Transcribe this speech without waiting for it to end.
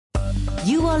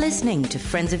You are listening to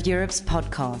Friends of Europe's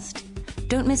podcast.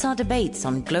 Don't miss our debates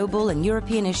on global and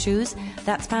European issues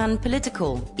that span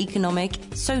political, economic,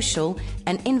 social,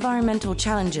 and environmental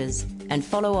challenges, and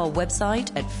follow our website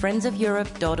at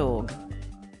friendsofeurope.org.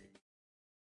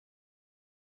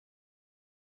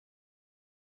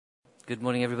 Good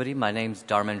morning, everybody. My name's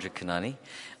Dharmendra Kanani.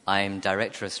 I'm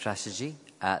Director of Strategy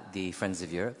at the Friends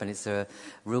of Europe, and it's a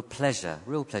real pleasure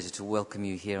to welcome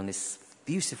you here on this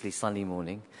beautifully sunny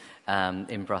morning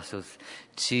in Brussels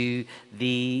to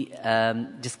the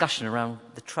discussion around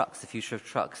the trucks, the future of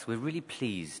trucks. We're really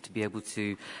pleased to be able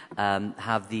to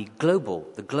have the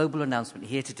global announcement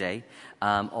here today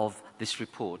of this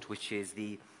report, which is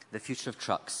the future of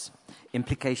trucks,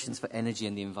 implications for energy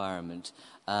and the environment.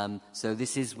 So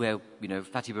this is where,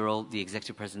 Fatih Birol, the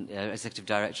Executive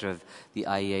Director of the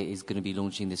IEA, is going to be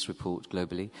launching this report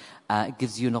globally. It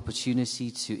gives you an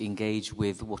opportunity to engage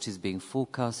with what is being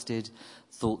forecasted,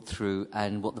 thought through,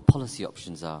 and what the policy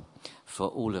options are for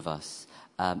all of us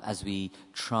as we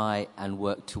try and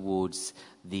work towards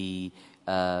the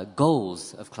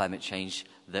goals of climate change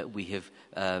that we have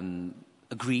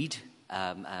agreed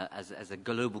as a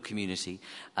global community,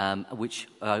 which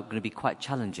are going to be quite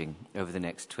challenging over the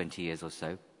next 20 years or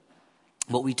so.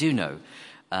 What we do know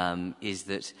is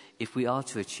that if we are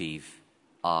to achieve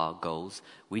our goals,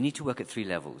 we need to work at three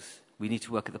levels. We need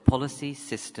to work at the policy,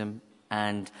 system,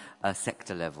 and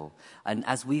sector level. And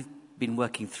as we've been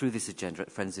working through this agenda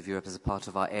at Friends of Europe as a part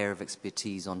of our area of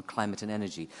expertise on climate and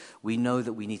energy, we know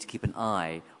that we need to keep an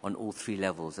eye on all three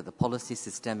levels, at the policy,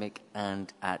 systemic,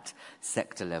 and at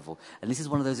sector level. And this is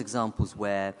one of those examples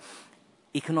where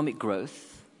economic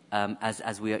growth,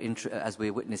 as we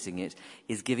are witnessing it,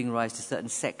 is giving rise to certain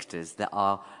sectors that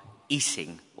are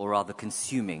eating, or rather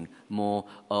consuming, more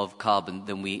of carbon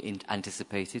than we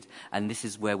anticipated. And this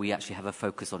is where we actually have a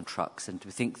focus on trucks, and to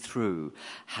think through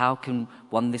how can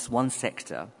this one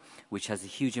sector, which has a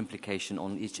huge implication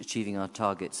on achieving our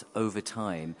targets over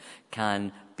time,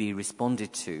 can be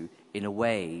responded to in a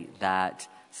way that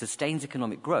sustains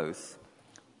economic growth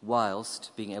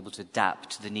whilst being able to adapt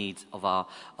to the needs of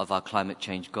our climate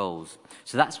change goals.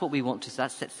 So that's what we want to,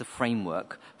 that sets the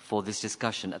framework for this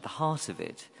discussion. At the heart of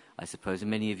it, I suppose, and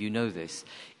many of you know this,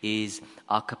 is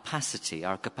our capacity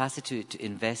to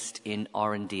invest in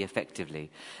R&D effectively,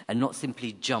 and not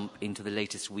simply jump into the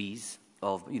latest wheeze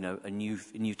of, a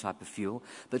new type of fuel,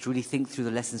 but to really think through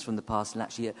the lessons from the past and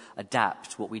actually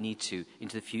adapt what we need to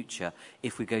into the future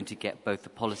if we're going to get both the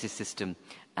policy system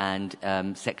and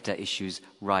sector issues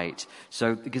right.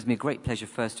 So it gives me a great pleasure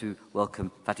first to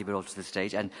welcome Fatih Birol to the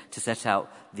stage and to set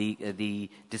out the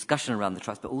discussion around the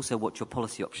trucks, but also what your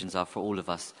policy options are for all of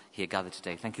us here gathered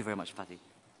today. Thank you very much, Fatih.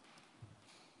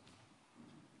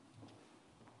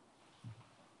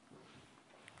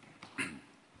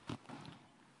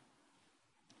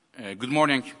 Good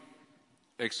morning,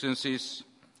 Excellencies,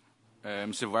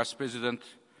 Mr. Vice President,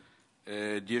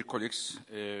 dear colleagues.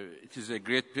 It is a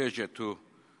great pleasure to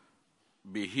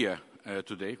be here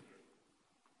today.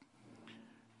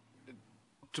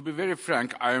 To be very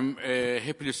frank, I am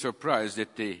happily surprised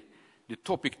that the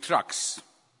topic trucks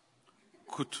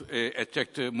could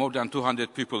attract more than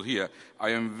 200 people here. I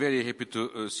am very happy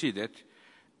to see that,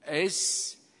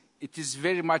 as it is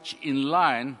very much in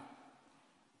line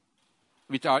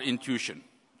with our intuition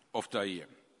of the year.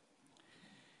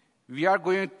 We are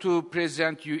going to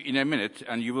present you in a minute,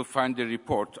 and you will find the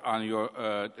report on your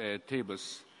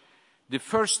tables, the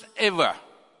first ever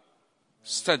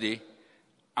study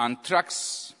on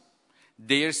trucks,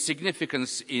 their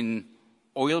significance in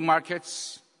oil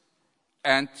markets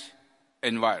and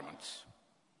environment.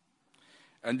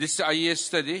 And this IEA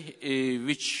study,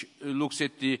 which looks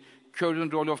at the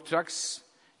current role of trucks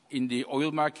in the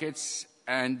oil markets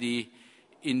and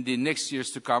in the next years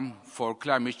to come for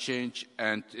climate change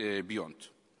and beyond.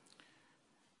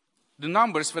 The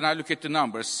numbers, when I look at the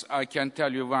numbers, I can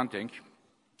tell you one thing.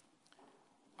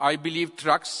 I believe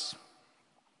trucks,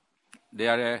 they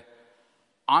are an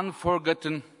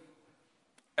unforgotten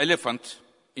elephant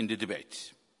in the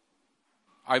debate.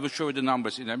 I will show you the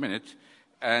numbers in a minute.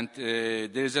 And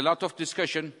there is a lot of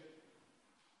discussion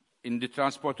in the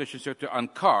transportation sector on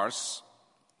cars,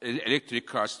 electric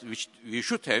cars, which we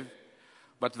should have.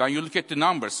 But when you look at the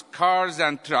numbers, cars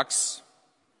and trucks,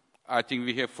 I think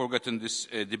we have forgotten this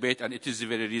debate, and it is the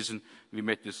very reason we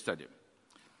made this study.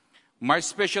 My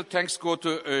special thanks go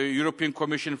to European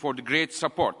Commission for the great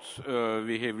support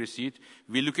we have received.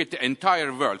 We look at the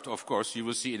entire world, of course, you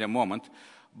will see in a moment,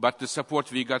 but the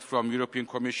support we got from European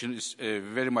Commission is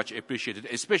very much appreciated.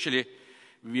 Especially,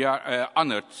 we are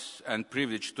honored and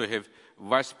privileged to have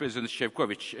Vice President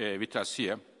Šefčovič with us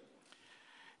here.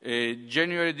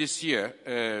 January this year,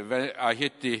 when I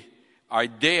had the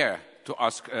idea to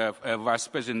ask Vice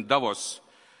President Davos,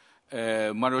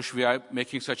 Marosh, we are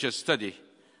making such a study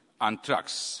on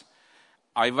trucks.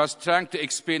 I was trying to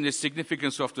explain the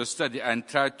significance of the study and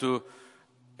try to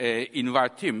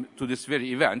invite him to this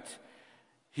very event.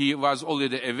 He was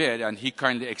already aware and he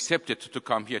kindly accepted to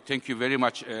come here. Thank you very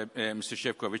much, Mr.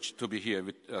 Shevkovich, to be here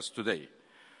with us today.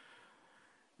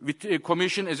 With the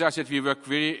Commission, as I said, we work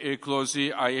very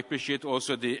closely. I appreciate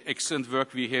also the excellent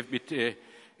work we have with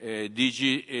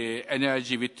DG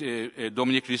Energy, with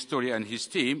Dominic Ristori and his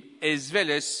team, as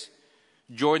well as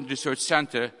Joint Research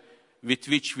Center, with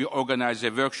which we organize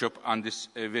a workshop on this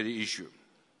very issue.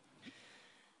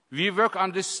 We work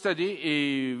on this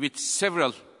study with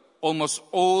several, almost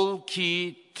all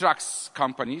key trucks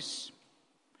companies,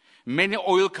 many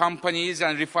oil companies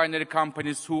and refinery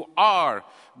companies who are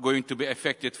going to be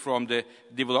affected from the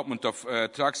development of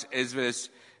trucks, as well as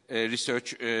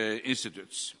research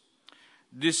institutes.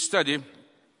 This study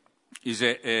is,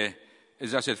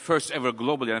 as I said, first ever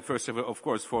globally and first ever, of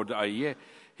course, for the IEA,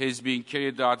 has been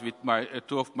carried out with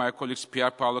two of my colleagues,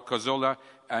 Pier Paolo Cazzola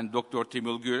and Dr.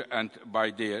 Timur Gür, and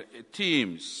by their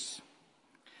teams.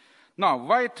 Now,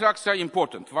 why trucks are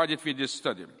important? Why did we do this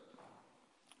study?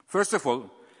 First of all,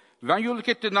 when you look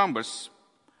at the numbers,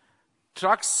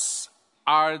 trucks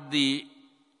are the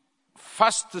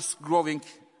fastest growing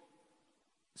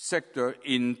sector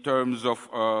in terms of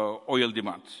oil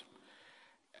demand.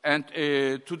 And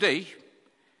today,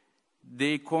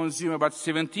 they consume about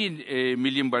 17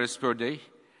 million barrels per day,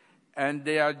 and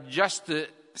they are just the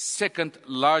second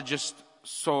largest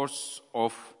source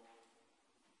of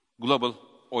global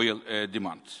oil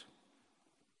demand,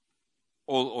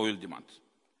 all oil demand.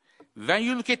 When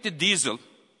you look at the diesel,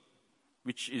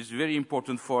 which is very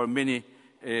important for many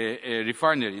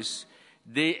refineries,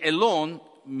 they alone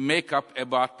make up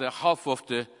about half of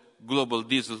the global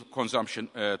diesel consumption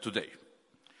today.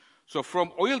 So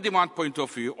from oil demand point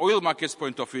of view, oil markets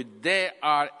point of view, they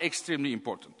are extremely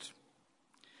important.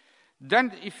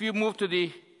 Then if you move to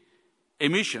the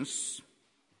emissions,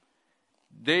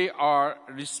 they are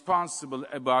responsible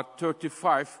about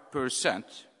 35%,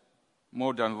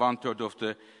 more than one-third of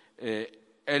the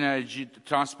energy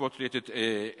transport-related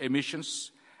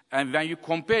emissions. And when you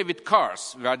compare with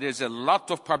cars, where there's a lot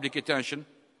of public attention,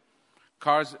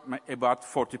 cars about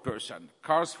 40%.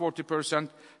 Cars 40%,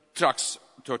 trucks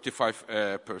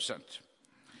 35%.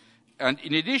 And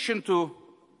in addition to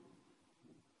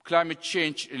climate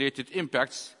change-related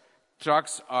impacts,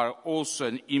 trucks are also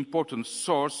an important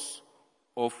source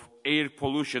of air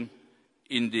pollution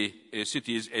in the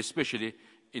cities, especially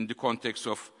in the context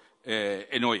of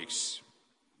NOx.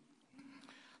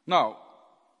 Now,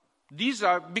 these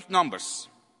are big numbers.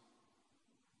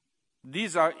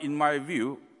 These are, in my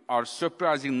view, are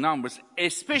surprising numbers,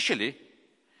 especially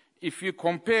if you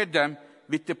compare them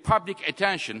with the public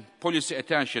attention, policy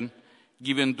attention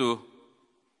given to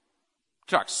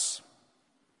trucks.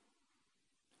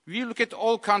 We look at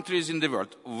all countries in the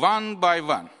world, one by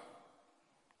one.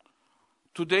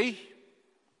 Today,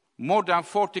 more than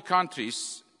 40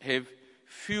 countries have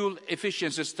fuel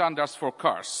efficiency standards for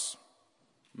cars,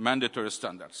 mandatory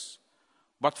standards.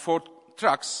 But for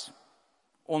trucks,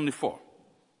 only 4.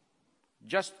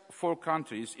 Just 4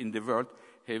 countries in the world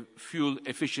have fuel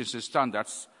efficiency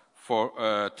standards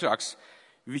for trucks,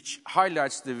 which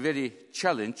highlights the very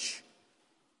challenge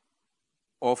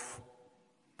of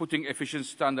putting efficiency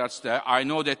standards there. I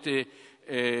know that the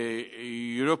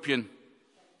European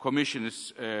Commission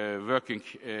is working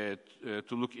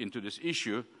to look into this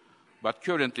issue, but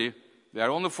currently there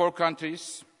are only 4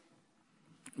 countries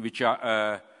which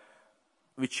have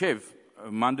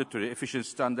mandatory efficiency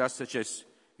standards, such as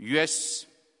US,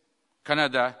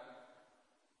 Canada,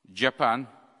 Japan,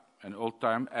 an old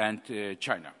time, and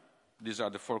China. These are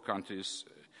the 4 countries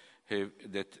have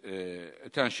that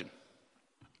attention.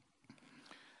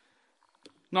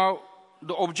 Now,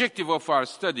 the objective of our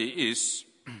study is,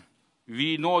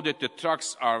 we know that the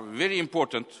trucks are very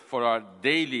important for our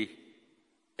daily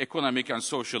economic and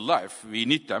social life. We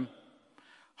need them.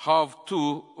 How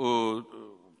to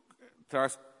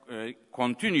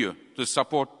continue to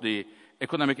support the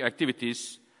economic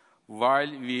activities while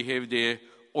we have the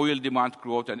oil demand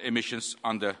growth and emissions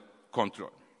under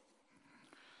control.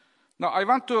 Now, I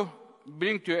want to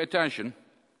bring to your attention,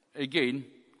 again,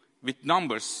 with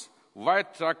numbers, why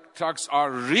trucks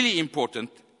are really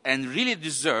important and really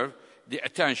deserve the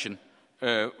attention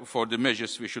for the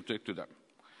measures we should take to them.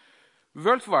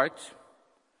 Worldwide,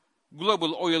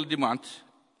 global oil demand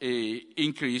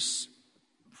increased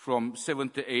from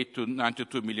 78 to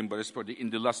 92 million barrels per day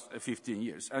in the last 15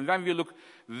 years. And when we look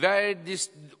where this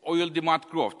oil demand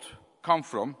growth come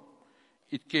from,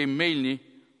 it came mainly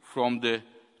from the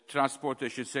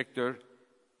transportation sector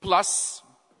plus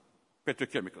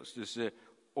petrochemicals. This is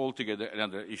altogether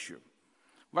another issue.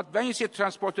 But when you say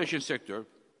transportation sector,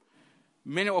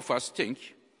 many of us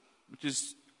think it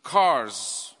is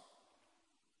cars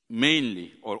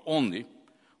mainly or only,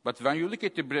 but when you look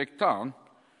at the breakdown,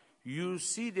 you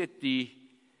see that the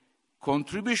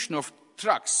contribution of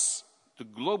trucks to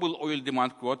global oil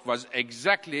demand growth was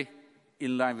exactly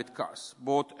in line with cars,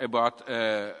 both about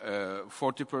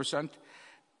 40%,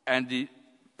 and the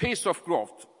pace of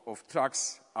growth of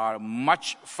trucks are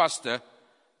much faster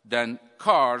than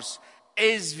cars,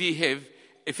 as we have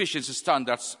efficiency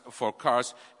standards for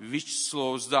cars, which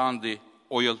slows down the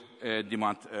oil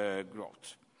demand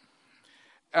growth.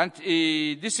 And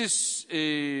this is,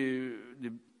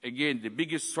 again, the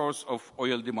biggest source of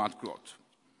oil demand growth.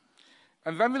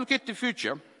 And when we look at the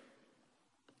future,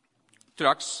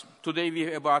 trucks, today we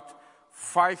have about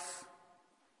 5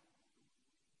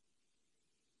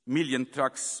 million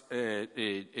trucks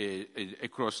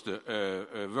across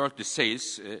the world, the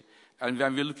sales. And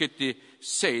when we look at the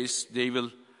sales, they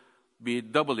will be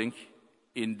doubling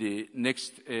in the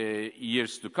next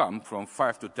years to come, from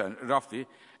 5 to 10 roughly.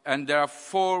 And there are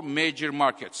 4 major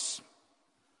markets: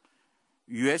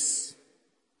 US,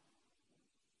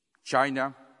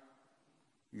 China,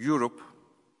 Europe,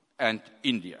 and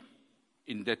India,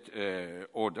 in that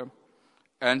order.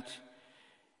 And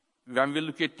when we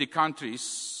look at the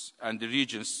countries and the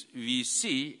regions, we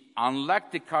see,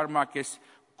 unlike the car markets,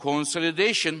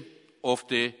 consolidation of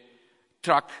the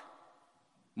truck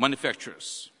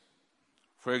manufacturers.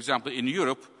 For example, in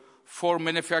Europe, 4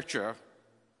 manufacturers,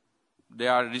 they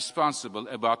are responsible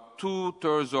about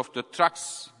 2/3 of the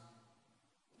trucks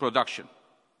production.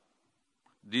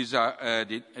 These are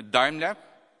the Daimler,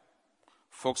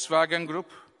 Volkswagen Group,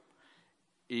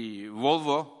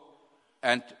 Volvo,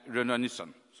 and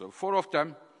Renault-Nissan. So 4 of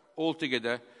them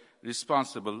altogether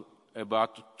responsible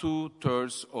about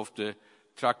 2/3 of the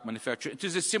truck manufacture. It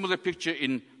is a similar picture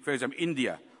in, for example,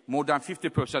 India. More than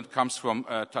 50% comes from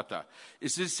Tata.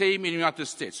 It's the same in the United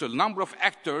States. So the number of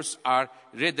actors are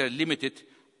rather limited,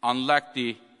 unlike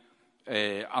the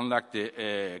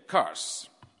cars.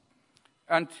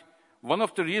 And one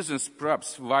of the reasons,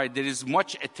 perhaps, why there is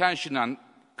much attention on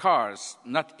cars,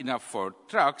 not enough for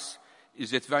trucks,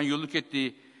 is that when you look at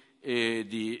the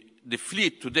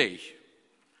fleet today,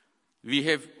 we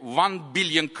have 1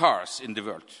 billion cars in the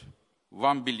world.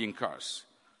 1 billion cars.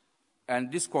 And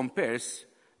this compares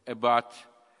about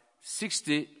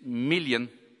 60 million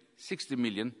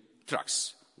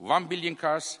trucks. 1 billion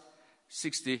cars,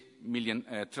 60 million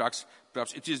trucks.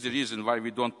 Perhaps it is the reason why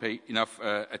we don't pay enough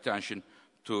attention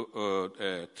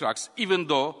to trucks, even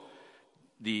though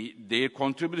their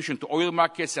contribution to oil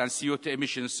markets and CO2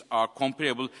 emissions are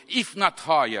comparable, if not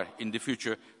higher, in the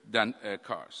future than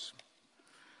cars.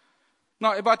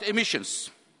 Now, about emissions.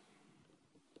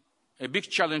 A big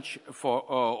challenge for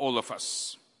all of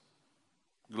us,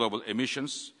 global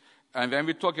emissions. And when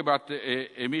we talk about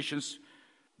emissions,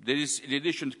 there is, in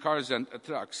addition to cars and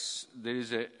trucks, there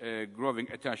is a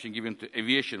growing attention given to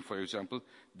aviation, for example.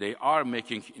 They are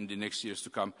making, in the next years to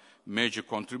come, major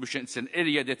contributions. It's an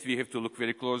area that we have to look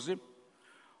very closely.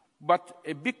 But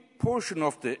a big portion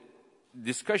of the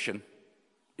discussion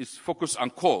is focused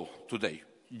on coal today,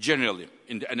 generally,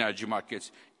 in the energy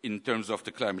markets, in terms of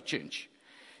the climate change.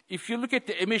 If you look at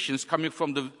the emissions coming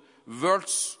from the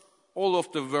all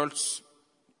of the world's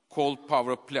coal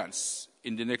power plants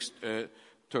in the next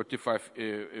 35,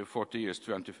 40 years,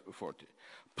 2040,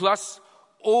 plus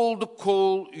all the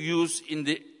coal used in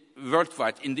the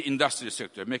worldwide, in the industrial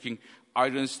sector, making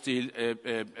iron, steel,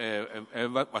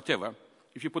 whatever.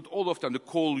 If you put all of them, the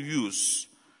coal use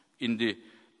in the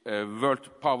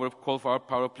coal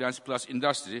power plants plus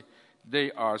industry,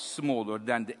 they are smaller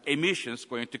than the emissions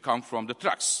going to come from the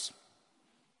trucks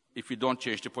if we don't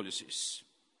change the policies.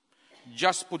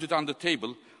 Just put it on the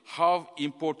table, how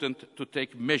important to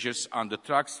take measures on the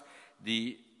trucks.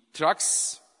 The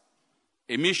trucks'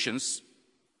 emissions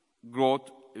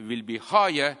growth will be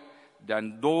higher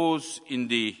than those in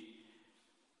the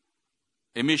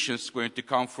emissions going to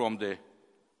come from the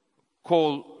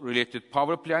coal-related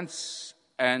power plants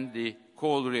and the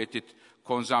coal-related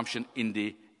consumption in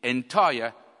the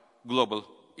entire global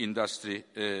industry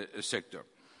sector.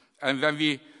 And when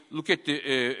we look at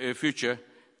the future,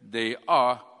 they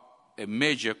are a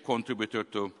major contributor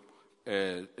to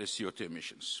CO2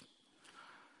 emissions.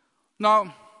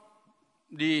 Now,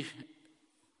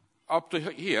 up to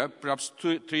here, perhaps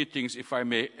 3 things, if I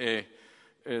may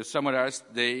summarized,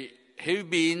 they have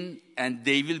been and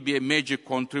they will be a major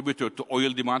contributor to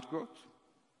oil demand growth,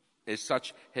 as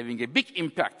such having a big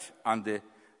impact on the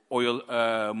oil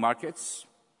markets.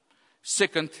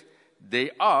 Second,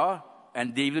 they are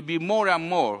and they will be more and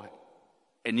more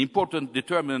an important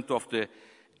determinant of the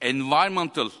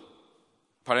environmental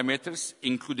parameters,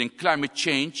 including climate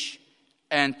change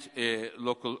and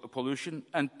local pollution.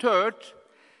 And third,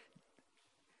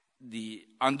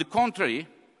 on the contrary,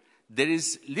 there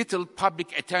is little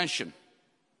public attention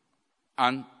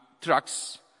on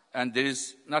trucks, and there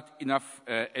is not enough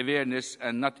awareness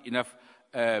and not enough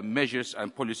measures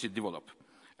and policy developed.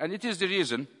 And it is the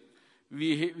reason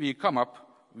we come up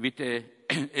with,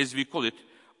 as we call it,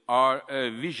 our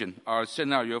vision, our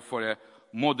scenario for a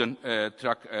modern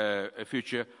truck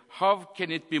future. How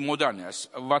can it be modernized?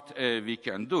 What we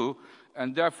can do?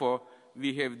 And therefore,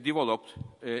 we have developed,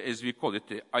 as we call it,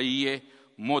 the IEA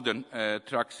modern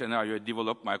truck scenario,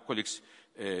 developed by my colleagues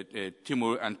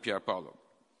Timur and Pierpaolo.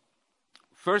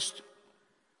 First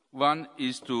one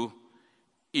is to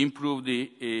improve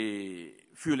the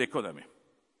fuel economy.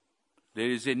 There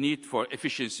is a need for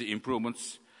efficiency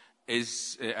improvements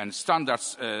and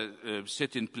standards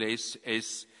set in place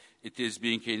as it is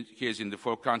being case in the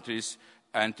 4 countries.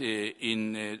 And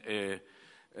in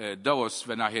Davos,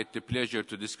 when I had the pleasure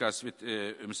to discuss with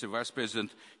Mr. Vice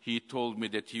President, he told me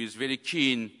that he is very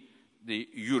keen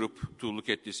Europe to look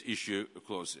at this issue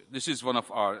closely. This is one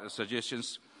of our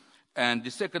suggestions. And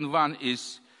the second one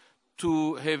is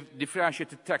to have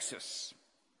differentiated taxes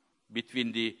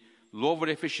between the lower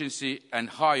efficiency and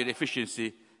higher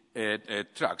efficiency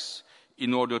trucks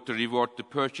in order to reward the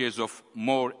purchase of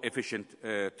more efficient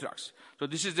trucks. So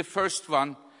this is the first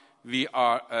one we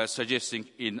are suggesting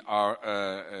in our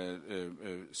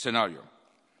scenario.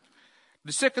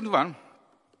 The second one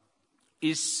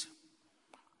is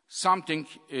something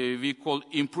we call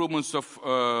improvements of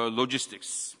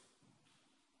logistics.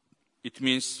 It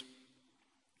means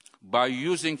by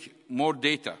using more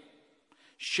data,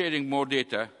 sharing more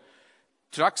data,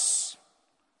 trucks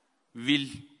will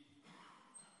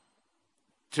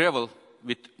travel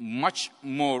with much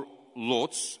more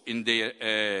loads in their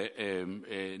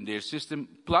system,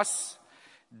 plus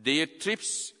their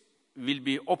trips will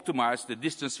be optimized, the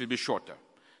distance will be shorter.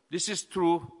 This is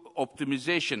through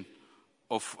optimization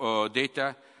of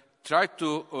data. Try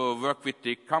to work with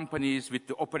the companies, with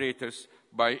the operators,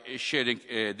 by sharing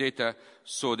data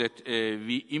so that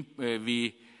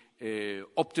we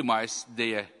optimize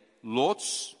their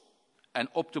loads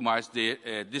and optimize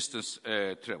their distance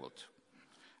traveled.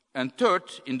 And third,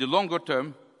 in the longer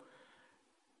term,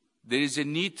 there is a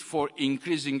need for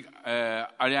increasing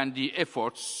R&D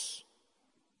efforts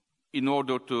in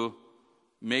order to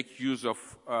make use of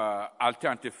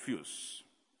alternative fuels,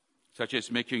 such as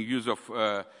making use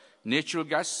of natural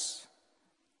gas,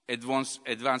 advanced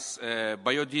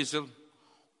biodiesel,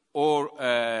 or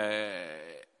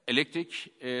electric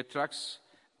trucks,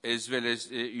 as well as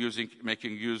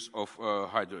making use of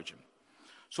hydrogen.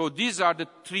 So these are the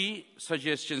 3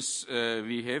 suggestions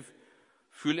we have.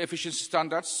 Fuel efficiency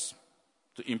standards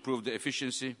to improve the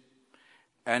efficiency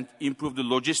and improve the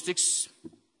logistics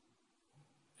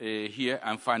here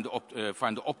and find the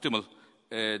optimal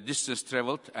distance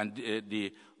traveled and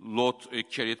the load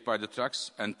carried by the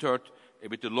trucks. And third,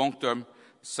 with the long term,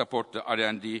 support the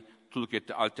R&D to look at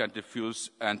the alternative fuels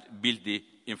and build the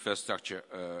infrastructure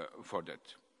for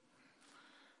that.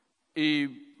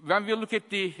 When we look at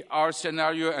our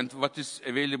scenario and what is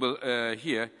available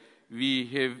here, we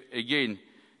have again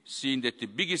seen that the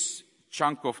biggest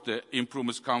chunk of the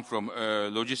improvements come from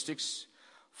logistics,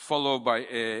 followed by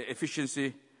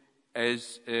efficiency,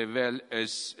 as well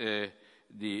as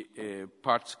the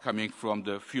parts coming from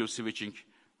the fuel switching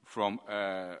from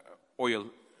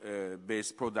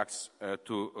oil-based products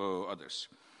to others.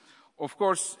 Of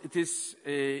course, it is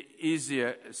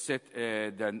easier said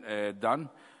than done.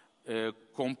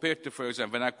 Compared to, for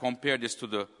example, when I compare this to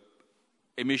the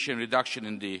emission reduction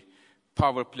in the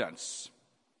power plants,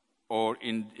 or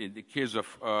in the case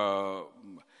of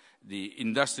the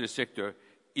industrial sector,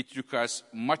 it requires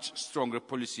much stronger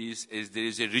policies as there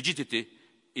is a rigidity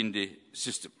in the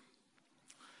system.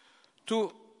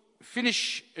 To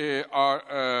finish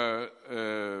our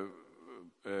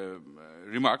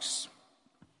remarks,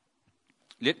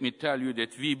 let me tell you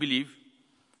that we believe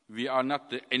we are not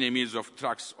the enemies of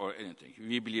trucks or anything.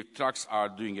 We believe trucks are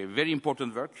doing a very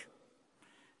important work.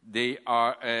 They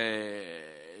are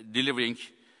delivering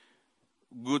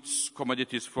goods,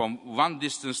 commodities from one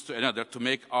distance to another to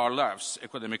make our lives,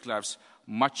 economic lives,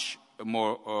 much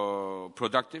more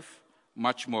productive,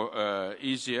 much more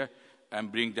easier,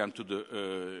 and bring them to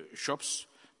the shops.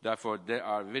 Therefore, they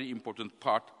are a very important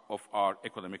part of our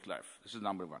economic life. This is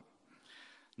number one.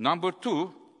 Number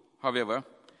two, however,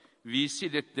 we see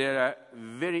that they are a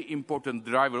very important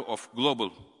driver of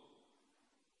global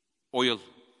oil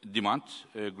demand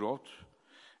growth.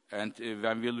 And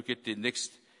when we look at the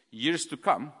next years to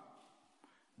come,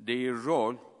 their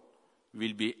role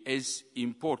will be as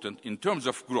important in terms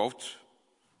of growth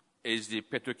as the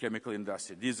petrochemical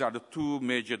industry. These are the two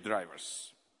major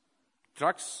drivers,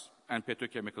 trucks and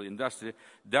petrochemical industry.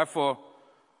 Therefore,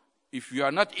 if you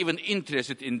are not even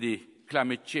interested in the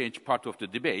climate change part of the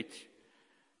debate,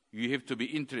 you have to be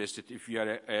interested, if you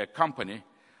are a company,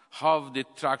 how the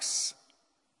trucks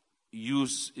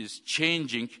use is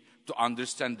changing to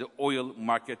understand the oil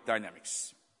market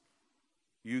dynamics.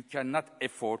 You cannot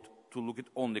afford to look at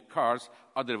only cars,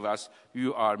 otherwise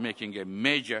you are making a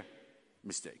major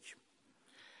mistake.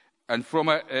 And from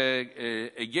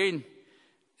again,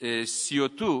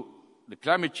 CO2, the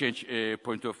climate change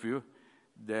point of view,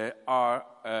 they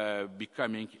are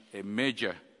becoming a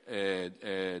major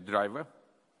driver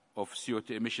of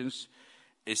CO2 emissions,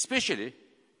 especially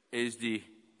as the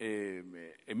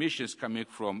emissions coming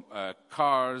from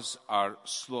cars are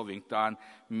slowing down,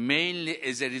 mainly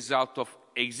as a result of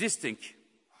existing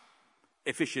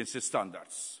efficiency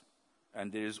standards.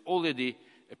 And there is already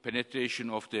a penetration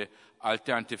of the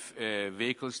alternative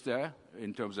vehicles there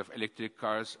in terms of electric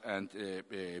cars and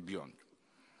beyond.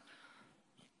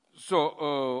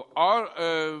 So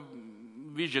our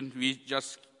vision, we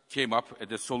just came up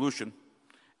at a solution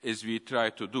as we try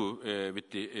to do with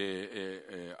the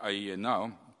IEA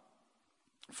now.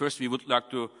 First, we would like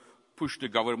to push the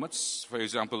governments. For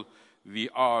example, we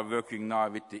are working now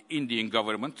with the Indian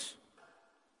government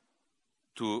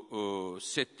to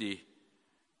set the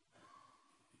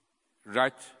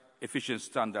right efficient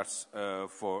standards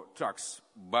for trucks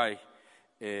by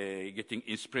getting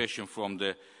inspiration from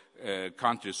the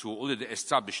countries who already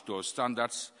established those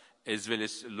standards, as well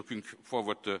as looking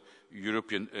forward to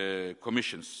European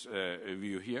Commission's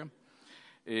view here.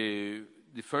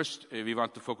 The first, we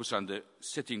want to focus on the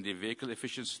setting the vehicle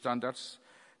efficiency standards.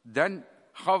 Then,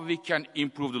 how we can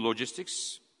improve the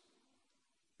logistics.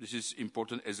 This is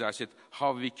important, as I said,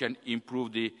 how we can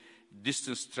improve the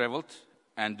distance traveled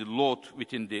and the load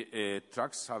within the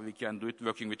trucks, how we can do it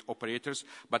working with operators.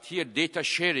 But here, data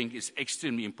sharing is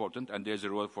extremely important, and there's a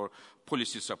role for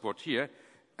policy support here.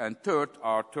 And third,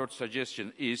 our third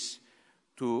suggestion is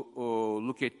to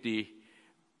look at the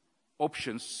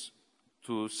options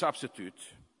to substitute,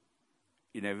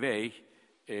 in a way,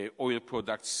 oil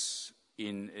products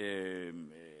in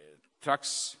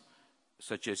trucks,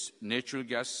 such as natural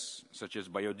gas, such as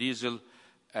biodiesel,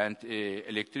 and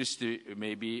electricity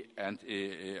maybe, and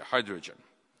hydrogen.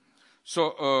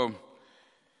 So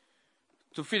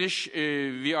to finish,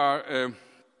 we are,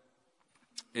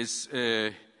 as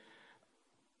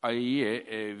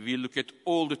IEA, we look at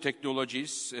all the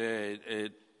technologies.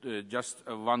 Just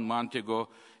 1 month ago,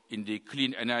 in the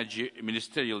Clean Energy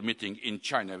Ministerial meeting in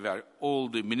China, where all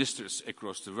the ministers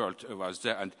across the world was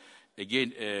there, and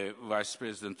again, Vice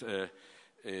President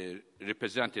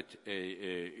represented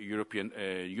European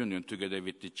Union together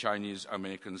with the Chinese,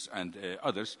 Americans, and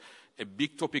others. A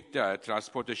big topic there,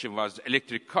 transportation, was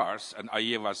electric cars, and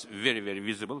IEA was very, very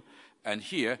visible. And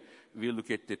here, we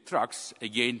look at the trucks,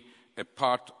 again, a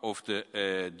part of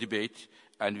the debate,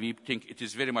 and we think it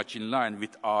is very much in line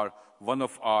with one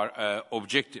of our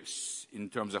objectives in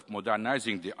terms of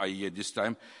modernizing the IEA this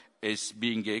time, as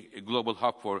being a global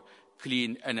hub for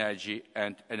clean energy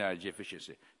and energy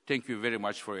efficiency. Thank you very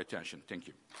much for your attention. Thank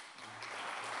you.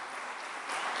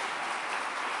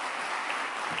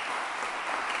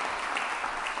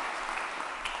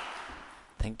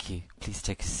 Thank you. Please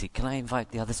take a seat. Can I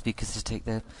invite the other speakers to take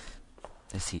their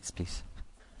seats, please?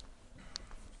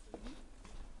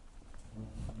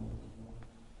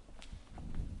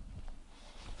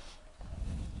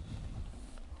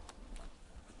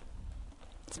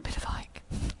 It's a bit of a hike.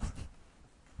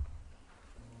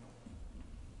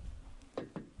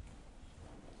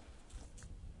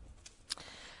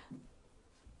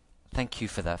 Thank you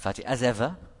for that, Fatih. As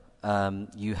ever,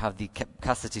 you have the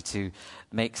capacity to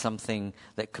make something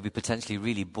that could be potentially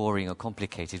really boring or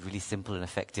complicated, really simple and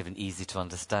effective and easy to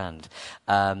understand.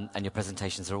 And your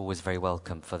presentations are always very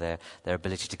welcome for their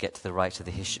ability to get to the right at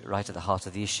the heart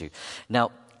of the issue.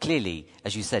 Now, clearly,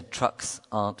 as you said, trucks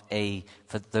aren't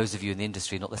for those of you in the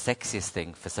industry, not the sexiest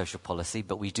thing for social policy,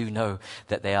 but we do know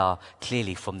that they are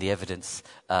clearly, from the evidence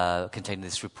contained in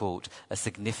this report, a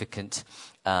significant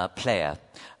player,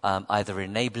 either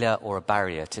an enabler or a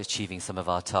barrier to achieving some of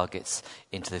our targets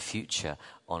into the future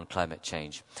on climate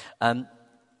change.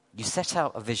 you set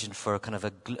out a vision for a kind of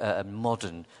a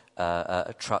modern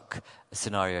a truck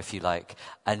scenario, if you like.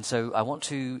 And so I want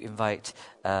to invite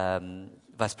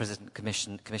Vice President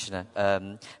Commissioner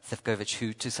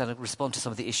Šefčovič to sort of respond to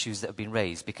some of the issues that have been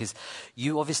raised, because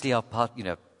you obviously are part,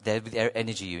 there with the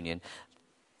Energy Union.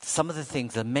 Many of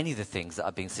the things that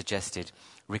are being suggested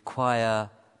require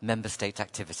member state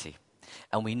activity.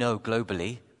 And we know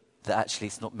globally that actually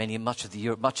it's not much of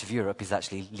Europe is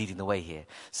actually leading the way here.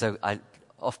 So I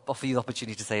offer you the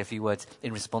opportunity to say a few words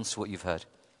in response to what you've heard.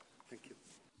 Thank you.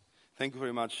 Thank you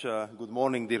very much. Good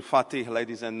morning, dear Fatih,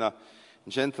 ladies and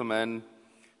gentlemen.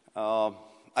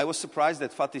 I was surprised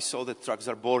that Fatih saw that trucks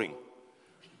are boring.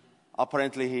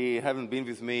 Apparently, he hadn't been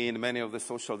with me in many of the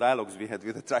social dialogues we had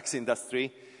with the trucks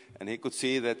industry, and he could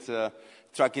see that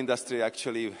truck industry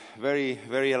actually very,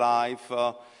 very alive,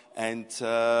 and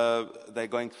they're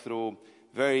going through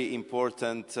very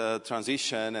important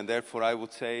transition, and therefore I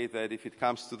would say that if it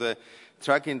comes to the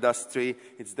truck industry,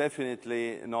 it's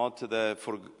definitely not the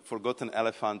forgotten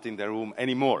elephant in the room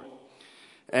anymore.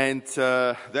 And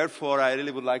therefore, I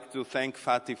really would like to thank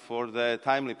Fatih for the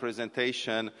timely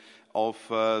presentation of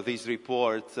this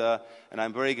report. And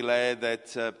I'm very glad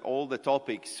that all the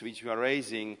topics which we are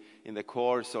raising in the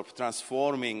course of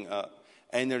transforming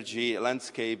energy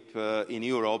landscape in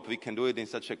Europe, we can do it in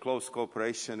such a close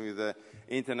cooperation with the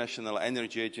International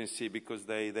Energy Agency, because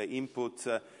the input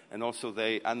and also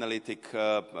the analytic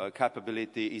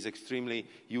capability is extremely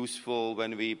useful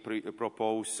when we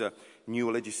propose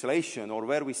new legislation, or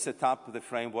where we set up the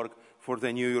framework for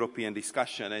the new European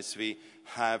discussion, as we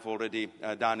have already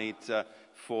done it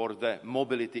for the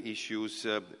mobility issues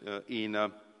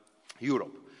in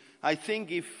Europe. I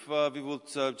think if we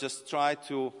would just try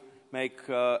to make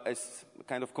a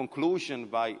kind of conclusion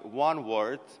by one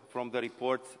word from the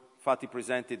report Fatih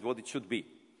presented, what it should be.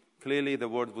 Clearly, the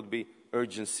word would be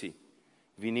urgency.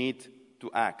 We need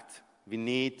to act. We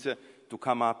need to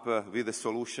come up with a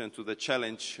solution to the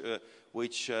challenge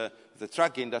which the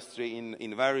truck industry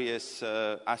in various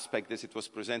aspects, as it was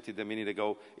presented a minute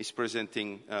ago, is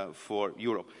presenting for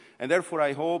Europe. And therefore,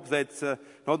 I hope that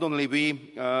not only we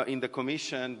in the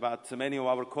Commission, but many of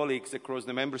our colleagues across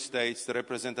the Member States, the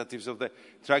representatives of the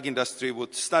truck industry,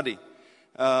 would study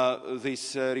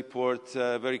this report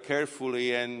very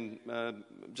carefully, and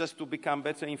just to become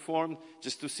better informed,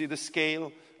 just to see the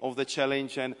scale of the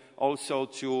challenge, and also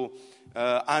to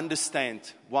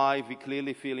understand why we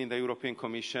clearly feel in the European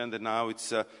Commission that now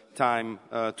it's time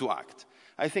to act.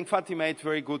 I think Fatih made a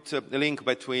very good link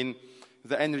between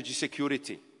the energy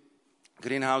security,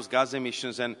 greenhouse gas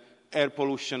emissions and air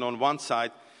pollution on one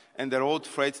side, and the road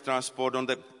freight transport on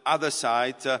the other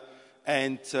side.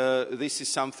 And this is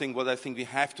something what I think we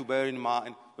have to bear in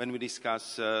mind when we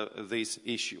discuss this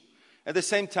issue. At the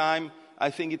same time, I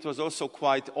think it was also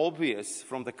quite obvious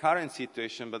from the current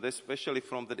situation, but especially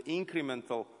from the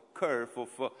incremental curve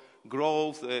of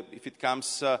growth, if it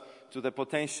comes to the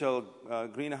potential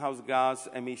greenhouse gas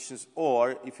emissions,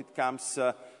 or if it comes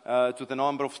to the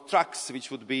number of trucks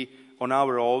which would be on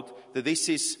our road, that this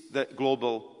is the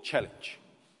global challenge.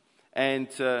 And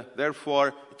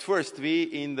therefore, at first, we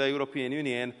in the European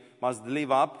Union must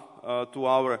live up to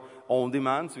our own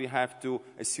demands. We have to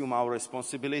assume our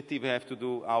responsibility. We have to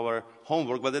do our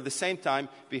homework. But at the same time,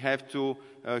 we have to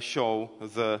show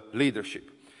the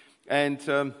leadership. And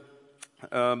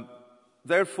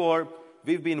therefore,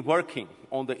 we've been working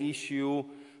on the issue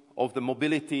of the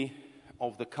mobility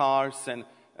of the cars and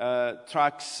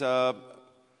trucks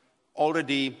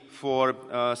already for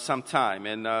some time,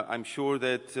 and I'm sure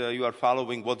that you are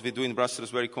following what we do in Brussels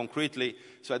very concretely,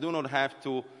 so I do not have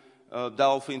to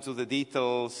delve into the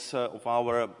details of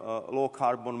our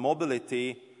low-carbon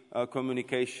mobility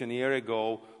communication a year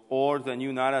ago, or the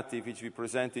new narrative which we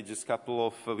presented just a couple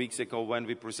of weeks ago when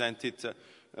we presented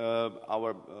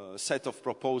our set of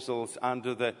proposals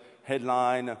under the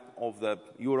headline of the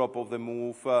Europe of the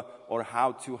Move, or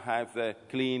how to have a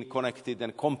clean, connected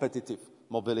and competitive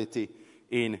mobility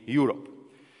in Europe.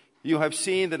 You have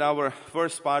seen that our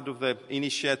first part of the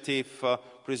initiative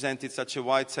presented such a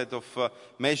wide set of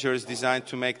measures designed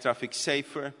to make traffic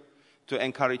safer, to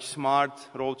encourage smart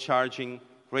road charging,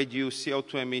 reduce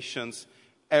CO2 emissions,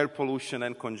 air pollution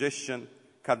and congestion,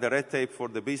 cut the red tape for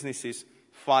the businesses,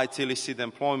 fight illicit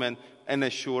employment, and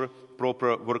ensure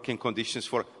proper working conditions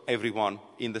for everyone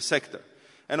in the sector.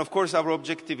 And of course, our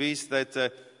objective is that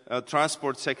the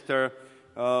transport sector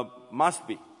must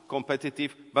be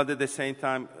competitive, but at the same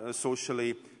time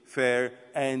socially fair,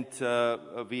 and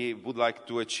we would like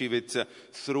to achieve it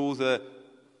through the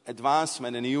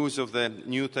advancement and use of the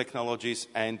new technologies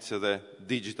and the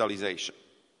digitalization.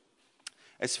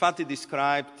 As Fatih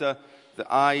described, the the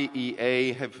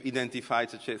IEA have identified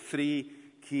such as 3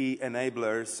 key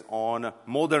enablers on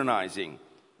modernizing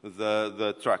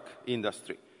the truck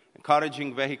industry: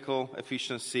 encouraging vehicle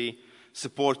efficiency,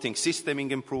 supporting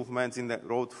systemic improvements in the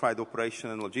road freight operation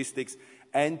and logistics,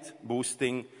 and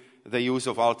boosting the use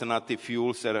of alternative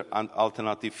fuels and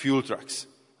alternative fuel trucks.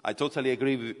 I totally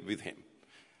agree with him.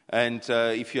 And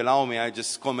if you allow me, I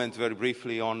just comment very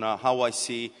briefly on how I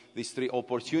see these 3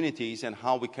 opportunities and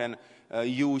how we can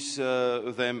use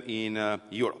them in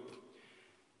Europe.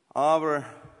 Our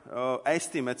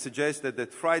estimates suggest that the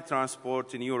freight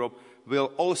transport in Europe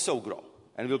will also grow,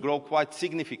 and will grow quite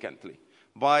significantly,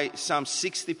 by some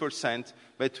 60%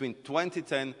 between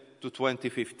 2010 to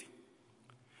 2050.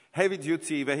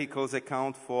 Heavy-duty vehicles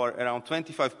account for around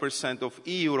 25% of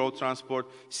EU road transport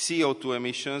CO2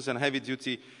 emissions, and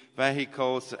heavy-duty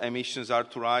vehicles emissions are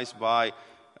to rise by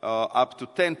up to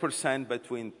 10%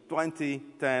 between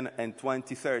 2010 and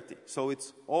 2030. So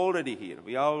it's already here.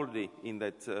 We are already in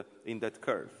that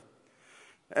curve.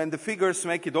 And the figures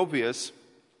make it obvious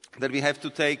that we have to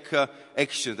take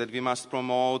action, that we must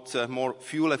promote more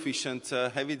fuel-efficient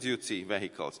heavy-duty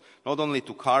vehicles, not only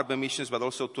to curb emissions, but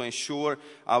also to ensure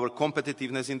our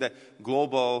competitiveness in the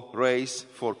global race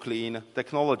for clean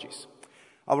technologies.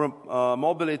 Our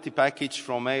mobility package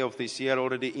from May of this year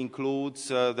already includes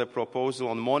the proposal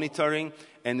on monitoring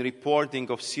and reporting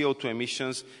of CO2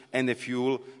 emissions and the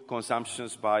fuel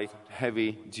consumptions by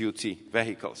heavy-duty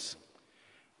vehicles.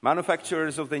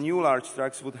 Manufacturers of the new large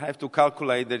trucks would have to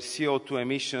calculate their CO2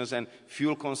 emissions and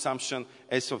fuel consumption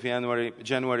as of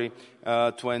January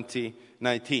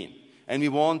 2019. And we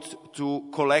want to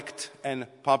collect and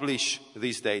publish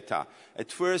this data.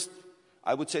 At first,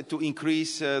 I would say to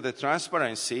increase the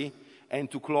transparency and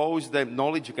to close the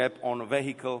knowledge gap on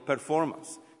vehicle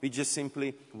performance. We just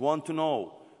simply want to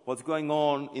know what's going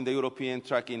on in the European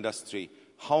truck industry.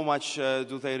 How much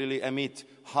do they really emit?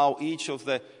 How each of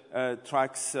the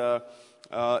trucks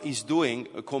is doing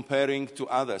comparing to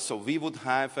others. So we would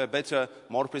have better,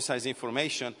 more precise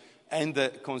information, and the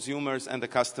consumers and the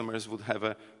customers would have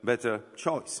a better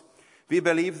choice. We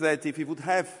believe that if we would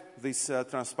have this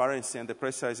transparency and the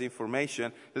precise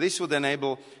information, this would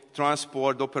enable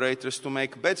transport operators to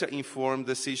make better informed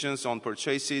decisions on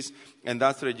purchases and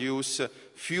thus reduce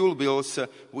fuel bills,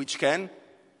 which can,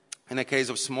 in the case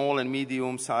of small and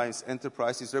medium-sized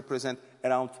enterprises, represent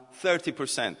around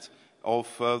 30% of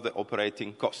the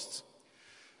operating costs.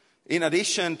 In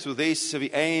addition to this,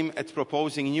 we aim at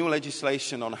proposing new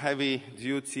legislation on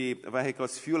heavy-duty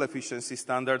vehicles' fuel efficiency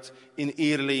standards in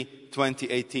early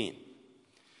 2018.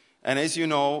 And as you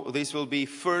know, this will be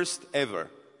first ever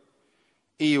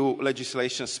EU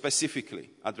legislation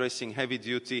specifically addressing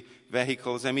heavy-duty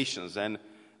vehicles' emissions. And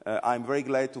I'm very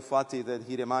glad to Fatih that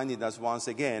he reminded us once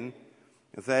again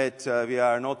that we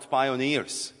are not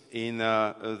pioneers in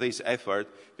this effort,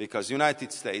 because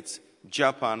United States,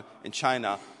 Japan and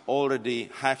China already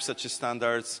have such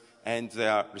standards and they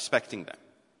are respecting them.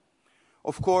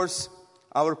 Of course,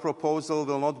 our proposal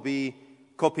will not be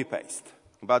copy-paste,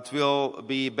 but will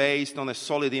be based on a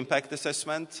solid impact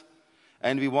assessment,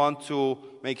 and we want to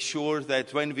make sure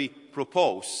that when we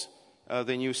propose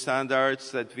the new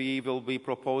standards, that we will be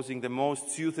proposing the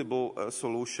most suitable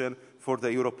solution for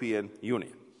the European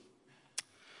Union.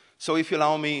 So if you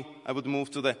allow me, I would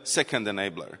move to the second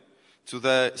enabler, to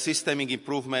the systemic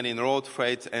improvement in road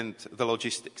freight and the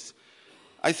logistics.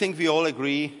 I think we all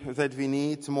agree that we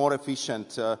need a more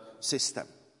efficient system.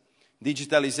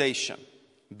 Digitalization,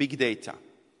 big data,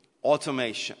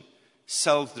 automation,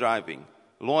 self-driving,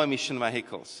 low-emission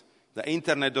vehicles, the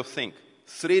Internet of Things,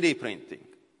 3D printing,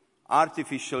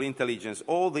 artificial intelligence,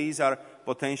 all these are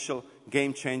potential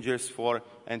game changers for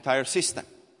the entire system.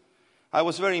 I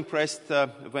was very impressed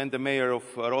when the mayor of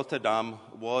Rotterdam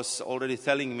was already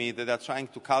telling me that they are trying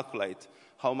to calculate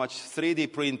how much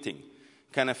 3D printing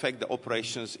can affect the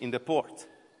operations in the port.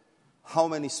 How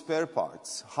many spare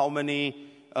parts, how many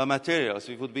materials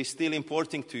we would be still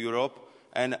importing to Europe,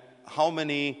 and how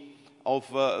many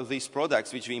of these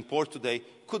products which we import today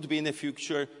could be in the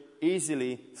future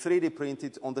easily 3D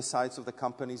printed on the sites of the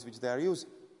companies which they are using.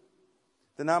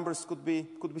 The numbers could be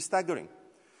staggering.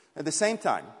 At the same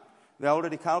time, they are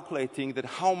already calculating that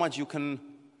how much you can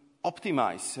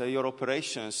optimize your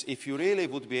operations if you really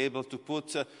would be able to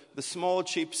put the small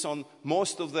chips on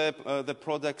most of the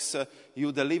products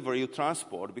you deliver, you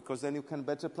transport, because then you can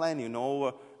better plan, you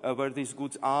know where these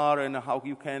goods are and how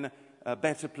you can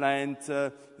better plan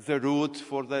the route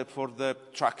for the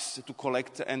trucks to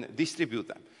collect and distribute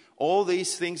them. All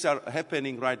these things are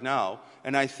happening right now,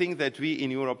 and I think that we in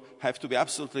Europe have to be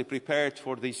absolutely prepared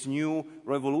for this new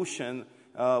revolution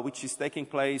which is taking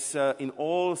place in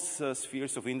all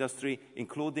spheres of industry,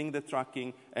 including the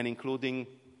trucking and including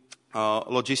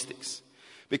logistics.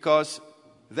 Because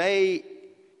they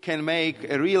can make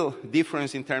a real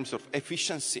difference in terms of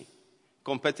efficiency,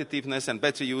 competitiveness, and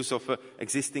better use of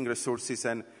existing resources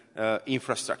and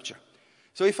infrastructure.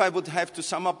 So if I would have to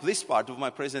sum up this part of my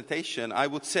presentation, I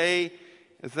would say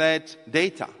that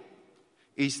data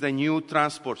is the new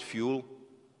transport fuel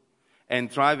and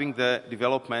driving the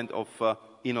development of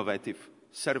innovative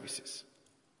services.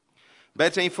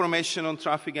 Better information on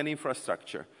traffic and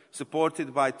infrastructure,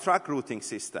 supported by truck routing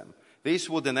system. This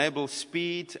would enable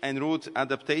speed and route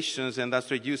adaptations and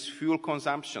thus reduce fuel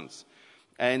consumptions.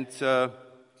 And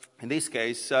in this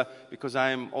case, because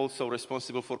I am also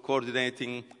responsible for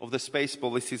coordinating of the space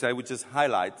policies, I would just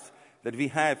highlight that we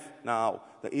have now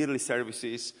the early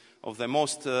services of the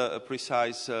most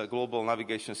precise global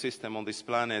navigation system on this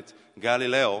planet,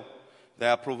 Galileo. They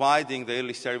are providing the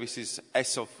early services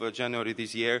as of January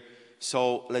this year.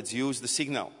 So let's use the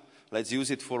signal. Let's use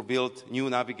it for build new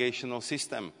navigational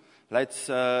system. Let's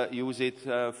use it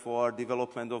for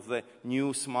development of the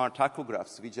new smart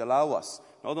tachographs, which allow us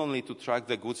not only to track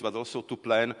the goods, but also to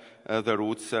plan the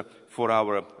routes for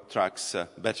our trucks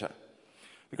better.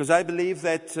 Because I believe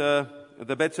that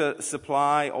the better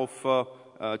supply of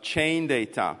chain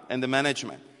data and the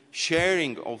management,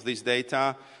 sharing of this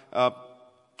data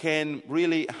can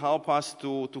really help us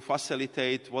to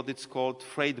facilitate what is called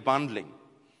freight bundling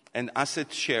and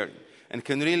asset sharing, and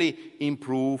can really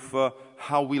improve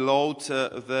how we load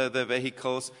the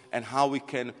vehicles and how we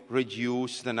can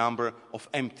reduce the number of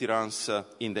empty runs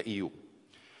in the EU.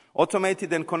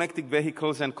 Automated and connected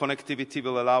vehicles and connectivity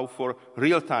will allow for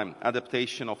real-time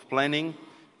adaptation of planning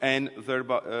and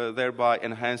thereby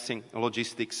enhancing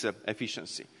logistics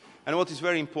efficiency. And what is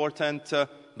very important,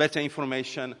 better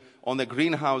information on the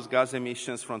greenhouse gas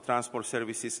emissions from transport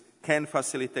services can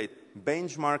facilitate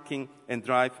benchmarking and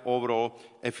drive overall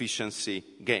efficiency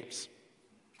gains.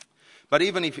 But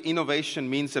even if innovation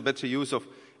means a better use of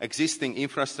existing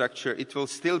infrastructure, it will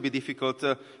still be difficult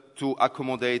to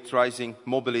accommodate rising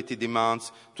mobility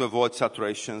demands to avoid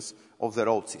saturations of the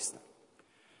road system.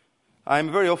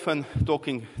 I'm very often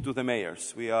talking to the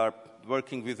mayors. We are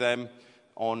working with them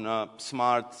on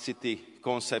smart city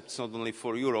concepts, not only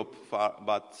for Europe,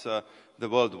 but the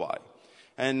worldwide.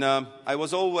 And I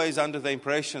was always under the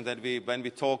impression that when we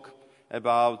talk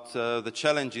about the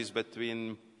challenges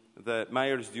between the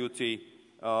mayor's duty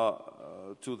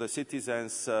to the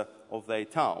citizens of their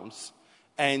towns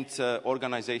and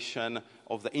organization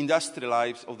of the industrial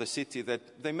lives of the city,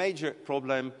 that the major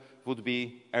problem would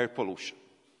be air pollution.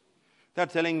 They're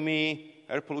telling me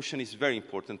air pollution is a very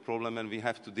important problem and we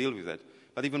have to deal with it.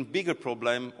 But even bigger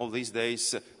problem of these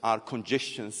days are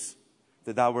congestions,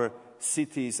 that our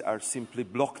cities are simply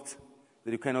blocked,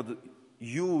 that you cannot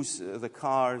use the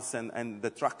cars and the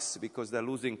trucks because they're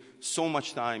losing so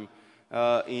much time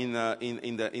in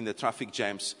the traffic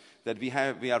jams, that we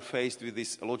are faced with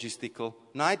these logistical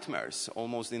nightmares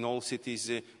almost in all cities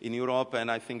in Europe,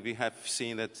 and I think we have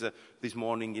seen that this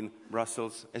morning in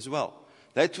Brussels as well.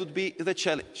 That would be the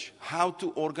challenge, how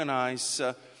to organize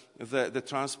the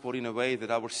transport in a way that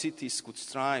our cities could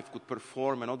strive, could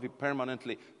perform, and not be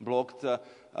permanently blocked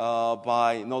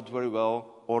by not very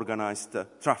well organized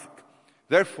traffic.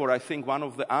 Therefore, I think one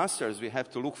of the answers we have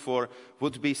to look for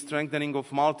would be strengthening of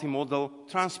multimodal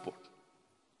transport.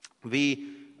 We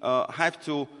have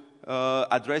to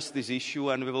address this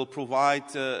issue, and we will provide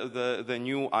the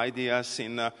new ideas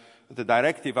in the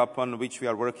directive upon which we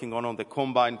are working on the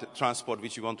combined transport,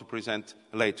 which we want to present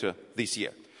later this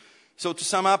year. So to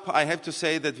sum up, I have to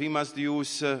say that we must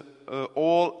use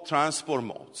all transport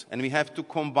modes, and we have to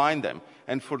combine them.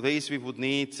 And for this, we would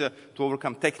need to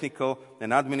overcome technical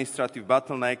and administrative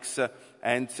bottlenecks,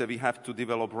 and we have to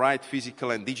develop right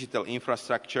physical and digital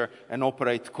infrastructure and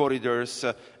operate corridors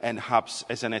and hubs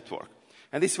as a network.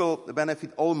 And this will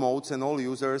benefit all modes and all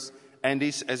users, and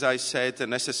is, as I said,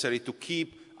 necessary to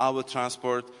keep our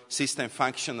transport system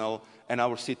functional and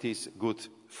our cities good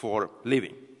for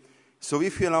living. So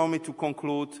if you allow me to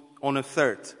conclude on a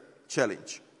third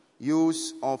challenge,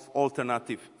 use of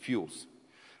alternative fuels.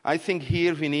 I think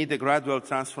here we need a gradual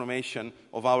transformation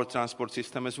of our transport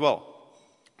system as well.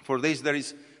 For this, there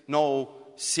is no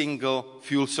single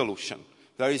fuel solution.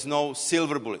 There is no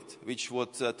silver bullet which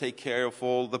would take care of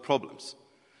all the problems.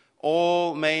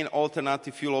 All main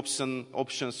alternative fuel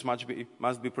options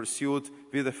must be pursued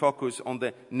with a focus on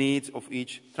the needs of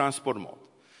each transport mode.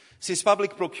 Since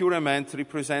public procurement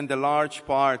represents a large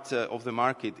part of the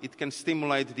market, it can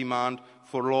stimulate demand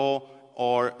for low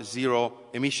or zero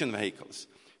emission vehicles.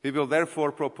 We will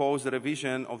therefore propose the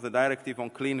revision of the Directive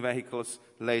on Clean Vehicles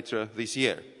later this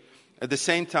year. At the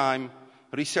same time,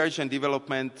 research and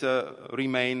development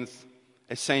remains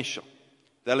essential.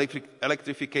 The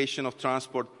electrification of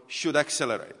transport should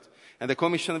accelerate, and the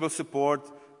Commission will support,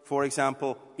 for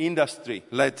example,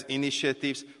 industry-led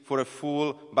initiatives for a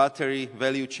full battery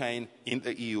value chain in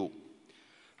the EU.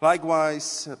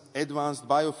 Likewise, advanced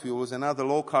biofuels and other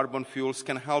low-carbon fuels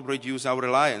can help reduce our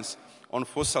reliance on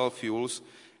fossil fuels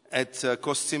at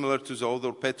costs similar to those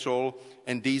of petrol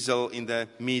and diesel in the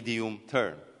medium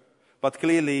term. But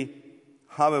clearly,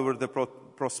 however, the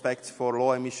prospects for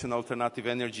low-emission alternative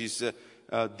energies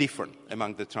different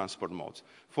among the transport modes.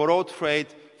 For road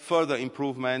freight, further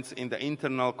improvements in the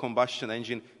internal combustion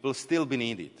engine will still be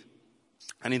needed.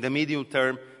 And in the medium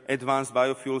term, advanced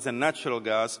biofuels and natural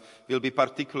gas will be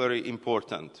particularly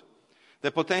important.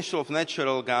 The potential of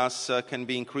natural gas can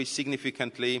be increased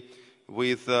significantly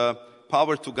with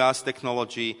power-to-gas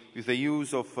technology, with the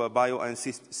use of bio and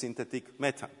synthetic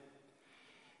methane.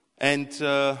 And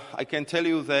I can tell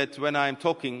you that when I'm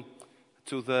talking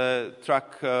to the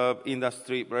truck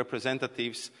industry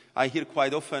representatives, I hear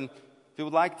quite often, we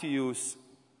would like to use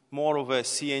more of a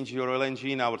CNG or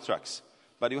LNG in our trucks.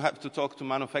 But you have to talk to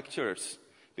manufacturers,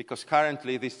 because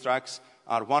currently these trucks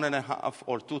are 1.5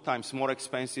 or 2 times more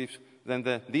expensive than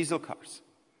the diesel cars.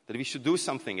 That we should do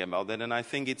something about that, and I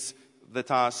think it's the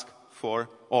task for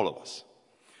all of us.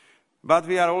 But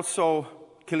we are also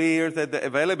clear that the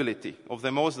availability of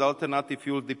the most alternative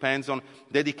fuel depends on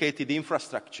dedicated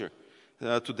infrastructure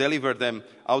to deliver them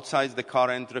outside the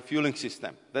current refueling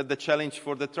system. That's the challenge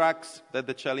for the trucks, that's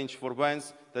the challenge for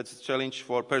vans, that's the challenge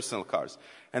for personal cars.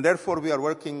 And therefore we are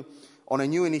working on a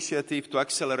new initiative to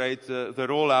accelerate the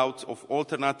rollout of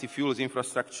alternative fuels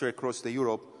infrastructure across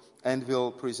Europe, and we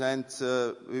will present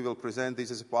this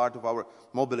as a part of our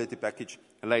mobility package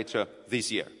later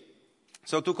this year.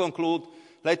 So to conclude,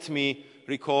 let me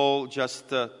recall just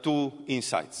 2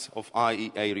 insights of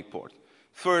IEA report.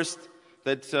 First,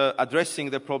 that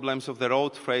addressing the problems of the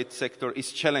road freight sector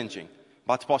is challenging,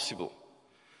 but possible.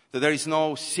 That there is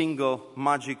no single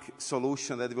magic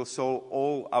solution that will solve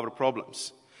all our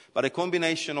problems, but a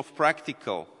combination of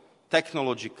practical,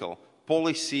 technological,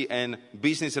 policy and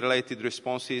business-related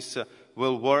responses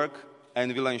will work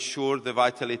and will ensure the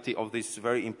vitality of this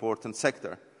very important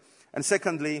sector. And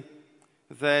secondly,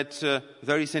 that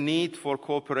there is a need for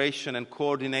cooperation and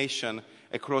coordination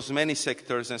across many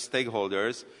sectors and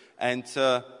stakeholders. And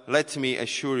let me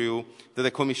assure you that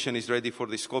the Commission is ready for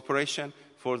this cooperation,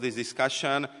 for this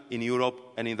discussion in Europe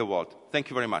and in the world. Thank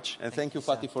you very much. And thank you,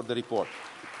 Fatih, for the report.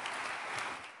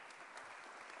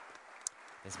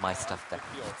 There's my stuff there.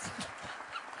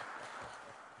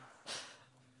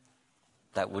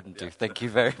 That wouldn't do. Thank you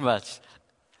very much.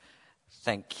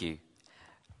 Thank you.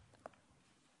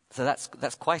 So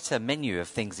that's quite a menu of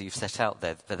things that you've set out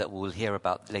there that we'll hear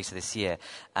about later this year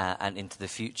and into the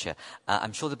future.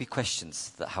 I'm sure there'll be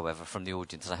questions, however, from the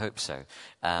audience, and I hope so,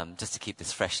 just to keep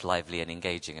this fresh, lively and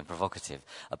engaging and provocative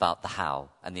about the how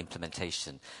and the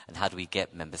implementation and how do we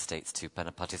get member states to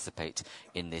participate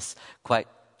in this quite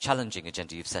challenging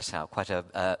agenda you've set out, quite an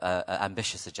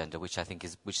ambitious agenda, which I think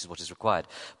is what is required.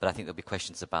 But I think there'll be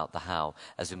questions about the how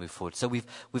as we move forward. So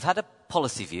we've had a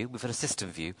policy view, we've had a system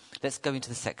view. Let's go into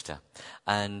the sector.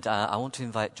 And I want to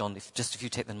invite John, if you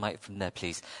take the mic from there,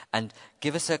 please, and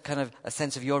give us a kind of a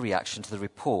sense of your reaction to the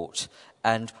report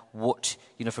and what,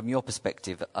 from your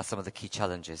perspective, are some of the key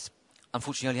challenges.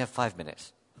 Unfortunately, you only have 5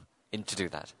 minutes to do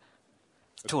that.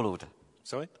 Tall order.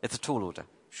 Sorry? It's a tall order.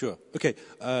 Sure. Okay.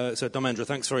 So, Dharmendra,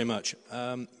 thanks very much.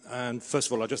 And first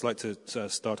of all, I'd just like to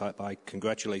start out by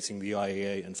congratulating the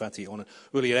IEA and Fatih on a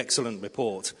really excellent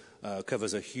report.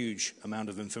 Covers a huge amount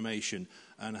of information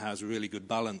and has really good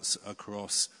balance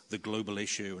across the global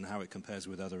issue and how it compares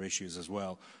with other issues as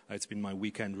well. It's been my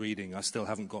weekend reading. I still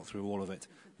haven't got through all of it.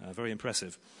 Very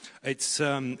impressive.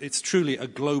 It's truly a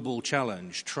global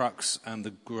challenge, trucks and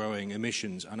the growing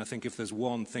emissions. And I think if there's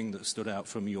one thing that stood out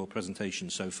from your presentation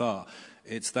so far,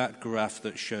 it's that graph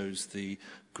that shows the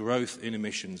growth in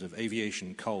emissions of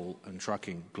aviation, coal and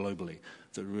trucking globally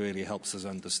that really helps us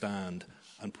understand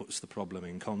and puts the problem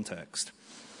in context.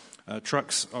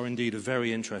 Trucks are indeed a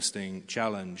very interesting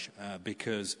challenge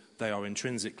because they are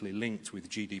intrinsically linked with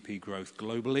GDP growth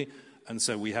globally, and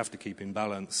so we have to keep in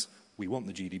balance. We want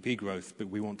the GDP growth, but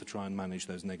we want to try and manage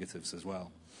those negatives as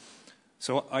well.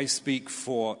 So I speak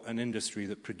for an industry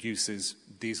that produces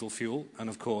diesel fuel, and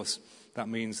of course that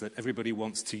means that everybody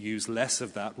wants to use less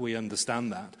of that. We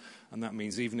understand that. And that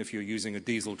means even if you're using a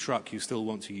diesel truck, you still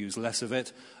want to use less of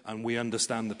it. And we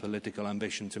understand the political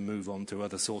ambition to move on to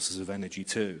other sources of energy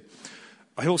too.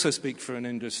 I also speak for an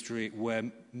industry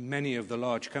where many of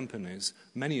the companies,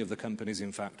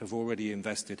 in fact, have already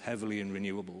invested heavily in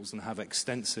renewables and have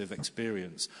extensive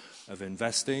experience of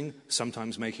investing,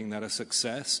 sometimes making that a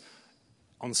success,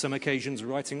 on some occasions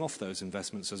writing off those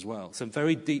investments as well. So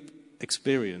very deep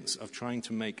experience of trying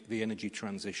to make the energy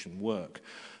transition work.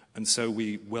 And so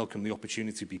we welcome the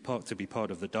opportunity to be part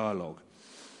of the dialogue.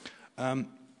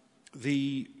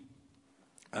 The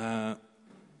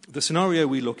scenario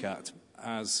we look at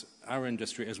as our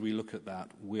industry, as we look at that,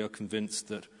 we are convinced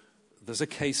that there's a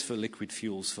case for liquid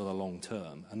fuels for the long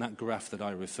term. And that graph that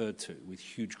I referred to, with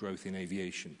huge growth in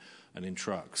aviation and in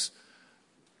trucks,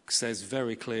 says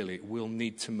very clearly we'll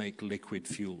need to make liquid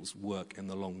fuels work in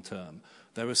the long term.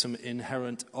 There are some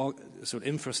inherent sort of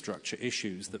infrastructure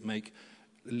issues that make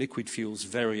liquid fuels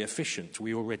very efficient.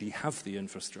 We already have the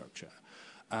infrastructure.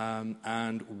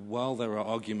 And while there are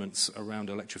arguments around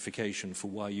electrification for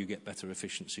why you get better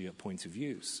efficiency at point of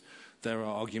use, there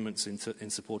are arguments in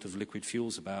support of liquid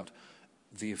fuels about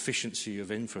the efficiency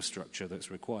of infrastructure that's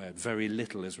required. Very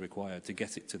little is required to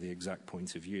get it to the exact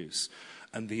point of use.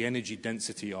 And the energy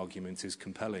density argument is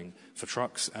compelling for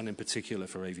trucks and in particular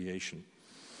for aviation.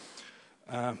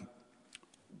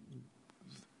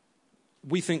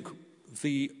 We think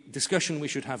the discussion we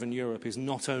should have in Europe is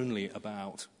not only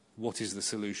about what is the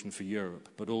solution for Europe,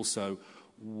 but also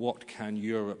what can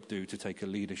Europe do to take a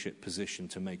leadership position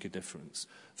to make a difference.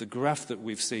 The graph that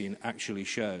we've seen actually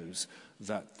shows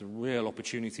that the real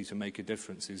opportunity to make a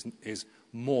difference is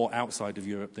more outside of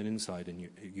Europe than inside in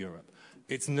Europe.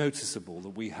 It's noticeable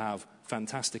that we have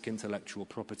fantastic intellectual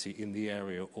property in the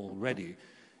area already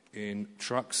in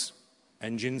trucks,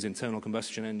 engines, internal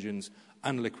combustion engines,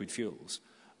 and liquid fuels.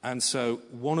 And so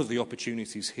one of the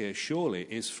opportunities here surely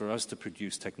is for us to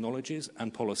produce technologies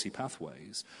and policy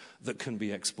pathways that can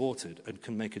be exported and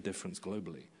can make a difference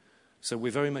globally. So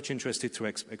we're very much interested to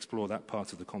explore that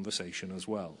part of the conversation as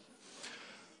well.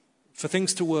 For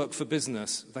things to work for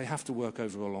business, they have to work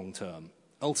over a long term.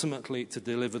 Ultimately, to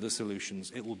deliver the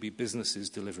solutions, it will be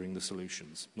businesses delivering the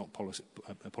solutions, not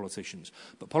politicians.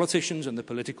 But politicians and the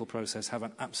political process have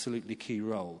an absolutely key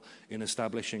role in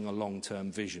establishing a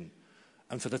long-term vision.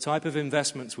 And for the type of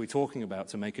investments we're talking about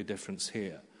to make a difference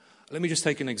here, let me just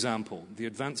take an example. The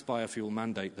advanced biofuel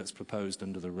mandate that's proposed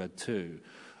under the RED II,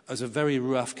 as a very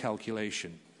rough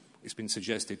calculation, it's been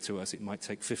suggested to us it might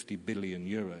take 50 billion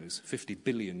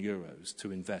euros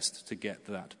to invest to get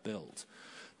that built.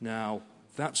 Now,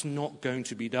 that's not going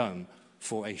to be done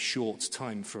for a short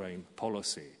time frame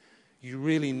policy. You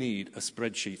really need a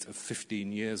spreadsheet of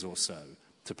 15 years or so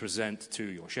to present to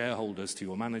your shareholders, to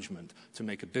your management, to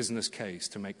make a business case,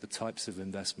 to make the types of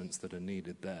investments that are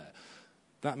needed there.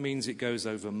 That means it goes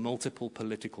over multiple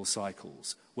political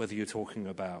cycles, whether you're talking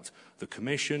about the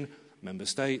Commission, member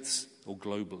states, or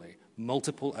globally.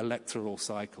 Multiple electoral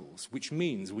cycles, which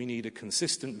means we need a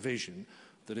consistent vision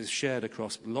that is shared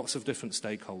across lots of different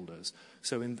stakeholders,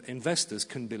 so investors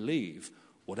can believe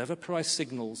whatever price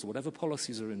signals, whatever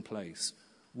policies are in place,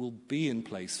 will be in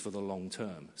place for the long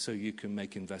term, so you can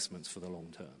make investments for the long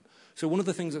term. So one of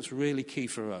the things that's really key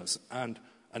for us, and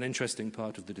an interesting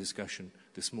part of the discussion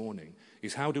this morning,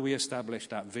 is how do we establish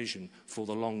that vision for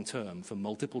the long term for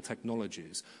multiple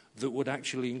technologies that would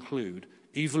actually include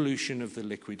evolution of the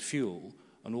liquid fuel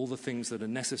and all the things that are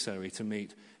necessary to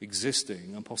meet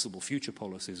existing and possible future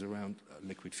policies around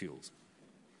liquid fuels.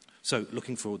 So,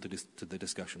 looking forward to the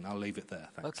discussion. I'll leave it there.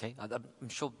 Thanks. Okay. I'm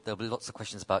sure there'll be lots of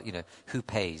questions about, who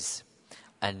pays,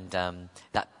 and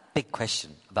that big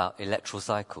question about electoral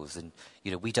cycles. And,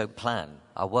 we don't plan.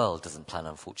 Our world doesn't plan,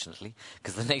 unfortunately,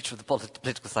 because of the nature of the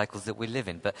political cycles that we live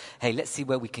in. But, hey, let's see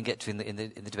where we can get to in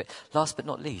the debate. Last but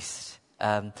not least,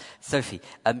 Sophie,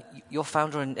 you're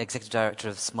founder and executive director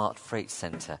of Smart Freight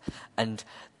Centre, and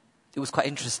it was quite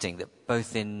interesting that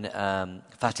both in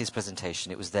Fatih's presentation,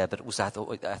 it was there, but also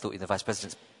I thought in the Vice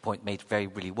President's point made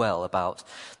really well about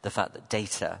the fact that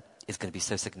data is going to be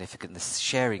so significant, the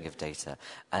sharing of data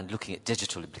and looking at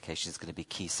digital implications is going to be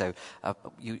key. So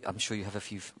I'm sure you have a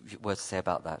few words to say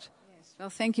about that. Well,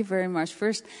 thank you very much.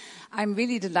 First, I'm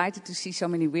really delighted to see so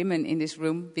many women in this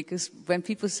room, because when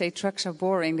people say trucks are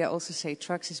boring, they also say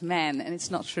trucks is man, and it's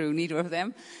not true, neither of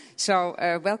them. So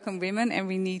welcome women, and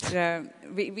we need...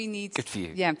 we need. Good for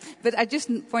you. Yeah, but I just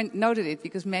noted it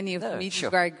because many of the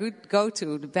meetings where I go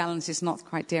to, the balance is not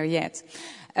quite there yet.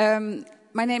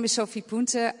 My name is Sophie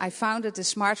Punte. I founded the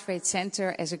Smart Freight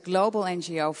Center as a global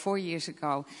NGO 4 years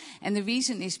ago. And the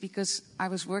reason is because I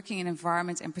was working in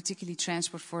environment and particularly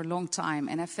transport for a long time.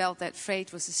 And I felt that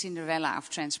freight was the Cinderella of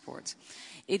transport.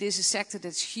 It is a sector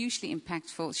that's hugely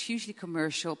impactful, it's hugely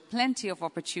commercial, plenty of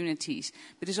opportunities,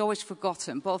 but is always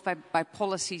forgotten, both by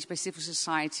policies, by civil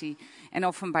society, and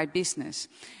often by business.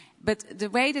 But the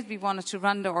way that we wanted to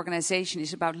run the organization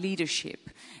is about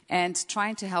leadership and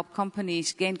trying to help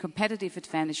companies gain competitive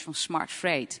advantage from smart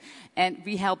freight. And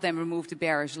we help them remove the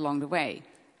barriers along the way.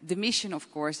 The mission,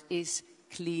 of course, is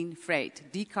clean freight,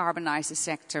 decarbonize the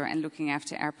sector and looking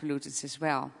after air pollutants as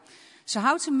well. So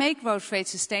how to make road freight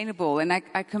sustainable? And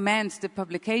I commend the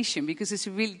publication because it's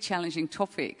a really challenging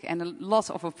topic and a lot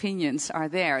of opinions are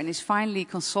there. And it's finally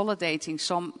consolidating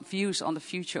some views on the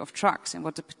future of trucks and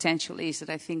what the potential is that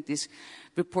I think this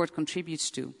report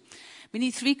contributes to. We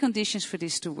need 3 conditions for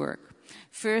this to work.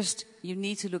 First, you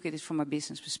need to look at it from a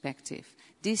business perspective.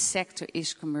 This sector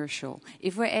is commercial.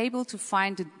 If we're able to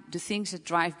find the things that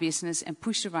drive business and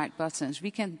push the right buttons,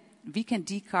 we can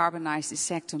decarbonize the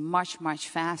sector much, much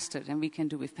faster than we can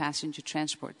do with passenger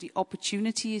transport. The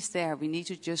opportunity is there. We need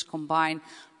to just combine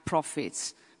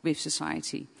profits with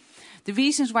society. The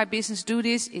reasons why business do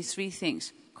this is 3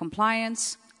 things.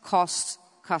 Compliance, cost,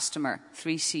 customer,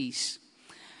 3 C's.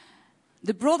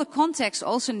 The broader context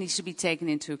also needs to be taken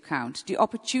into account. The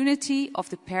opportunity of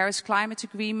the Paris Climate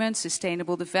Agreement,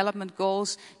 Sustainable Development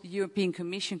Goals, the European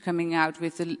Commission coming out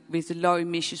with the Low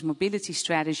Emissions Mobility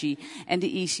Strategy and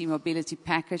the EC Mobility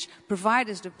Package provide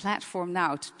us the platform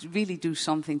now to really do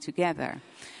something together.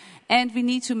 And we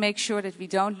need to make sure that we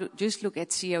don't just look at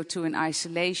CO2 in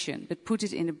isolation, but put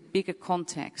it in a bigger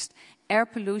context. Air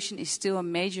pollution is still a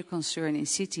major concern in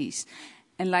cities.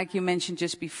 And like you mentioned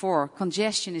just before,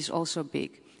 congestion is also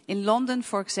big. In London,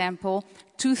 for example,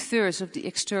 2/3 of the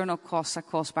external costs are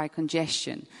caused by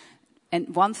congestion. And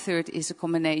 1/3 is a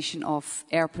combination of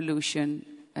air pollution,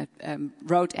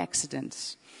 road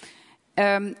accidents.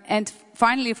 And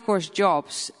finally, of course,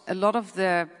 jobs. A lot of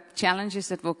the challenges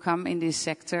that will come in this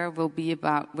sector will be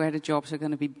about where the jobs are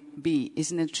going to be.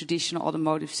 Is in the traditional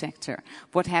automotive sector.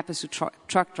 What happens to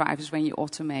truck drivers when you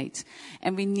automate?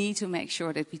 And we need to make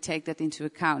sure that we take that into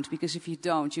account, because if you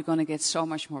don't, you're going to get so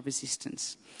much more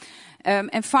resistance.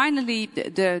 And finally,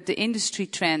 the industry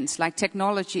trends like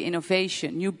technology,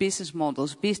 innovation, new business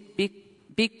models,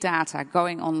 big data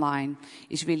going online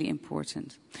is really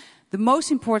important. The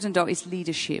most important, though, is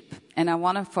leadership. And I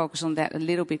want to focus on that a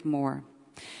little bit more.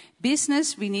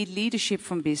 Business, we need leadership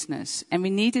from business. And we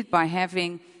need it by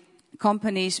having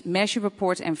companies measure,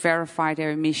 report and verify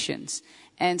their emissions.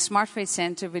 And Smart Freight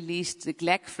Center released the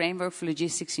GLEC framework for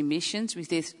logistics emissions,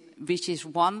 which is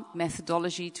one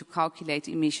methodology to calculate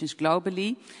emissions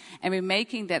globally. And we're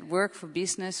making that work for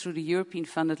business through the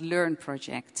European-funded LEARN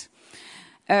project.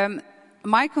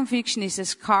 My conviction is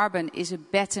that carbon is a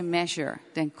better measure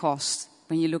than cost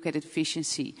when you look at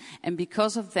efficiency. And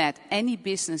because of that, any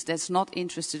business that's not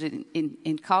interested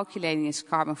in calculating its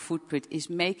carbon footprint is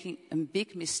making a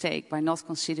big mistake by not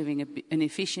considering an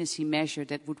efficiency measure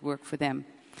that would work for them.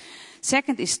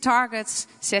 Second is targets,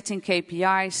 setting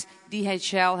KPIs.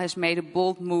 DHL has made a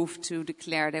bold move to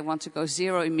declare they want to go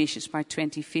 0 emissions by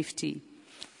 2050.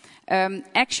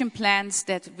 Action plans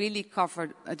that really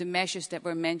cover the measures that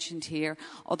were mentioned here,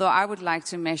 although I would like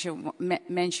to mention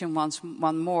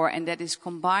one more, and that is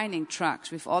combining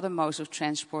trucks with other modes of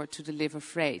transport to deliver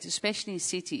freight, especially in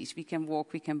cities. We can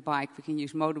walk, we can bike, we can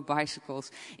use motorbicycles.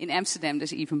 In Amsterdam,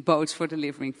 there's even boats for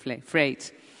delivering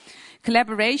freight.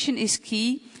 Collaboration is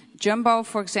key. Jumbo,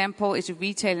 for example, is a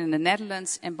retailer in the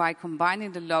Netherlands, and by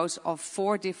combining the loads of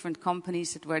 4 different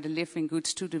companies that were delivering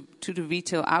goods to the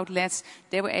retail outlets,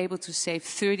 they were able to save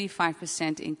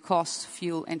 35% in cost,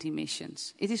 fuel and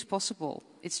emissions. It is possible.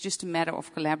 It's just a matter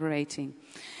of collaborating.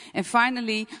 And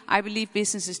finally, I believe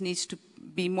businesses need to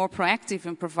be more proactive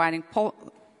in providing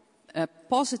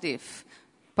positive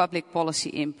public policy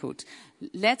input.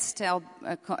 Let's tell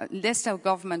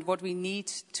government what we need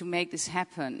to make this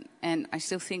happen. And I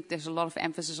still think there's a lot of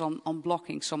emphasis on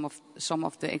blocking some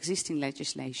of the existing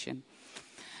legislation.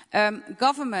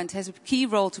 Government has a key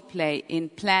role to play in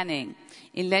planning,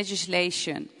 in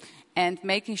legislation, and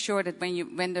making sure that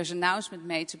when there's an announcement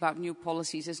made about new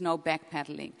policies, there's no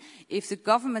backpedaling. If the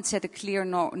government set a clear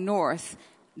north,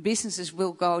 businesses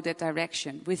will go that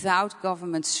direction. Without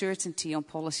government certainty on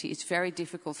policy, it's very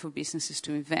difficult for businesses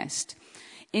to invest.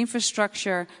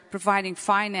 Infrastructure, providing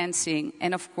financing,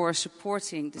 and of course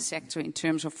supporting the sector in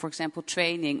terms of, for example,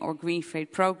 training or green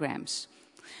freight programs.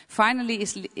 Finally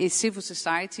is civil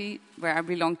society, where I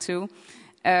belong to.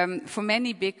 For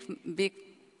many big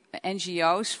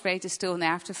NGOs, freight is still an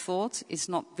afterthought. It's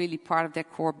not really part of their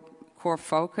core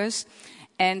focus.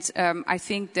 And I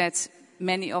think that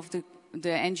many of the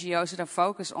NGOs that are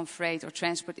focused on freight or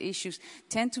transport issues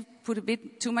tend to put a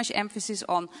bit too much emphasis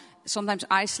on sometimes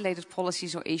isolated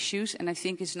policies or issues. And I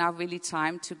think it's now really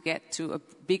time to get to a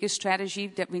bigger strategy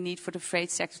that we need for the freight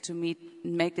sector to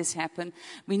make this happen.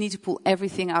 We need to pull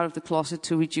everything out of the closet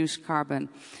to reduce carbon.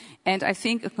 And I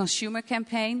think a consumer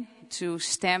campaign to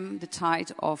stem the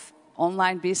tide of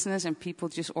online business and people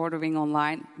just ordering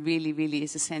online really, really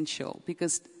is essential.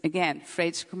 Because, again,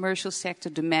 freight's a commercial sector,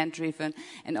 demand-driven,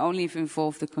 and only if we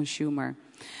involve the consumer.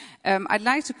 I'd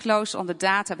like to close on the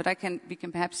data, but we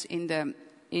can perhaps in the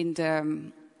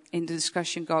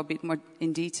discussion go a bit more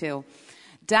in detail.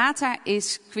 Data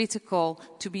is critical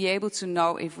to be able to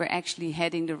know if we're actually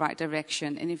heading the right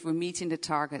direction and if we're meeting the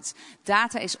targets.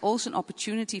 Data is also an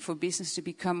opportunity for business to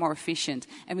become more efficient,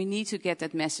 and we need to get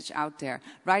that message out there.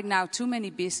 Right now, too many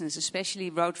businesses,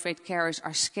 especially road freight carriers,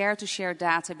 are scared to share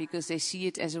data because they see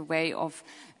it as a way of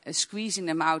squeezing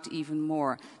them out even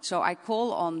more. So I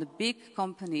call on the big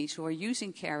companies who are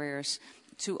using carriers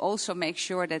to also make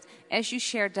sure that as you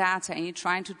share data and you're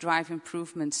trying to drive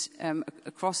improvements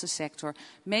across the sector,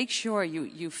 make sure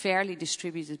you fairly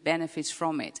distribute the benefits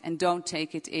from it and don't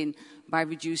take it in by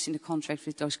reducing the contract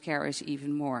with those carriers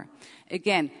even more.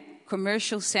 Again,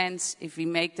 commercial sense, if we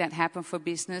make that happen for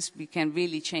business, we can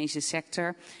really change the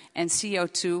sector. And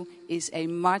CO2 is a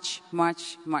much,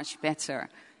 much, much better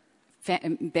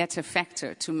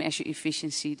factor to measure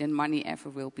efficiency than money ever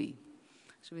will be.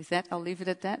 So with that, I'll leave it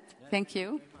at that. Thank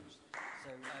you.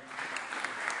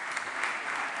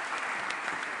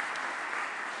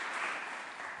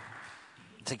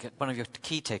 One of your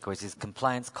key takeaways is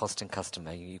compliance, cost, and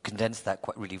customer. You condensed that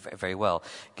quite really very well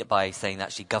by saying that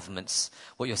actually governments,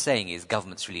 what you're saying is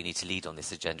governments really need to lead on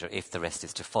this agenda if the rest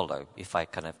is to follow, if I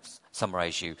kind of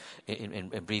summarize you in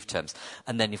brief terms.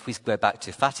 And then if we go back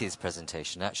to Fatih's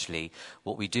presentation, actually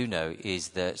what we do know is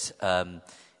that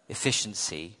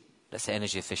efficiency, let's say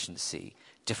energy efficiency,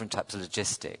 different types of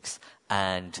logistics,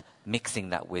 and mixing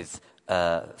that with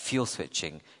fuel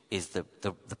switching is the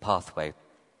pathway.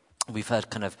 We've heard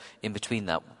kind of in between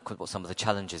that what some of the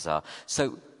challenges are.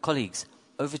 So, colleagues,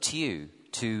 over to you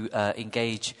to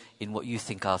engage in what you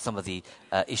think are some of the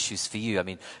issues for you. I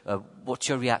mean, what's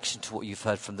your reaction to what you've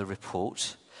heard from the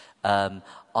report? There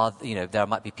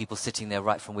might be people sitting there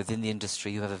right from within the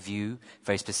industry who have a view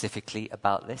very specifically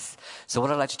about this. So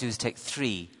what I'd like to do is take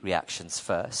 3 reactions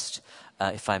first,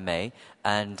 if I may.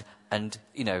 And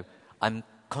I'm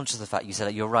conscious of the fact you said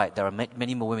that you're right. There are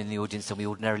many more women in the audience than we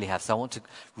ordinarily have. So I want to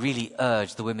really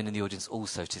urge the women in the audience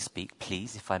also to speak,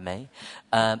 please, if I may.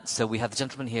 So we have the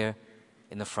gentleman here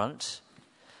in the front,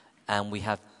 and we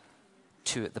have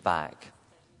 2 at the back.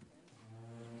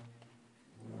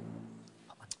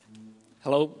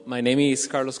 Hello, my name is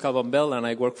Carlos Calvan-Bell and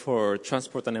I work for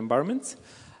Transport and Environment.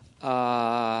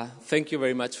 Thank you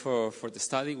very much for the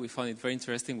study. We found it very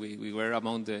interesting. We were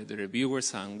among the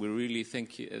reviewers and we really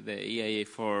thank the EIA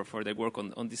for their work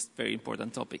on this very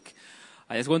important topic.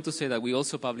 I just want to say that we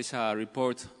also published a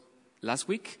report last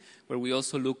week where we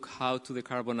also look how to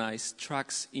decarbonize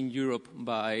trucks in Europe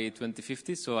by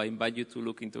 2050. So I invite you to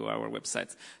look into our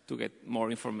website to get more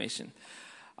information.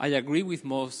 I agree with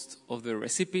most of the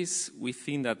recipes. We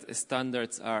think that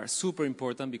standards are super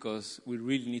important because we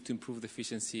really need to improve the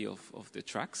efficiency of the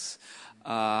trucks.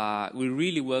 We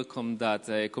really welcome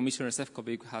that Commissioner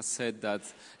Šefčovič has said that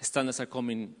standards are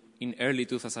coming in early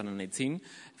 2018.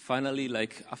 Finally,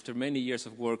 after many years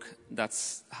of work,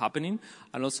 that's happening,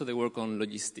 and also the work on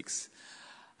logistics.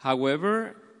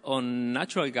 However, on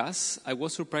natural gas, I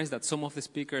was surprised that some of the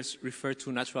speakers referred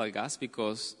to natural gas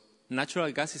because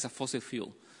natural gas is a fossil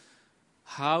fuel.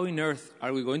 How on earth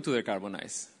are we going to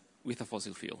decarbonize with a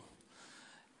fossil fuel?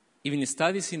 Even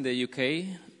studies in the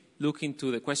UK look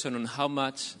into the question on how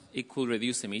much it could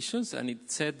reduce emissions, and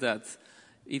it said that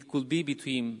it could be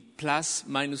between plus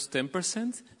minus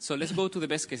 10%. So let's go to the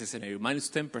best case scenario, minus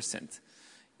 10%.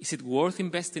 Is it worth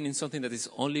investing in something that is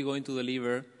only going to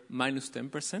deliver minus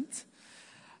 10%?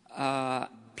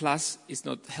 Plus, it's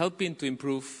not helping to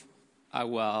improve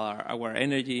our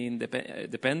energy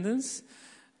dependence.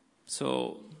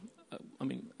 So,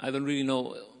 I don't really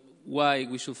know why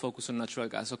we should focus on natural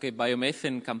gas. Okay,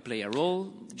 biomethane can play a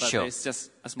role, but sure. It's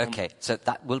just a small... Okay, so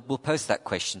we'll pose that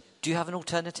question. Do you have an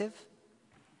alternative?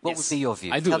 What would be your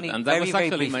view? I do, Tell me and that was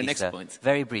actually briefly, my next sir. point.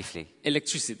 Very briefly.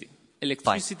 Electricity. Fine.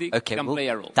 Electricity can play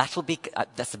a role. That's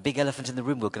a big elephant in the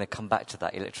room. We're going to come back to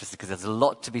that, electricity, because there's a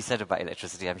lot to be said about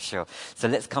electricity, I'm sure. So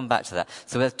let's come back to that.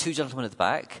 So we have 2 gentlemen at the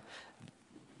back.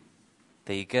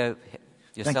 There you go.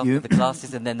 Yourself Thank you. with the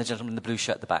glasses, and then the gentleman in the blue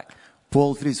shirt at the back.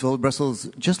 Paul Frisvold, Brussels.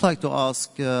 Just like to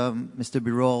ask Mr.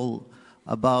 Birol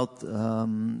about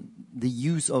the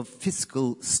use of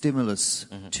fiscal stimulus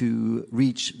to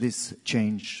reach this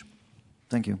change.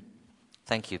 Thank you.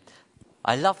 Thank you.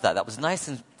 I love that. That was nice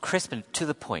and crisp and to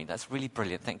the point. That's really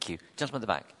brilliant. Thank you. Gentleman at the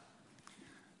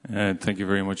back. Thank you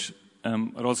very much.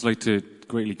 I'd also like to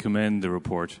greatly commend the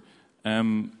report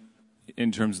in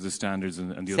terms of the standards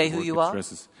and the Say other who work you it are.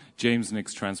 stresses. James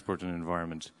Nix, Transport and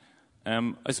Environment.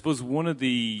 I suppose one of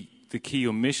the key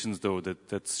omissions, though,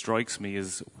 that strikes me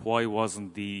is why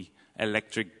wasn't the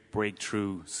electric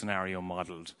breakthrough scenario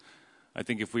modelled? I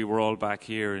think if we were all back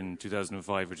here in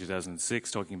 2005 or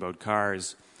 2006 talking about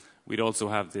cars, we'd also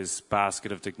have this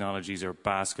basket of technologies or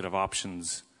basket of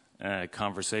options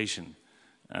conversation.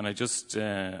 And I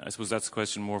suppose that's a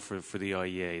question more for the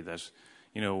IEA, that,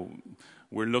 you know,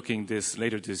 we're looking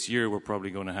later this year, we're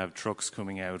probably going to have trucks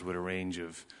coming out with a range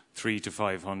of 300 to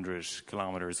 500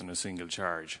 kilometres on a single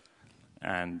charge.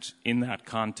 And in that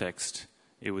context,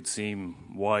 it would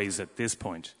seem wise at this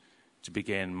point to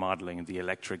begin modelling the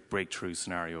electric breakthrough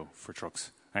scenario for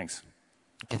trucks. Thanks.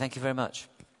 Okay, thank you very much.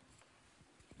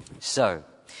 So,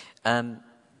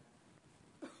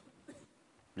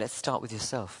 let's start with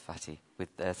yourself, Fatih, with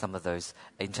some of those,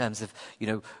 in terms of, you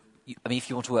know, I mean, if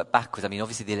you want to work backwards, I mean,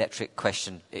 obviously the electric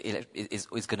question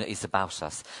is about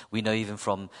us. We know even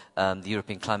from the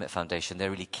European Climate Foundation,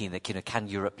 they're really keen that, you know, can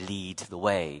Europe lead the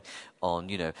way on,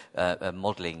 you know,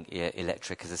 modelling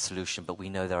electric as a solution, but we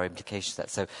know there are implications to that.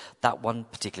 So that one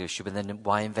particular issue, and then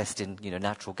why invest in, you know,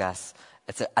 natural gas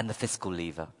and the fiscal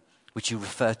lever, which you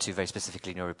refer to very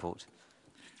specifically in your report.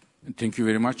 Thank you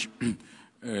very much.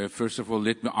 First of all,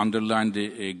 let me underline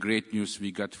the great news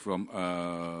we got from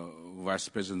Vice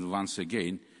President once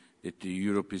again, that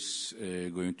Europe is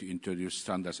going to introduce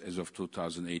standards as of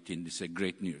 2018. This is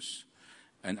great news.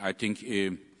 And I think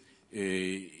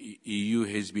EU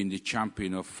has been the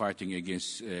champion of fighting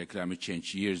against climate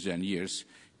change years and years.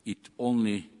 It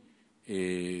only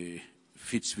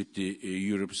fits with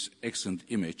Europe's excellent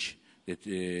image that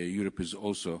Europe is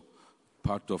also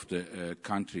part of the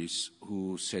countries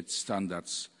who set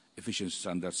standards, efficient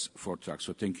standards for trucks.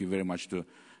 So thank you very much to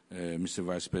Mr.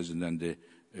 Vice President and the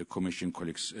Commission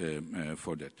colleagues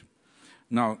for that.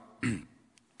 Now,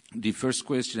 the first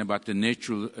question about the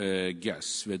natural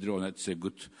gas, whether or not it's a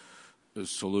good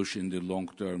solution in the long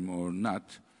term or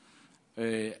not.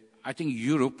 I think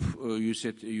Europe, you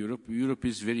said Europe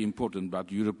is very important,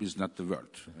 but Europe is not the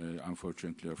world,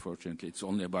 unfortunately or fortunately. It's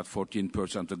only about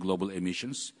 14% of global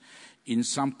emissions. In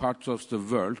some parts of the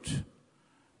world,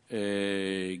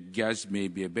 gas may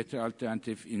be a better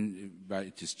alternative, but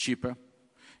it is cheaper.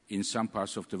 In some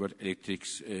parts of the world, electric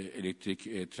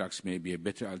trucks may be a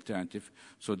better alternative.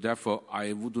 So therefore,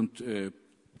 I wouldn't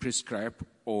prescribe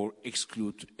or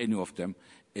exclude any of them.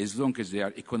 As long as they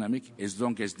are economic, as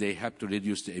long as they help to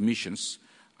reduce the emissions,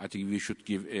 I think we should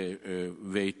give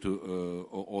way to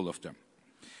all of them.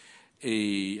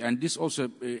 And this also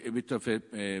a bit of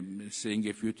saying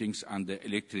a few things on the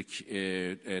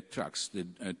electric trucks, the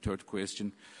third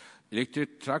question.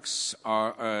 Electric trucks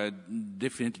are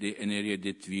definitely an area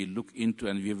that we look into,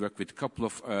 and we work with a couple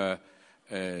of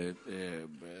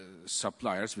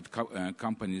suppliers, with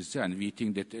companies, and we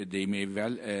think that they may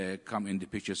well come in the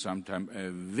picture sometime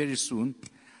very soon.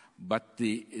 But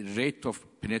the rate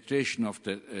of penetration of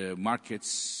the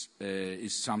markets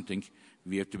is something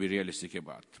we have to be realistic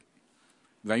about.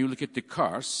 When you look at the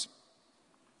cars,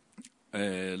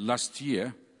 last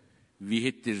year we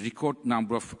hit the record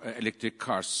number of electric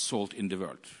cars sold in the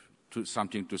world,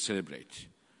 something to celebrate.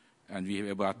 And we have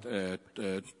about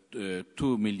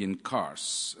 2 million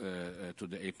cars to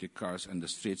the electric cars on the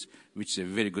streets, which is a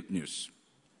very good news.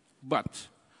 But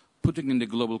putting in the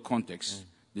global context,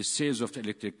 the sales of the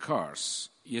electric cars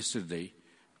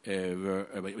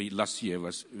last year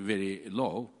was very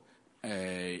low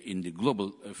in the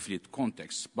global fleet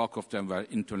context. Bulk of them were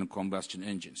internal combustion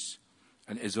engines.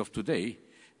 And as of today,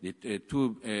 the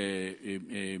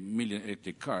 2 million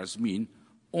electric cars mean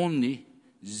only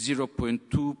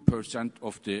 0.2%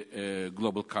 of the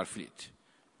global car fleet.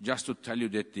 Just to tell you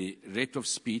that the rate of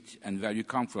speed and where you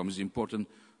come from is important.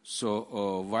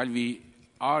 So while we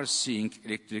are seeing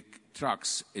electric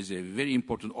trucks as a very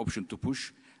important option to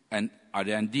push and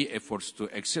R&D efforts to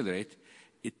accelerate,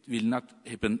 it will not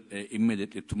happen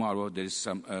immediately tomorrow. There is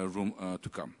some room to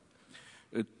come.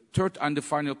 Third and the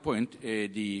final point,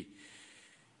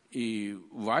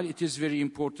 while it is very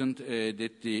important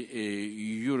that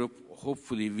Europe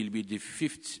hopefully will be the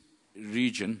 5th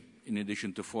region, in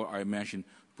addition to 4 I mentioned,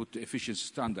 put the efficiency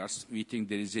standards, we think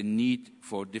there is a need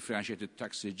for differentiated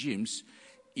tax regimes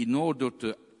in order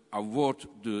to avoid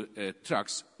the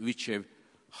trucks which have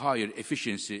higher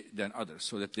efficiency than others,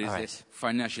 so that there is a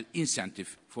financial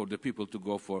incentive for the people to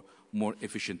go for more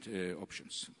efficient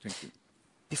options. Thank you.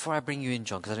 Before I bring you in,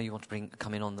 John, because I know you want to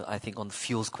come in on the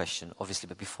fuels question, obviously,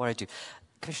 but before I do,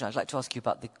 Commissioner, I'd like to ask you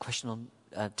about the question on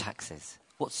taxes.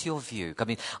 What's your view?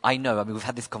 I know, we've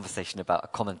had this conversation about a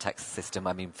common tax system.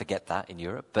 Forget that in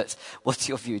Europe. But what's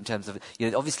your view in terms of,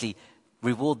 obviously,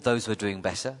 reward those who are doing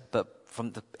better, but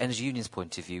from the Energy Union's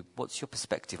point of view, what's your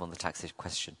perspective on the taxes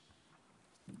question?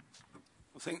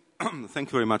 Thank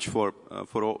you very much for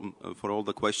all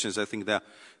the questions. I think they're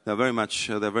very much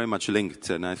linked,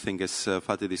 and I think, as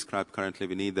Fatih described, currently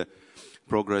we need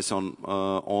progress on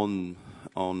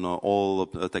all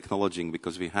technology,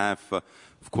 because we have,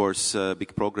 of course,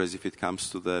 big progress if it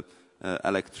comes to the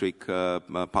electric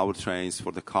powertrains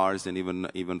for the cars and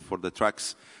even for the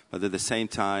trucks. But at the same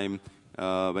time,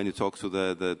 when you talk to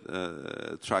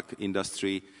the truck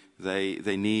industry,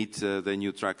 they need the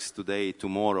new trucks today,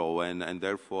 tomorrow, and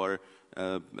therefore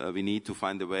we need to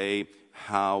find a way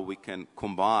how we can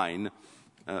combine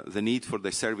the need for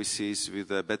the services with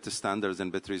better standards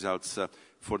and better results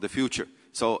for the future.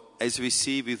 So as we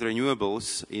see with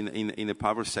renewables in the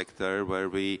power sector, where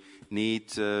we need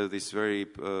this very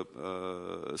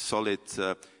solid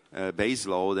base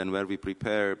load, and where we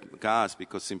prepare gas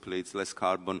because simply it's less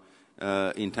carbon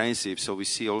intensive. So we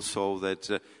see also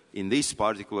that in this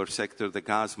particular sector, the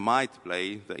gas might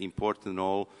play the important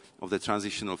role of the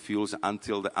transitional fuels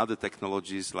until the other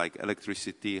technologies like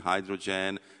electricity,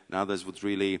 hydrogen, and others would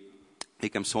really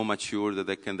become so mature that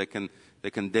they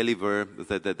can deliver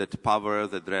that power,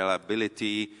 that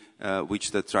reliability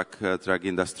which the truck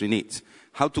industry needs.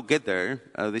 How to get there?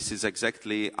 This is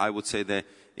exactly, I would say, the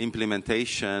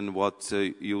implementation, what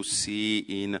you see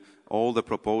in all the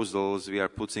proposals we are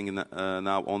putting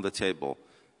now on the table.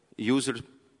 User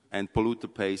and polluter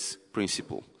pays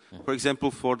principle. For example,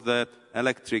 for the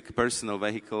electric personal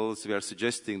vehicles, we are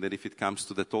suggesting that if it comes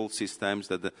to the toll systems,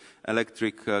 that the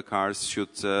electric cars should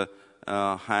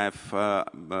have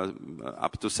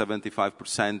up to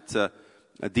 75%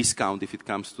 discount if it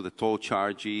comes to the toll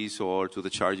charges or to the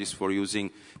charges for using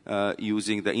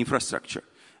the infrastructure.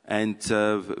 And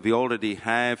we already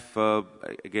have,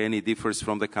 again, it differs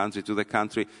from the country to the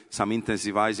country, some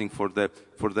intensivizing for the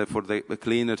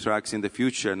cleaner trucks in the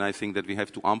future. And I think that we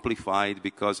have to amplify it,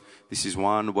 because this is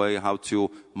one way how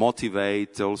to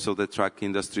motivate also the truck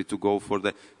industry to go for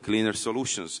the cleaner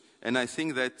solutions. And I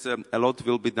think that a lot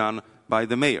will be done by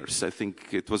the mayors. I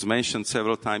think it was mentioned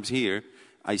several times here.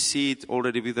 I see it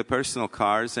already with the personal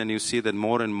cars, and you see that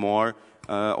more and more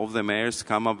of the mayors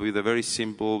come up with a very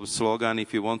simple slogan: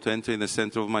 if you want to enter in the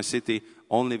center of my city,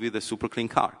 only with a super clean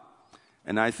car.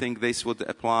 And I think this would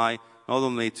apply not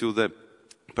only to the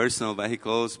personal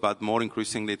vehicles, but more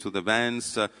increasingly to the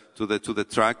vans, to the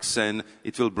trucks, and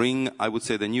it will bring, I would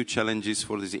say, the new challenges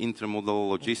for this intermodal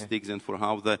logistics and for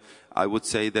how I would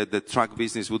say that the truck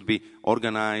business would be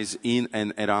organized in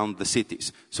and around the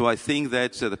cities. So I think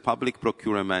that the public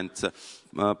procurement,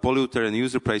 polluter and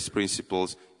user pays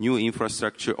principles, new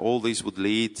infrastructure, all this would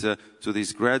lead to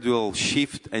this gradual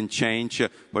shift and change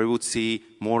where we would see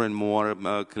more and more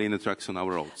cleaner trucks on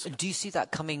our roads. Do you see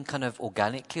that coming kind of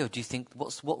organically, or do you think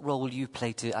what role will you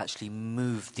play to actually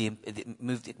make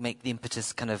the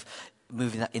impetus kind of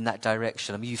move in that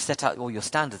direction? I mean, you've set out all your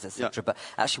standards, etc., but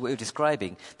actually what you're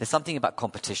describing, there's something about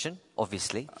competition,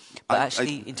 obviously, but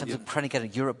in terms of trying to get a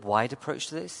Europe-wide approach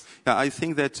to this? Yeah, I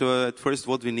think that at first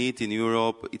what we need in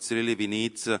Europe, it's really we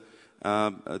need to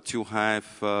have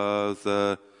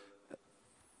the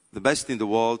best in the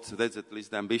world. That's at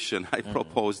least the ambition I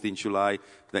proposed in July.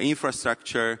 The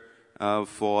infrastructure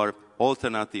for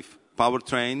alternative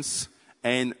powertrains,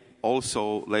 and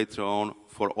also later on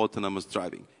for autonomous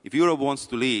driving. If Europe wants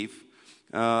to live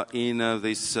in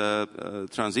this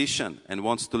transition and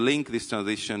wants to link this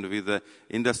transition with the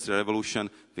industrial revolution,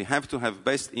 we have to have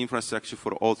best infrastructure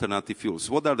for alternative fuels.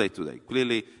 What are they today?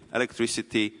 Clearly,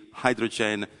 electricity,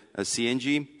 hydrogen,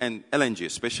 CNG, and LNG,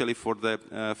 especially for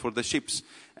the ships.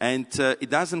 And it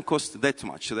doesn't cost that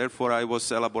much. Therefore, I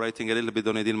was elaborating a little bit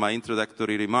on it in my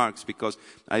introductory remarks, because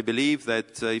I believe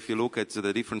that if you look at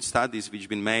the different studies which have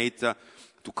been made,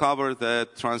 to cover the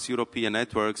trans-European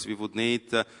networks, we would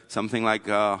need something like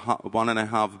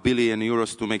 1.5 billion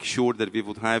euros to make sure that we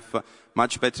would have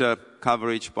much better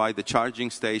coverage by the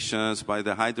charging stations, by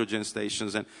the hydrogen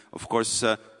stations, and of course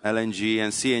LNG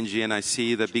and CNG. And I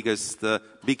see the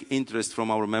big interest from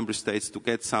our member states to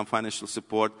get some financial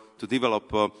support to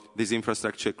develop this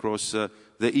infrastructure across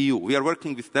the EU. We are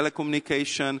working with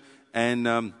telecommunication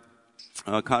and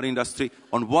car industry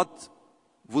on what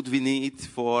would we need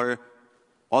for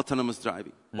autonomous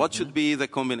driving. What should be the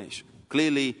combination?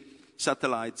 Clearly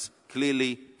satellites,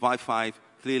 clearly Wi-Fi,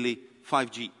 clearly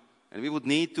 5G. And we would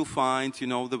need to find,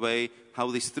 the way how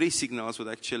these three signals would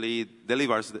actually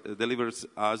delivers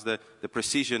us the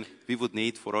precision we would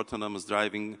need for autonomous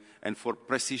driving and for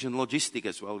precision logistic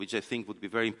as well, which I think would be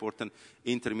very important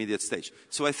intermediate stage.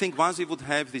 So I think once we would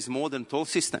have these modern toll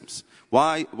systems,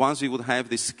 once we would have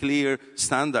these clear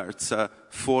standards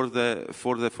for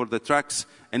the trucks,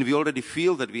 and we already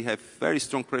feel that we have very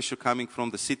strong pressure coming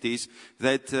from the cities,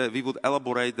 that we would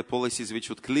elaborate the policies which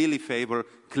would clearly favor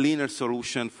cleaner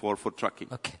solution for trucking.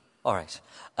 Okay, all right.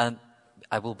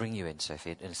 I will bring you in,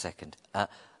 Sophie, in a second.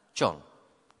 John,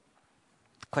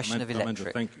 question of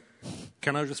electric. Thank you.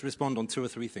 Can I just respond on two or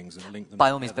three things and link them By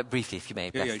all means, but briefly, if you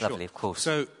may. Yeah, That's lovely, sure. of course.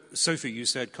 So, Sophie, you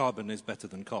said carbon is better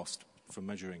than cost for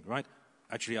measuring, right?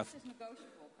 Actually,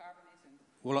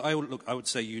 I would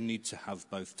say you need to have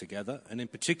both together, and in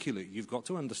particular, you've got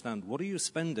to understand what are you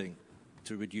spending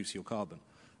to reduce your carbon.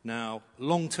 Now,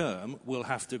 long term, we'll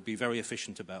have to be very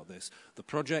efficient about this. The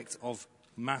project of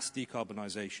mass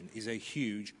decarbonisation is a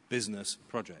huge business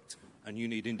project, and you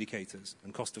need indicators,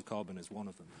 and cost of carbon is one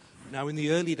of them. Now, in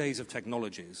the early days of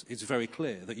technologies, it's very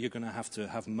clear that you're going to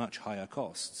have much higher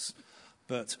costs,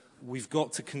 but we've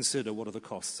got to consider what are the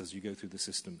costs as you go through the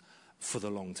system for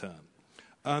the long term.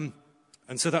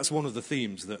 And so that's one of the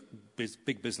themes that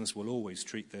big business will always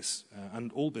treat this,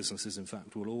 and all businesses, in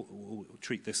fact, will all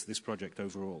treat this project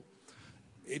overall.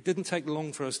 It didn't take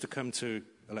long for us to come to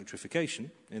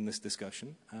electrification in this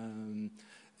discussion,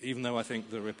 even though I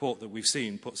think the report that we've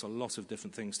seen puts a lot of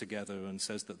different things together and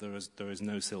says that there is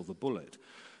no silver bullet.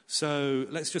 So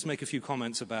let's just make a few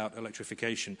comments about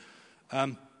electrification.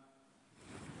 I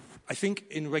think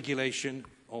in regulation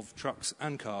of trucks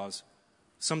and cars,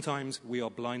 sometimes we are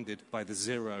blinded by the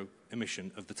zero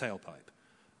emission of the tailpipe.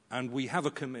 And we have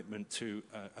a commitment to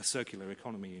a circular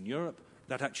economy in Europe.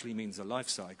 That actually means a life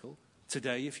cycle.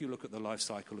 Today, if you look at the life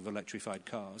cycle of electrified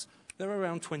cars, they're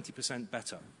around 20%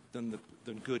 better than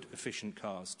good, efficient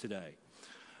cars today.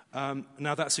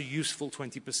 Now, that's a useful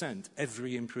 20%.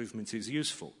 Every improvement is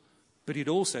useful. But it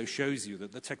also shows you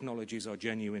that the technologies are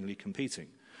genuinely competing.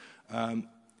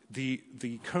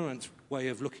 The current way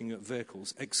of looking at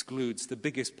vehicles excludes the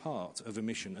biggest part of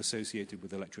emission associated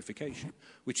with electrification,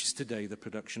 which is today the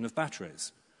production of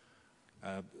batteries.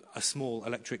 A small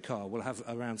electric car will have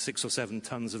around 6 or 7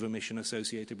 tons of emission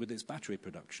associated with its battery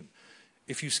production.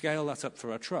 If you scale that up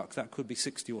for a truck, that could be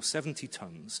 60 or 70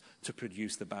 tons to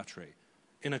produce the battery.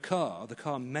 In a car, the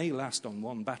car may last on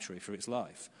one battery for its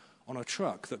life. On a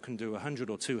truck that can do 100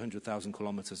 or 200,000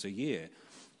 kilometers a year,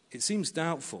 it seems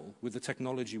doubtful, with the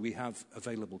technology we have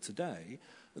available today,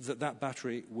 that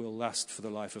battery will last for the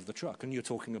life of the truck. And you're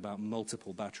talking about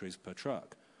multiple batteries per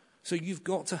truck. So you've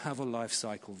got to have a life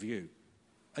cycle view.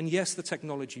 And yes, the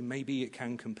technology, maybe it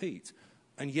can compete.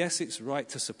 And yes, it's right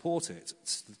to support it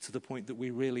to the point that we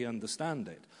really understand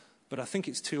it. But I think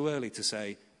it's too early to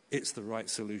say it's the right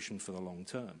solution for the long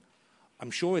term.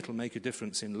 I'm sure it'll make a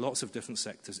difference in lots of different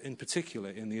sectors, in particular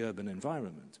in the urban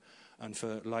environment and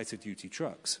for lighter duty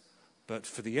trucks. But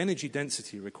for the energy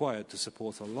density required to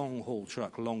support a long-haul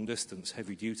truck, long-distance,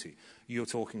 heavy-duty, you're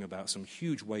talking about some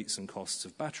huge weights and costs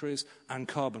of batteries and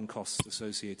carbon costs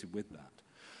associated with that.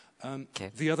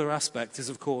 The other aspect is,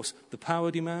 of course, the power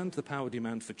demand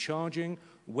for charging,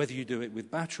 whether you do it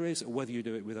with batteries or whether you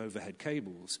do it with overhead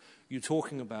cables. You're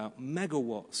talking about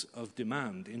megawatts of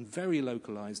demand in very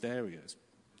localized areas,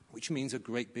 which means a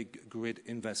great big grid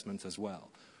investment as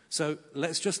well. So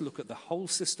let's just look at the whole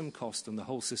system cost and the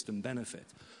whole system benefit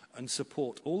and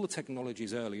support all the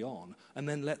technologies early on and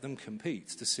then let them compete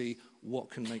to see what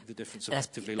can make the difference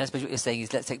effectively. That's what you're saying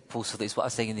is, let's take pause for this. What I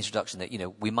was saying in the introduction, that,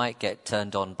 we might get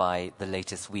turned on by the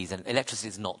latest wheeze, and electricity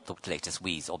is not the latest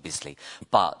wheeze, obviously,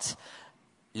 but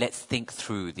let's think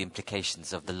through the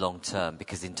implications of the long term,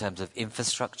 because in terms of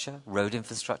infrastructure, road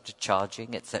infrastructure,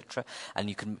 charging, etc., and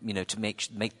you can, to make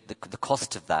the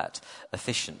cost of that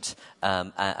efficient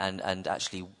and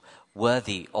actually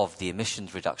worthy of the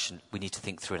emissions reduction, we need to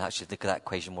think through and actually look at that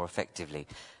equation more effectively.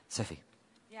 Sophie?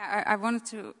 Yeah, I wanted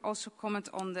to also comment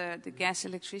on the gas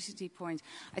electricity point.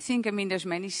 I think, there's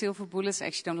many silver bullets. I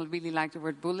actually don't really like the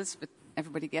word bullets, but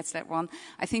everybody gets that one.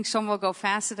 I think some will go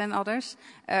faster than others.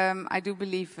 I do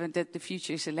believe that the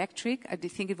future is electric. I do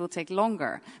think it will take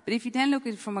longer. But if you then look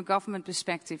at it from a government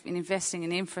perspective in investing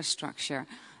in infrastructure,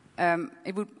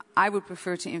 I would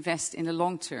prefer to invest in the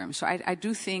long term. So I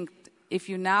do think if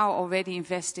you're now already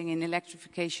investing in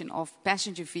electrification of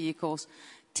passenger vehicles,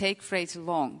 take freight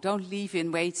along. Don't leave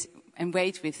in wait and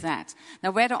wait with that.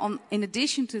 Now, whether in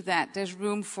addition to that there's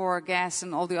room for gas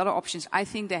and all the other options, I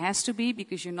think there has to be,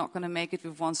 because you're not going to make it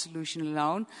with one solution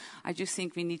alone. I just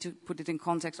think we need to put it in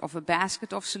context of a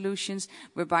basket of solutions,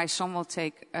 whereby some will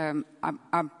take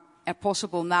are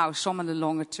possible now, some in the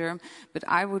longer term, but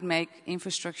I would make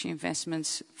infrastructure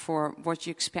investments for what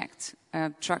you expect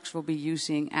trucks will be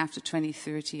using after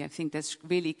 2030. I think that's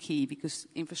really key, because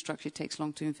infrastructure takes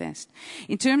long to invest.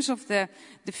 In terms of the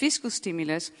fiscal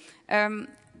stimulus,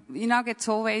 you now get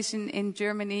tollways in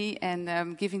Germany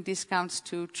and giving discounts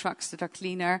to trucks that are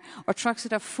cleaner or trucks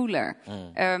that are fuller.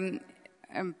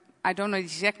 I don't know the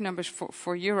exact numbers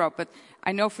for Europe, but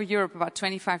I know for Europe about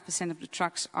 25% of the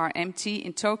trucks are empty.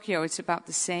 In Tokyo it's about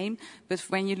the same, but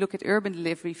when you look at urban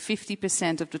delivery,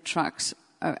 50% of the trucks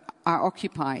are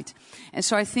occupied. And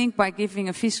so I think by giving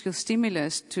a fiscal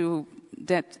stimulus to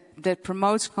that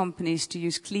promotes companies to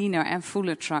use cleaner and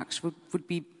fuller trucks would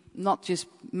be not just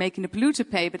making the polluter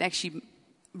pay, but actually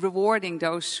rewarding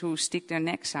those who stick their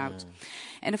necks out.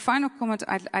 And a final comment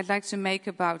I'd like to make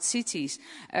about cities,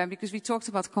 because we talked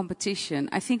about competition.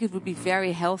 I think it would be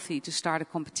very healthy to start a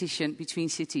competition between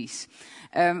cities.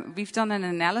 We've done an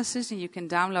analysis, and you can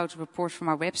download a report from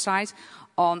our website.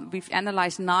 We've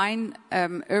analyzed 9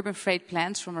 urban freight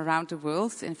plans from around the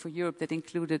world, and for Europe that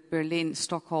included Berlin,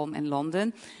 Stockholm and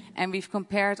London. And we've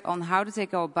compared on how did they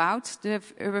go about the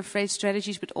urban freight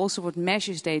strategies, but also what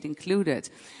measures they'd included.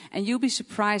 And you'll be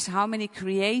surprised how many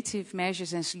creative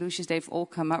measures and solutions they've all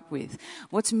come up with.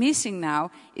 What's missing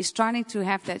now is trying to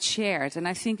have that shared, and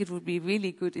I think it would be a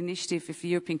really good initiative if the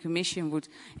European Commission would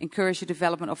encourage the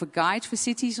development of a guide for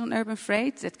cities on urban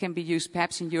freight that can be used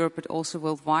perhaps in Europe but also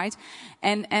worldwide.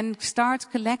 And start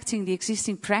collecting the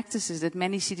existing practices that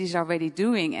many cities are already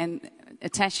doing and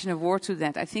attach an award to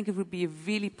that. I think it would be a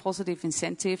really positive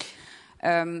incentive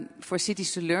for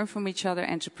cities to learn from each other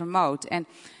and to promote. And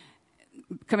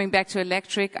coming back to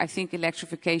electric, I think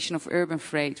electrification of urban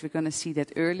freight, we're going to see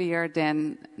that earlier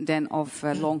than of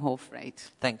long-haul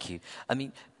freight. Thank you. I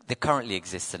mean, there currently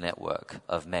exists a network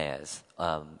of mayors,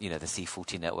 the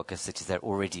C40 network of cities that are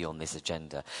already on this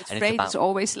agenda. And freight is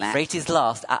always last. Freight is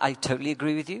last. I totally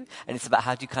agree with you. And it's about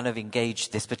how do you kind of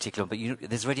engage this particular, but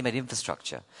there's ready-made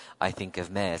infrastructure, I think,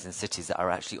 of mayors and cities that are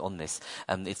actually on this.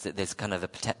 There's kind of a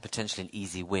potentially an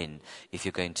easy win if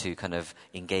you're going to kind of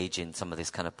engage in some of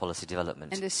this kind of policy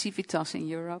development. And there's Civitas in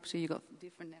Europe, so you've got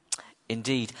different networks.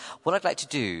 Indeed. What I'd like to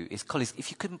do is, colleagues, if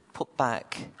you could put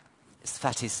back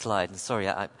Fatty's slide, and sorry,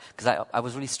 because I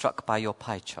was really struck by your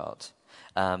pie chart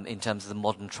in terms of the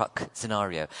modern truck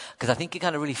scenario, because I think it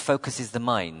kind of really focuses the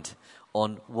mind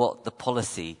on what the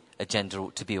policy agenda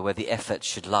ought to be, or where the effort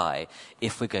should lie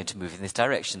if we're going to move in this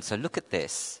direction. So look at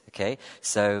this, okay?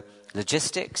 So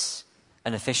logistics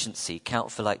and efficiency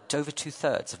count for like over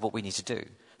 2/3 of what we need to do.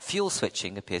 Fuel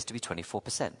switching appears to be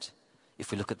 24%. If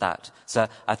we look at that. So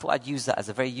I thought I'd use that as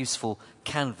a very useful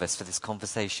canvas for this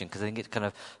conversation, because I think it kind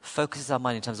of focuses our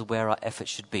mind in terms of where our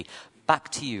efforts should be. Back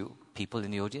to you, people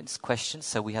in the audience, questions.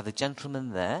 So we have the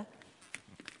gentleman there.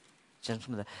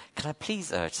 Can I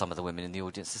please urge some of the women in the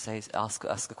audience to ask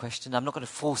a question? I'm not going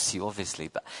to force you, obviously,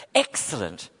 but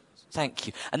excellent. Thank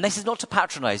you. And this is not to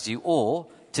patronize you or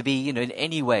to be, in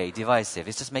any way divisive.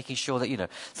 It's just making sure that,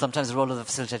 sometimes the role of the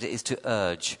facilitator is to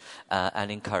urge and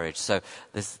encourage. So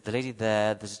there's the lady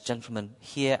there, there's a gentleman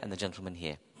here, and the gentleman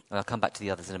here. And I'll come back to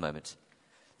the others in a moment.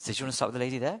 So do you want to start with the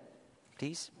lady there,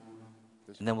 please?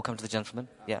 And then we'll come to the gentleman.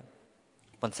 Yeah.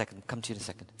 1 second. Come to you in a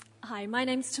second. Hi, my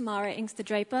name's Tamara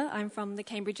Inkster-Draper. I'm from the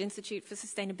Cambridge Institute for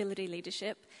Sustainability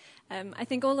Leadership. I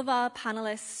think all of our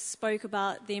panelists spoke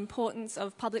about the importance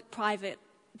of public-private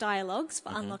dialogues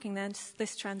for unlocking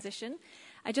this transition.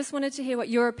 I just wanted to hear what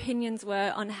your opinions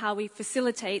were on how we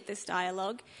facilitate this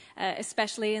dialogue,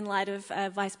 especially in light of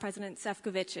Vice President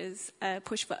Šefčovič's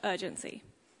push for urgency.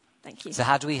 Thank you. So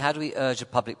how do we urge a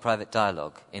public-private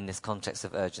dialogue in this context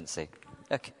of urgency?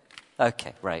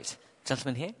 Okay, right.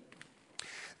 Gentleman here.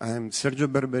 I'm Sergio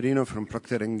Barberino from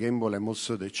Procter & Gamble. I'm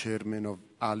also the chairman of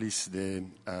ALICE, the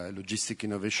Logistic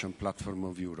Innovation Platform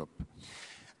of Europe.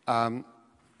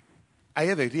 I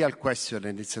have a real question,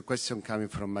 and it's a question coming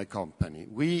from my company.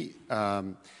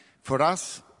 For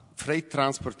us, freight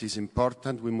transport is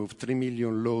important. We move 3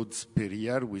 million loads per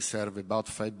year. We serve about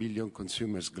 5 billion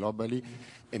consumers globally,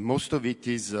 and most of it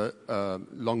is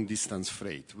long-distance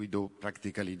freight. We do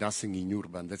practically nothing in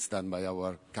urban. That's done by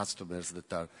our customers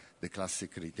that are the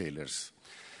classic retailers.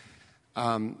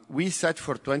 We set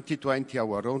for 2020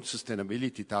 our own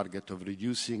sustainability target of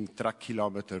reducing truck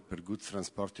kilometer per goods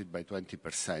transported by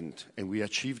 20%, and we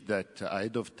achieved that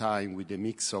ahead of time with a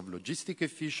mix of logistic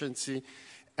efficiency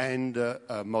and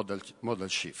model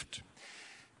shift.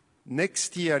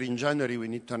 Next year, in January, we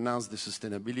need to announce the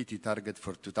sustainability target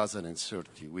for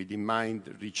 2030, with in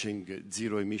mind reaching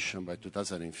zero emission by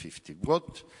 2050.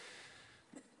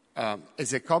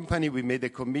 As a company, we made a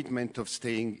commitment of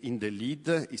staying in the lead,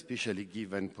 especially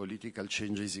given political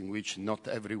changes in which not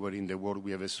everywhere in the world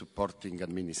we have a supporting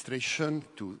administration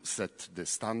to set the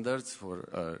standards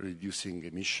for reducing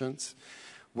emissions.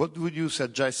 What would you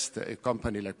suggest a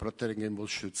company like Procter & Gamble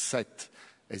should set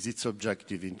as its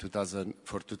objective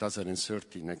for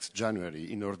 2030 next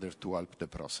January in order to help the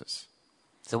process?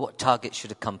 So what target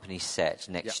should a company set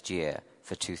next year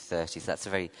for 2030? So that's a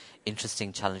very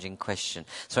interesting, challenging question.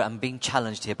 So I'm being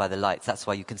challenged here by the lights. That's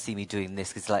why you can see me doing this,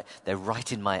 because like they're right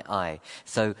in my eye.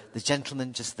 So the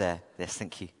gentleman just there. Yes,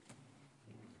 thank you.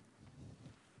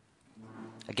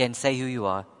 Again, say who you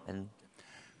are. And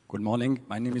good morning.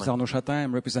 My name is Arnaud Chatin.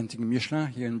 I'm representing Michelin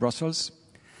here in Brussels.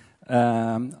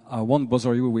 I won't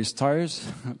bother you with tires,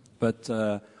 but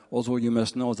also you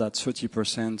must know that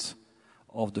 30%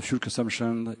 of the fuel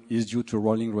consumption is due to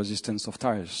rolling resistance of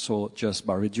tires. So just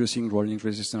by reducing rolling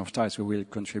resistance of tires, we will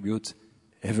contribute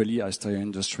heavily as tire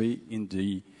industry in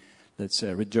the, let's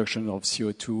say, reduction of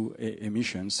CO2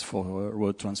 emissions for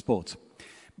road transport.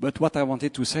 But what I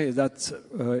wanted to say is that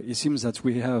it seems that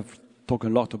we have talked a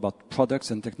lot about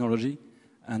products and technology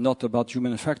and not about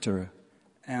human factor.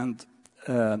 And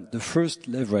the first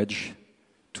leverage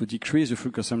to decrease the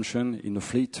fuel consumption in a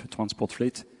fleet, transport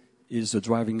fleet, is the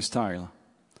driving style.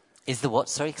 Is the what?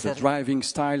 Sorry? The driving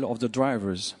style of the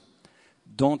drivers.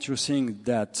 Don't you think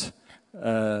that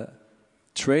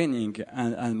training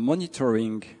and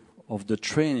monitoring of the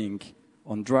training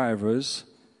on drivers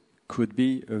could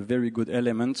be a very good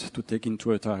element to take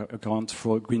into account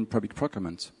for green public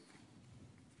procurement?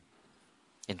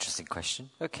 Interesting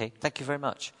question. Okay, thank you very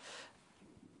much.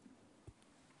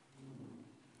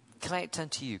 Can I turn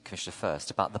to you, Commissioner,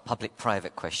 first, about the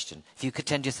public-private question? If you could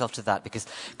tend yourself to that, because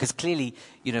clearly,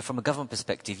 you know, from a government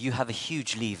perspective, you have a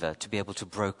huge lever to be able to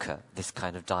broker this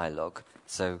kind of dialogue.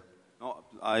 So,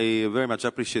 I very much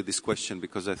appreciate this question,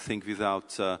 because I think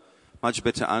without much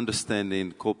better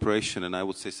understanding, cooperation, and I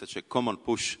would say such a common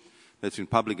push between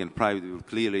public and private, we will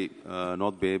clearly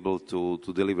not be able to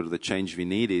deliver the change we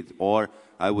needed, or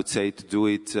I would say to do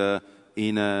it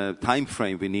in a time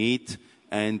frame we need.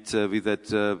 And with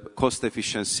that cost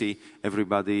efficiency,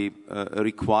 everybody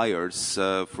requires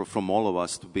from all of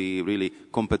us to be really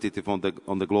competitive on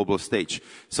the global stage.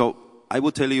 So I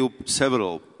will tell you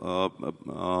several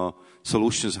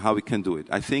solutions how we can do it.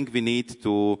 I think we need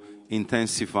to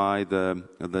intensify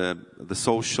the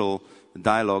social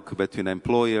dialogue between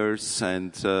employers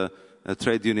and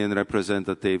trade union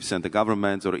representatives and the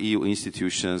government or EU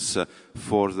institutions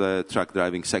for the truck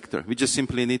driving sector. We just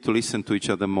simply need to listen to each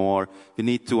other more. We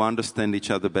need to understand each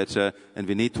other better, and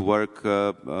we need to work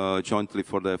jointly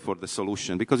for the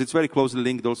solution, because it's very closely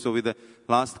linked also with the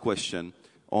last question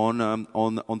on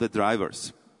the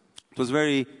drivers. It was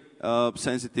very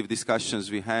sensitive discussions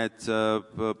we had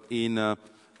in the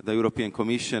European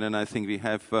Commission, and I think we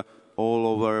have all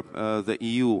over the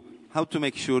EU. How to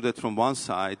make sure that from one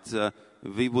side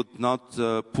we would not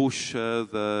push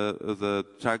the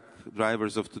truck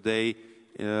drivers of today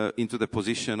into the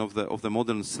position of the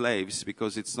modern slaves,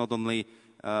 because it's not only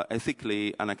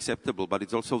ethically unacceptable, but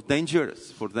it's also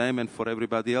dangerous for them and for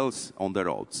everybody else on the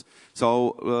roads.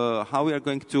 So how we are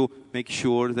going to make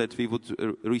sure that we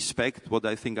would respect what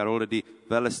I think are already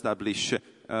well-established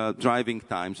driving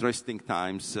times, resting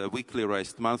times, weekly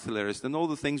rest, monthly rest, and all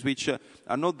the things which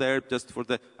are not there just for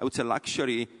the, I would say,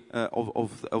 luxury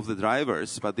of the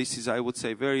drivers, but this is, I would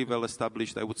say, very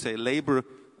well-established, I would say, labor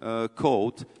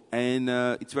code, and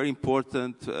it's very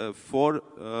important for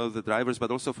the drivers,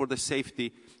 but also for the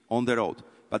safety on the road.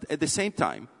 But at the same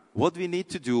time, what we need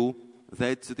to do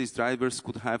that these drivers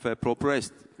could have a proper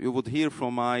rest. You would hear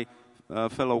from my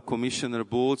fellow Commissioner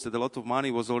Bulc that a lot of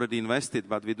money was already invested,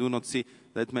 but we do not see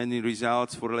that many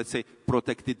results for, let's say,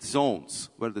 protected zones,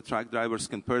 where the truck drivers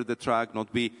can park the truck,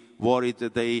 not be worried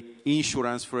that their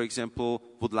insurance, for example,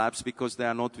 would lapse because they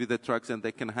are not with the trucks, and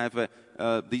they can have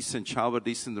a decent shower,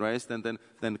 decent rest, and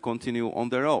then continue on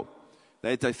the road.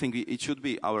 That, I think, it should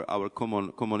be our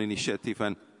common initiative,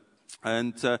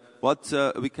 and what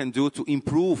we can do to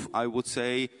improve, I would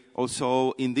say,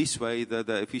 also in this way,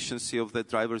 the efficiency of the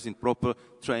drivers in proper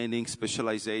training,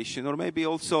 specialization, or maybe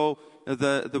also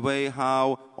the way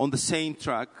how on the same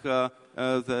truck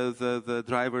the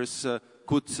drivers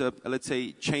could, let's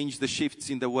say, change the shifts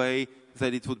in the way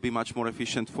that it would be much more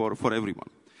efficient for everyone.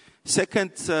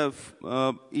 Second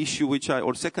issue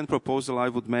second proposal I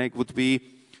would make would be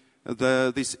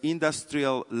this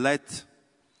industrial-led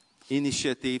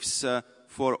initiatives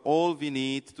for all we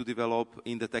need to develop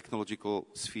in the technological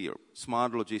sphere.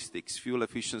 Smart logistics, fuel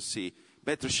efficiency,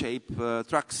 better shape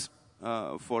trucks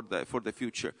for the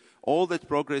future. All that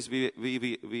progress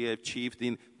we achieved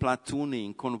in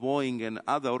platooning, convoying, and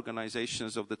other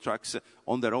organizations of the trucks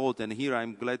on the road. And here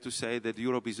I'm glad to say that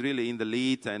Europe is really in the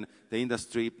lead, and the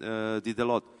industry did a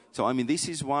lot. So, I mean, this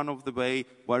is one of the ways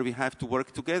where we have to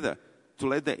work together to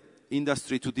let the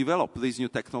industry to develop these new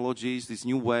technologies, this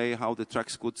new way how the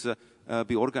trucks could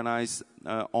be organized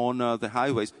on the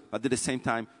highways. But at the same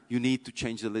time, you need to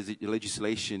change the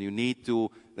legislation. You need to,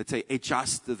 let's say,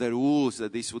 adjust the rules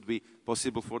that this would be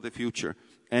possible for the future.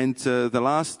 And the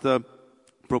last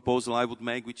proposal I would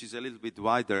make, which is a little bit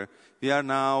wider, we are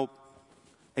now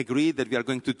agreed that we are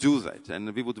going to do that.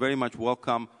 And we would very much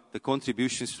welcome the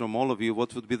contributions from all of you.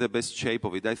 What would be the best shape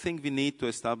of it? I think we need to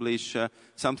establish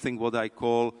something what I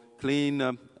call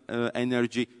Clean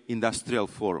Energy Industrial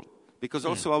Forum. Because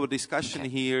also our discussion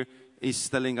here is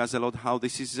telling us a lot how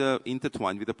this is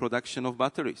intertwined with the production of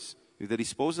batteries, with the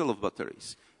disposal of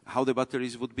batteries, how the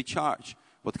batteries would be charged,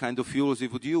 what kind of fuels we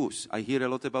would use. I hear a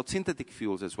lot about synthetic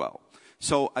fuels as well.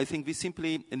 So I think we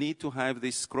simply need to have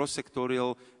this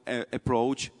cross-sectorial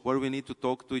approach where we need to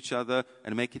talk to each other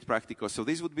and make it practical. So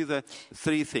these would be the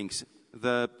three things: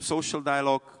 the social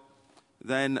dialogue,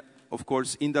 then, of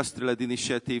course, industrial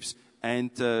initiatives,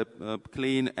 and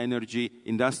Clean Energy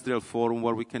Industrial Forum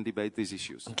where we can debate these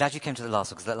issues. I'm glad you came to the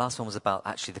last one, because that last one was about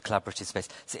actually the collaborative space.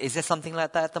 So is there something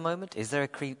like that at the moment? Is there a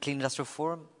Clean Industrial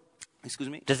Forum? Excuse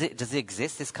me? Does it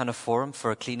exist, this kind of forum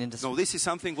for a clean industry? No, this is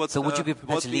something what, so would you be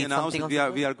prepared to lead announced something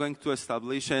that we are going to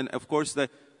establish. And of course,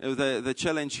 the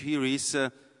challenge here is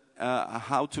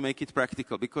how to make it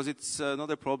practical, because it's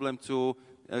not a problem to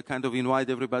kind of invite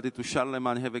everybody to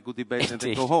Charlemagne, have a good debate, and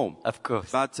then go home. Of course.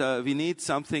 But we need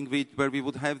something where we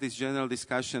would have this general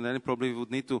discussion, and probably we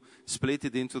would need to split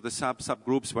it into the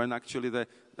subgroups when actually the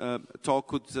talk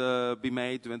could be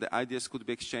made, when the ideas could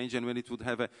be exchanged, and when it would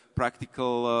have a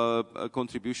practical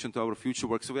contribution to our future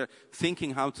work. So we are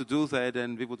thinking how to do that,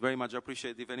 and we would very much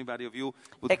appreciate if anybody of you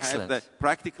would have the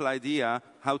practical idea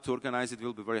how to organize it.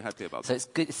 We'll be very happy about it. So it's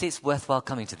good. See, it's worthwhile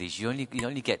coming to these. You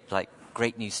only get like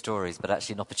great news stories, but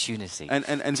actually an opportunity.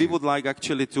 And we would like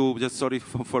actually to, just sorry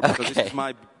for because this is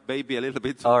my baby a little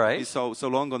bit. All right. So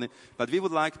long on it. But we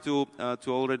would like to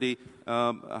already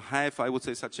have, I would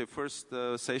say, such a first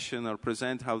session or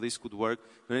present how this could work.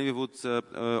 Then we would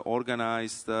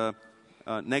organize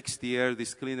next year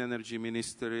this Clean Energy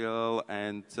Ministerial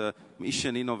and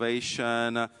Mission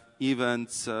Innovation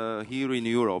events here in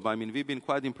Europe. I mean, we've been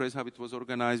quite impressed how it was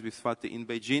organized with Fatih in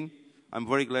Beijing. I'm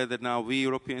very glad that now we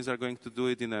Europeans are going to do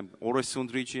it in the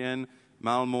Öresund region.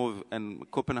 Malmö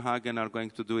and Copenhagen are going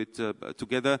to do it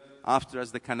together after as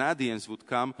the Canadians would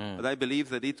come. But I believe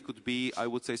that it could be, I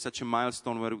would say, such a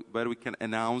milestone where we can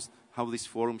announce how this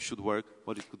forum should work,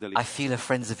 what it could deliver. I feel a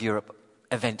Friends of Europe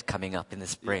event coming up in the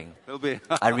spring. Yeah,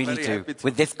 I really do.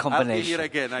 With this combination. I'll be here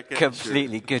again, I can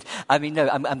completely good. I mean, no,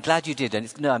 I'm glad you did.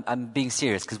 And I'm being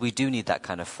serious, because we do need that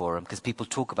kind of forum, because people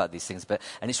talk about these things.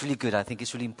 And it's really good. I think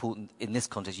it's really important in this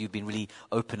context. You've been really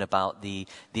open about the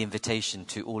invitation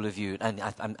to all of you. And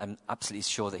I'm absolutely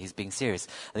sure that he's being serious.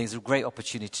 I think it's a great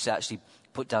opportunity to actually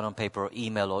put down on paper or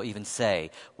email or even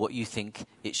say what you think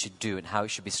it should do and how it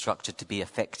should be structured to be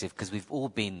effective, because we've all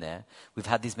been there. We've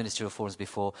had these ministerial forums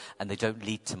before and they don't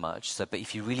lead to much. But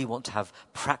if you really want to have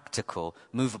practical,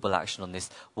 movable action on this,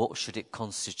 what should it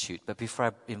constitute? But before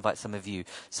I invite some of you,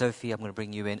 Sophie, I'm going to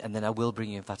bring you in, and then I will bring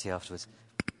you in, Fatih, afterwards.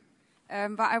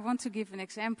 But I want to give an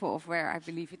example of where I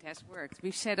believe it has worked.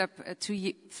 We've set up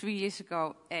 3 years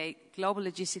ago a Global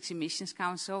Logistics Emissions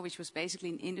Council, which was basically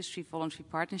an industry voluntary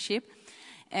partnership.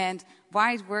 And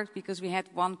why it worked? Because we had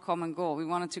one common goal. We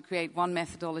wanted to create one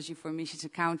methodology for emissions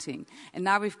accounting. And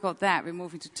now we've got that. We're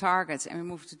moving to targets and we're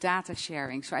moving to data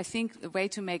sharing. So I think the way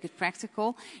to make it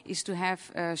practical is to have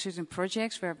certain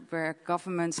projects where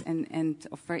governments and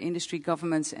where industry,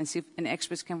 governments and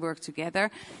experts can work together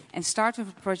and start with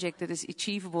a project that is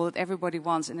achievable, that everybody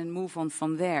wants, and then move on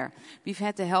from there. We've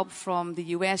had the help from the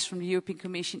US, from the European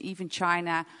Commission, even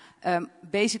China.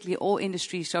 Basically all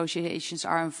industry associations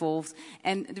are involved.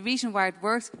 And the reason why it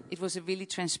worked, it was a really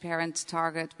transparent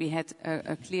target. We had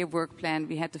a clear work plan.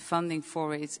 We had the funding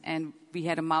for it. And we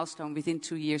had a milestone within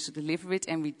 2 years to deliver it,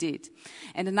 and we did.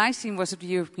 And the nice thing was that the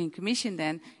European Commission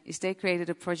then is they created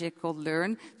a project called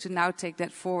Learn to now take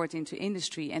that forward into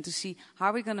industry and to see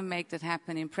how we're going to make that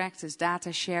happen in practice,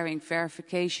 data sharing,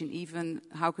 verification, even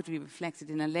how could we reflect it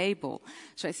in a label.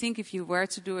 So I think if you were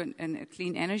to do a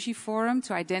clean energy forum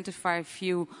to identify a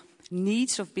few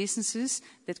needs of businesses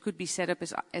that could be set up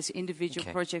as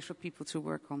individual projects for people to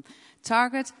work on.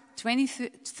 Target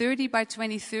 2030 by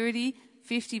 2030,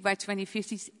 50 by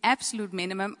 2050 is absolute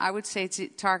minimum. I would say it's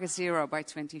target 0 by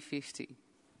 2050.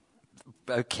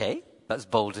 Okay. That's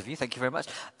bold of you. Thank you very much.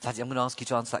 Fatih, I'm going to ask you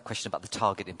to answer that question about the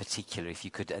target in particular, if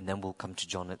you could, and then we'll come to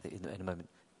John in a moment.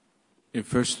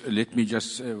 First, let me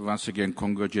just once again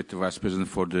congratulate the Vice President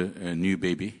for the new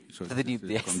baby. So for the new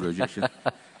baby. Congratulations.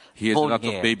 He has a lot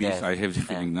of babies, I have the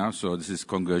feeling now, so this is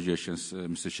congratulations,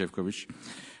 Mr. Šefčovič.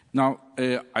 Now,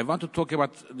 I want to talk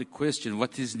about the question,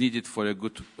 what is needed for a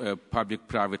good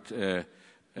public-private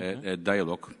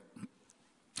dialogue?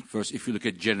 First, if you look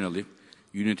at generally,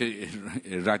 you need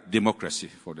a right democracy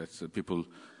for that, so people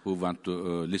who want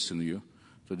to listen to you.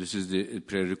 So this is the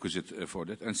prerequisite for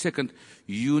that. And second,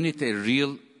 you need a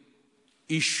real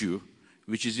issue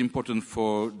which is important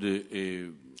for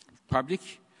the public,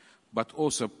 but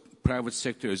also private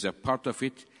sector is a part of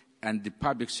it, and the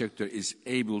public sector is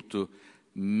able to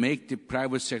make the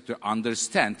private sector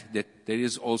understand that there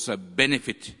is also a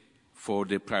benefit for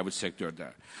the private sector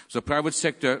there. So private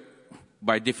sector,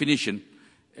 by definition,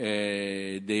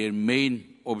 their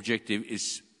main objective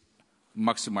is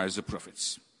maximize the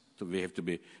profits. So we have to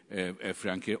be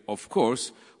frank here. Of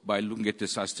course, by looking at the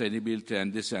sustainability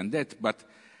and this and that, but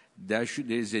there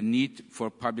is a need for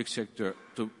public sector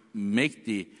to make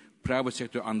the private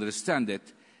sector understand that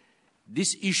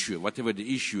this issue, whatever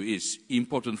the issue is,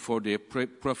 important for their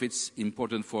profits,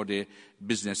 important for their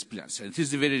business plans. And this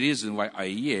is the very reason why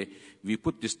IEA, we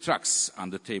put these trucks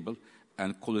on the table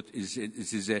and call it,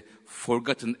 this is a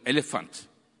forgotten elephant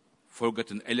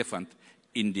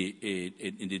in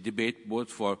the debate,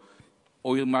 both for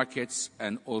oil markets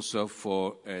and also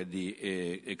for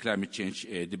the climate change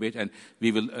debate, and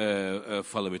we will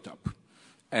follow it up.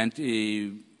 And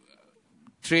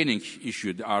training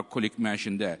issue, our colleague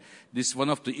mentioned there. This is one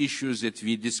of the issues that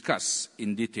we discuss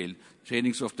in detail.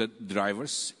 Trainings of the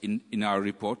drivers in our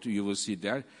report, you will see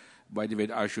there. By the way,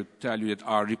 I should tell you that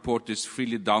our report is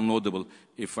freely downloadable,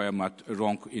 if I am not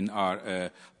wrong, in our,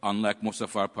 unlike most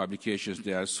of our publications,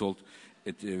 they are sold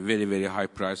at very, very high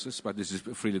prices, but this is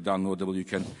freely downloadable. You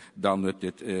can download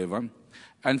that one.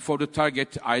 And for the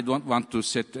target, I don't want to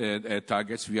set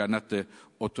targets. We are not the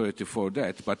authority for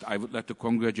that, but I would like to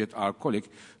congratulate our colleague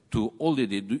to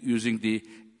already using the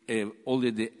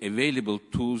already available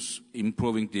tools,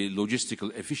 improving the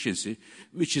logistical efficiency,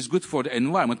 which is good for the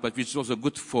environment, but which is also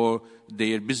good for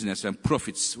their business and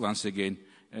profits. Once again,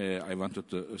 I wanted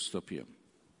to stop here.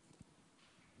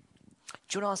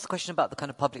 Do you want to ask the question about the kind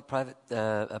of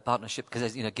public-private partnership?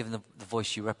 Because, you know, given the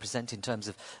voice you represent in terms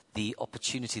of the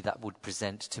opportunity that would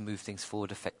present to move things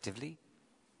forward effectively?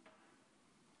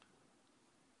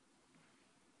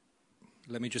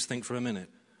 Let me just think for a minute.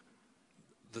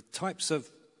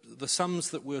 The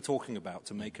sums that we're talking about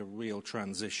to make a real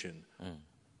transition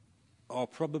are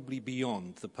probably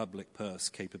beyond the public purse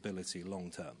capability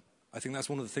long term. I think that's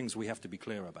one of the things we have to be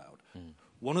clear about.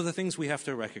 One of the things we have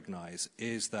to recognize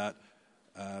is that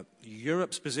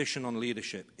Europe's position on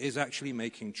leadership is actually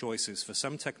making choices for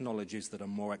some technologies that are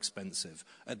more expensive,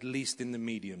 at least in the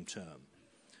medium term.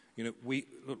 You know,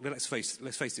 let's face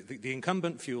it, the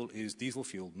incumbent fuel is diesel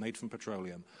fuel made from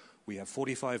petroleum. We have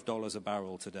 $45 a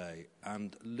barrel today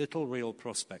and little real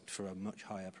prospect for a much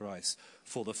higher price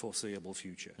for the foreseeable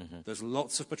future. There's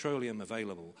lots of petroleum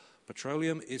available.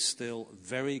 Petroleum is still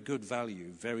very good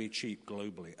value, very cheap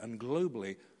globally. And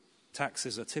globally,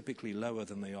 taxes are typically lower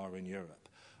than they are in Europe.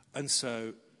 And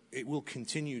so it will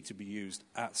continue to be used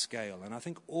at scale. And I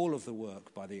think all of the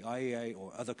work by the IEA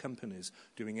or other companies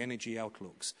doing energy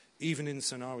outlooks, even in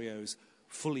scenarios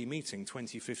fully meeting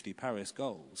 2050 Paris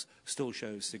goals, still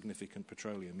shows significant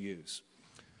petroleum use.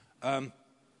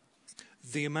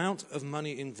 The amount of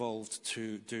money involved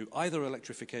to do either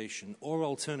electrification or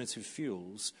alternative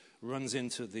fuels runs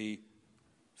into the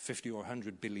 50 or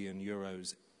 100 billion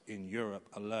euros in Europe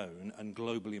alone, and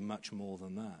globally much more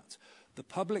than that. The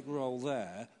public role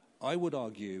there, I would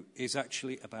argue, is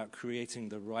actually about creating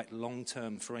the right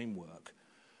long-term framework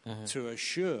to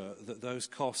assure that those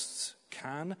costs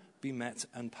can be met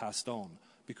and passed on.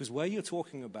 Because where you're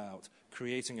talking about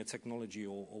creating a technology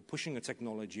or pushing a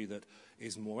technology that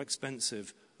is more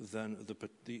expensive than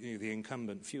the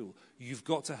incumbent fuel, you've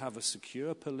got to have a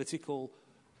secure political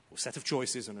set of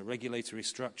choices and a regulatory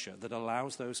structure that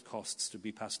allows those costs to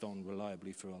be passed on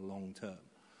reliably for a long term.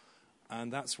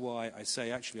 And that's why I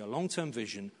say actually a long-term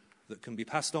vision that can be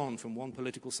passed on from one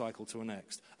political cycle to the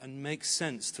next and make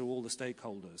sense to all the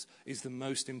stakeholders is the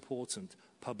most important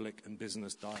public and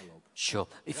business dialogue. Sure.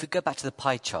 If we go back to the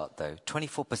pie chart, though,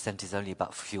 24% is only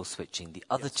about fuel switching. The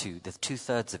other there's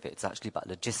two-thirds of it, it's actually about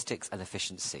logistics and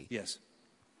efficiency. Yes.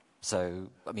 So,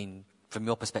 I mean, from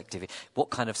your perspective, what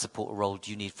kind of support role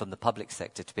do you need from the public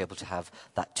sector to be able to have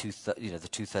that the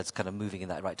two-thirds kind of moving in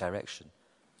that right direction?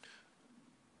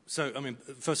 So, I mean,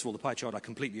 first of all, the pie chart I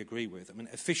completely agree with. I mean,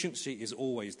 efficiency is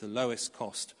always the lowest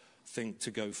cost thing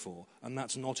to go for. And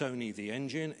that's not only the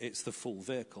engine, it's the full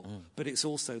vehicle, but it's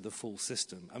also the full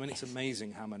system. I mean, it's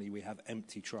amazing how many we have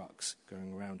empty trucks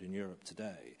going around in Europe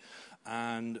today.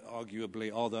 And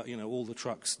arguably, are the, all the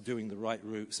trucks doing the right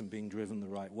routes and being driven the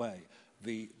right way?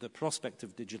 The prospect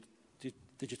of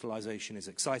digitalization is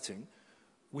exciting.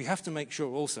 We have to make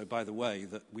sure also, by the way,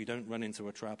 that we don't run into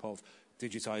a trap of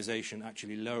digitization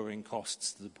actually lowering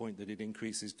costs to the point that it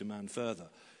increases demand further.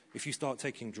 If you start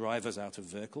taking drivers out of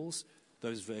vehicles,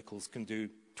 those vehicles can do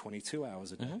 22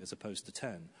 hours a day as opposed to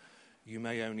 10. You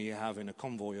may only have in a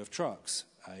convoy of trucks,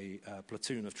 a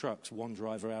platoon of trucks, one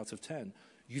driver out of 10.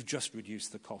 You've just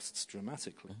reduced the costs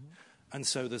dramatically. And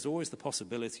so there's always the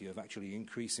possibility of actually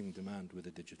increasing demand with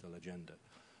a digital agenda.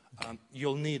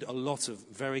 You'll need a lot of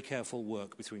very careful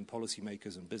work between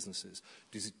policymakers and businesses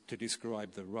to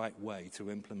describe the right way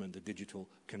to implement a digital,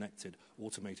 connected,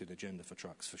 automated agenda for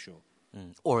trucks, for sure.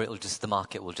 Or the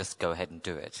market will just go ahead and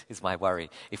do it, is my worry.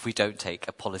 If we don't take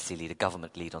a policy lead, a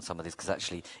government lead on some of this, because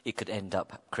actually it could end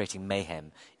up creating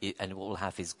mayhem, and what we'll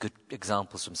have is good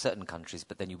examples from certain countries,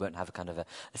 but then you won't have a kind of a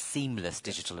seamless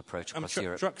digital approach across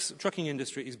Europe. Trucking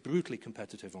industry is brutally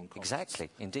competitive on costs. Exactly,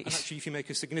 indeed. And actually, if you make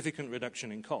a significant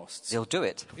reduction in costs... They'll do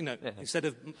it. Instead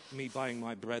of me buying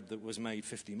my bread that was made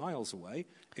 50 miles away,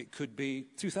 it could be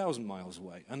 2,000 miles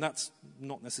away, and that's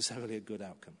not necessarily a good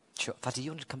outcome. Sure. Fatih,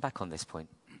 you want to come back on this point?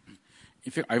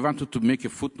 In fact, I wanted to make a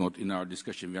footnote in our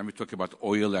discussion when we talk about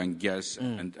oil and gas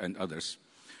and others.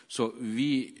 So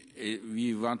we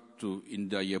want to, in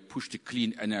the year, push the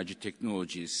clean energy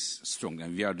technologies strong,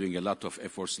 and we are doing a lot of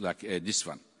efforts like this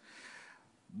one.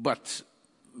 But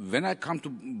when I come to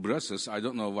Brussels, I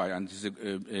don't know why, and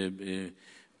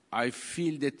I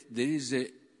feel that there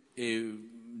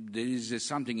is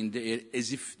something in the air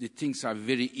as if the things are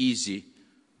very easy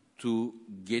to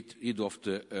get rid of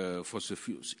the fossil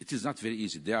fuels. It is not very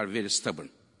easy. They are very stubborn.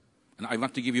 And I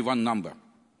want to give you one number.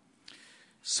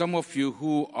 Some of you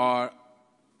who are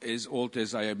as old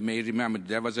as I may remember,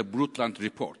 there was a Brundtland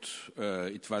report.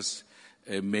 It was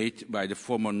made by the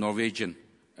former Norwegian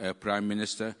Prime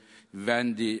Minister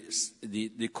when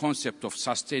the concept of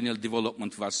sustainable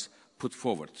development was put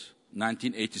forward,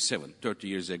 1987, 30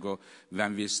 years ago,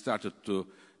 when we started to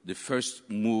the first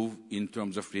move in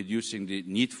terms of reducing the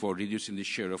need for reducing the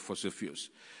share of fossil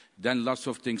fuels. Then lots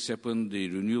of things happened.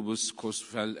 The renewables cost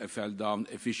fell down,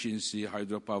 efficiency,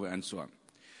 hydropower, and so on.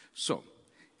 So,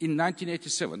 in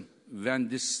 1987, when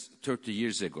this 30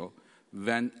 years ago,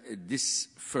 when this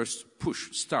first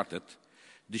push started,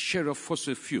 the share of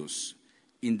fossil fuels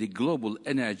in the global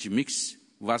energy mix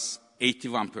was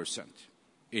 81%.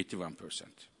 81%.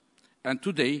 And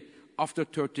today, after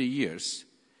 30 years,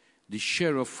 the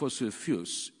share of fossil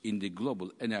fuels in the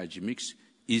global energy mix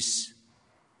is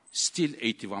still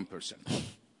 81%.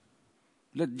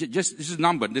 This is a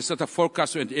number. This is not a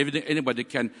forecast, so anybody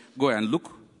can go and look.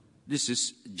 This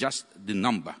is just the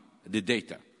number, the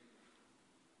data.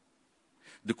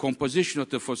 The composition of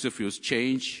the fossil fuels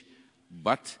change,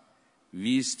 but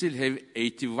we still have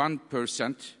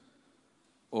 81%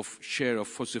 of share of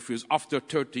fossil fuels after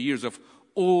 30 years of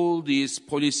all these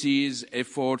policies,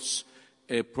 efforts,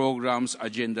 programs,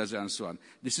 agendas, and so on.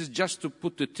 This is just to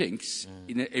put the things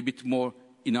in a bit more,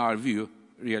 in our view,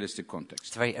 realistic context.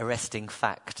 It's a very arresting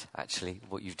fact, actually,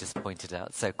 what you've just pointed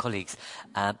out. So, colleagues,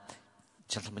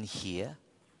 gentleman here,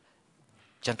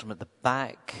 gentleman at the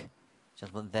back,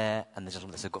 gentleman there, and the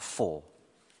gentleman there. So we've got four.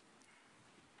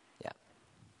 Yeah.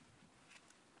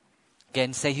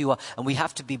 Again, say who you are. And we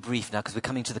have to be brief now, because we're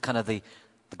coming to the kind of the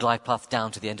glide path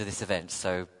down to the end of this event.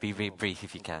 So be brief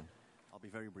if you can. I'll be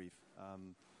very brief.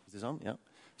 Is this on? Yeah.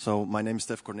 So my name is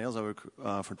Stef Corneels. I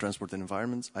work for Transport and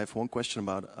Environment. I have one question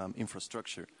about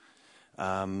infrastructure.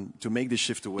 To make this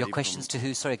shift away. Your questions to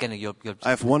who? Sorry, again. I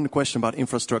have one question about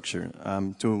infrastructure.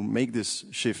 To make this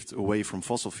shift away from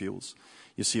fossil fuels,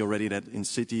 you see already that in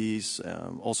cities,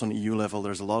 also on EU level,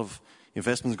 there's a lot of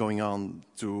investments going on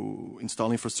to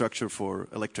install infrastructure for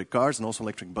electric cars and also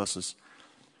electric buses.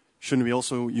 Shouldn't we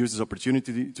also use this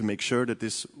opportunity to make sure that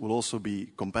this will also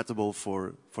be compatible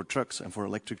for trucks and for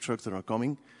electric trucks that are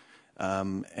coming,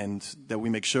 and that we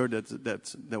make sure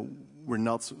that we're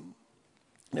not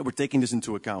that we're taking this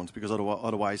into account, because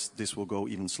otherwise this will go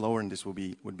even slower and this would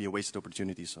be a wasted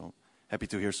opportunity. So happy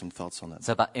to hear some thoughts on that.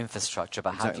 So about infrastructure,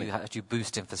 about Exactly. how do you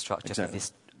boost infrastructure Exactly. for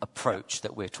this approach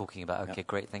that we're talking about? Okay, Yeah.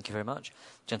 great. Thank you very much.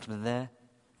 Gentleman there.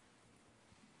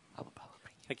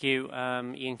 Thank you.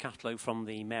 Ian Catlow from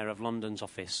the Mayor of London's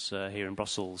office here in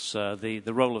Brussels.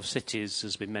 The role of cities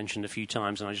has been mentioned a few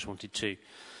times, and I just wanted to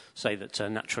say that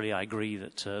naturally I agree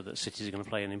that cities are going to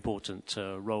play an important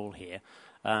role here.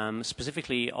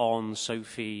 Specifically on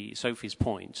Sophie's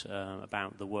point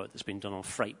about the work that's been done on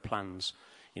freight plans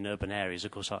in urban areas,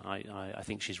 of course, I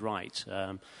think she's right.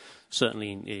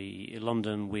 Certainly in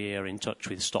London, we're in touch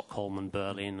with Stockholm and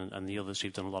Berlin and the others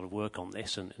who've done a lot of work on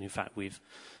this. And in fact, we've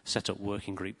set up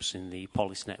working groups in the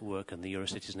Polis network and the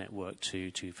Eurocities network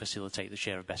to facilitate the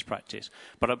share of best practice.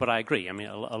 But I agree. I mean,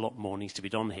 a lot more needs to be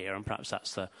done here, and perhaps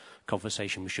that's the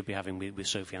conversation we should be having with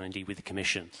Sophie and indeed with the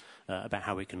Commission about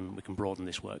how we can broaden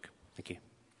this work. Thank you.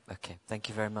 Okay, thank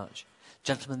you very much.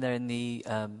 Gentleman there in the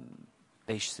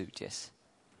beige suit, yes.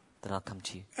 Then I'll come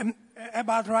to you.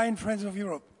 About Ryan, Friends of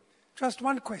Europe. Just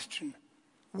one question.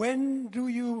 When do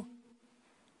you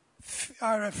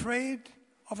are afraid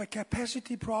of a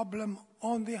capacity problem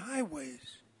on the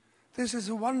highways? This is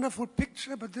a wonderful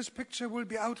picture, but this picture will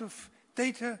be out of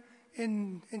data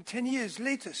in 10 years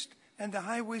latest, and the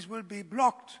highways will be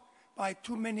blocked by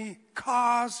too many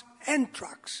cars and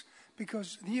trucks,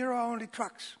 because here are only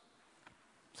trucks.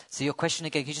 So your question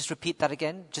again, can you just repeat that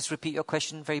again? Just repeat your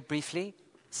question very briefly,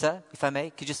 sir, if I may.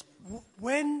 Could you just...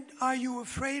 When are you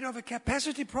afraid of a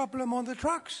capacity problem on the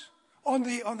trucks, on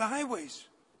the highways?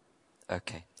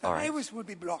 Okay, The all right. highways will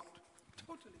be blocked.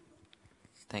 Totally.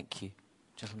 Thank you.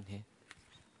 Gentleman here.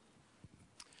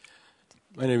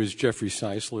 My name is Jeffrey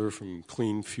Seisler from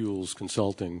Clean Fuels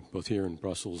Consulting, both here in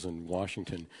Brussels and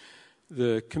Washington.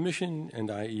 The Commission and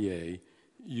IEA,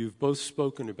 you've both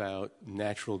spoken about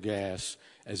natural gas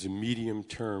as a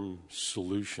medium-term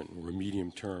solution or a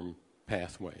medium-term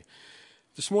pathway.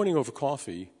 This morning over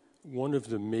coffee, one of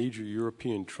the major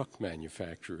European truck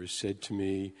manufacturers said to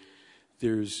me,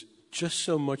 there's just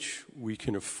so much we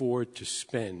can afford to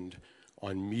spend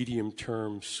on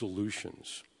medium-term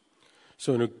solutions.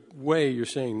 So in a way, you're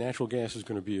saying natural gas is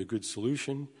going to be a good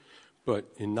solution, but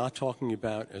in not talking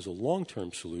about as a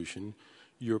long-term solution,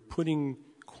 you're putting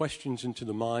questions into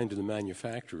the mind of the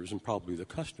manufacturers and probably the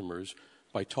customers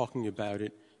by talking about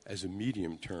it as a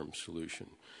medium-term solution.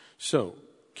 So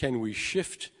can we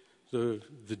shift the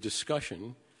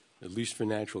discussion, at least for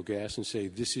natural gas, and say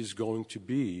this is going to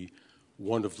be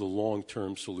one of the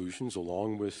long-term solutions,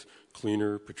 along with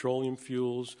cleaner petroleum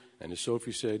fuels, and as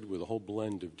Sophie said, with a whole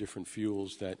blend of different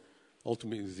fuels that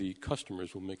ultimately the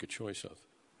customers will make a choice of.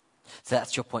 So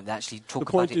that's your point. They actually talk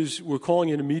The point about it. is, we're calling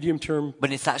it a medium-term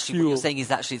But it's actually, fuel what you're saying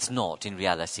is actually it's not in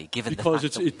reality, given because the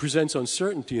fact it presents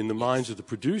uncertainty in the minds of the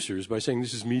producers by saying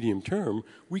this is medium-term.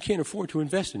 We can't afford to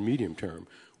invest in medium-term.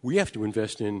 We have to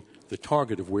invest in the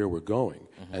target of where we're going.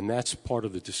 Mm-hmm. And that's part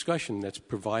of the discussion that's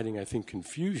providing, I think,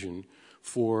 confusion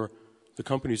for the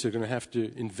companies that are going to have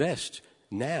to invest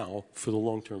now for the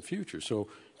long-term future. So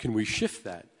can we shift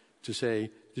that to say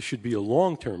this should be a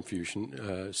long-term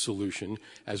fusion solution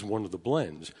as one of the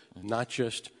blends, not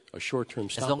just a short-term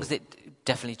As long as it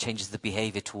definitely changes the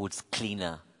behavior towards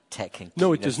cleaner tech and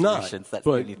No, it cleaner does not. solutions. That's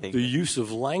But the only thing. the use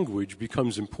of language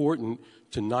becomes important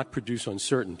to not produce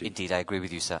uncertainty. Indeed, I agree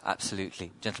with you, sir.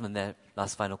 Absolutely. Gentleman there,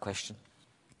 last final question.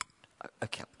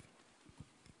 Okay.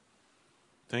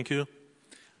 Thank you.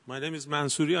 My name is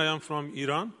Mansouri. I am from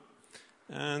Iran.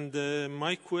 And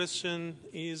my question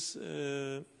is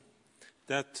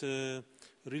that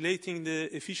relating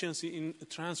the efficiency in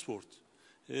transport,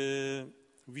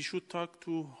 we should talk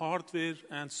to hardware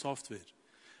and software.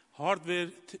 Hardware,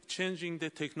 changing the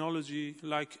technology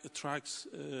like trucks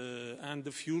and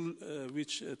the fuel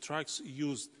which trucks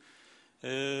used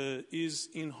is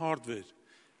in hardware.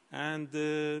 And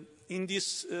in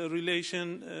this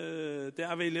relation,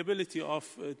 the availability of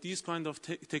these kind of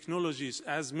technologies,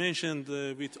 as mentioned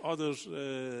with other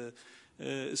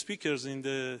speakers in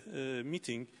the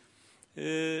meeting,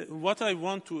 what I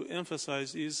want to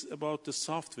emphasize is about the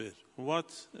software.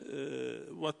 What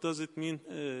does it mean?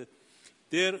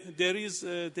 There is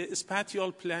the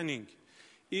spatial planning.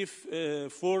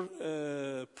 If for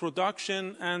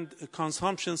production and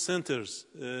consumption centers,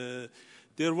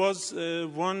 there was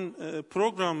one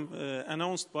program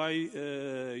announced by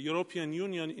European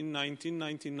Union in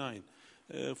 1999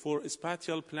 for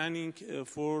spatial planning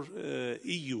for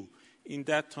EU in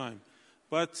that time.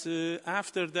 But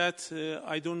after that,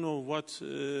 I don't know what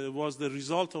was the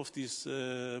result of this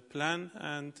plan.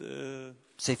 And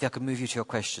So if I could move you to your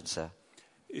question, sir.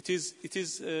 It is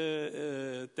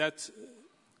that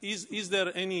is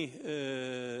there any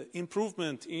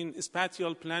improvement in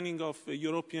spatial planning of the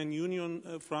European Union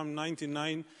from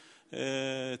 1999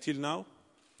 till now?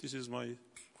 This is my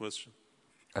question.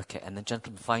 Okay, and then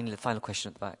gentlemen, final question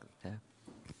at the back there.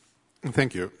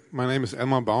 Thank you. My name is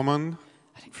Elmar Baumann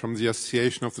from the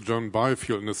Association of the German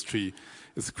Biofuel Industry.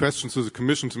 It's a question to the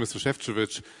Commission, to Mr.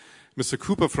 Šefčovič. Mr.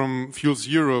 Cooper from Fuels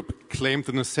Europe claimed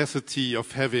the necessity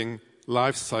of having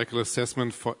life cycle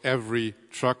assessment for every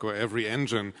truck or every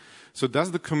engine. So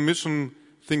does the Commission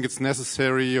think it's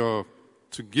necessary or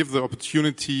to give the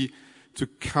opportunity to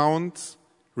count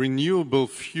renewable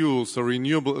fuels or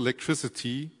renewable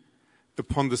electricity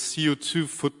upon the CO2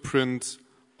 footprint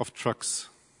of trucks?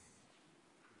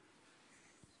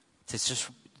 So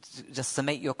just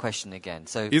summate your question again.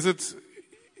 So,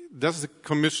 does the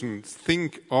Commission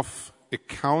think of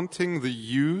accounting the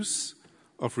use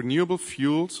of renewable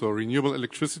fuels or renewable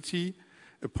electricity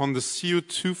upon the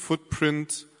CO2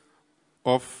 footprint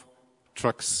of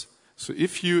trucks? So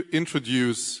if you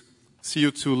introduce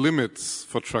CO2 limits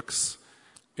for trucks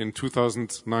in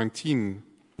 2019,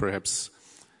 perhaps,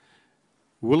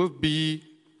 will there be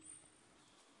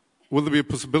a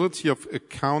possibility of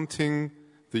accounting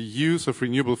the use of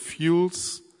renewable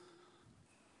fuels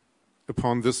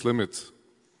upon this limit?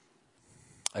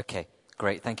 Okay,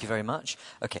 great. Thank you very much.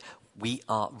 Okay, we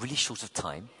are really short of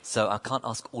time, so I can't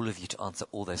ask all of you to answer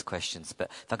all those questions.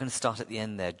 But if I'm going to start at the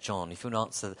end there, John, if you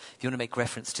want to make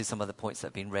reference to some of the points that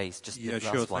have been raised, just the last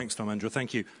sure. one. Thanks, Darmendra.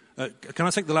 Thank you. Can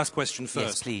I take the last question first?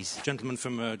 Yes, please. Gentleman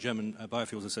from German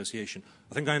Biofuels Association.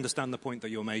 I think I understand the point that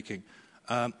you're making.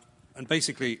 And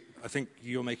basically, I think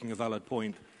you're making a valid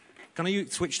point. Can I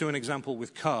switch to an example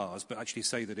with cars, but actually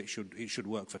say that it should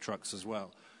work for trucks as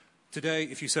well? Today,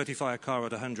 if you certify a car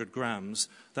at 100 grams,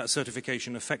 that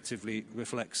certification effectively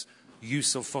reflects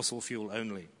use of fossil fuel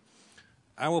only.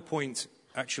 Our point,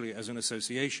 actually, as an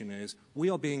association is we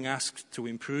are being asked to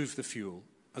improve the fuel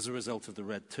as a result of the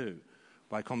RED II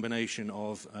by a combination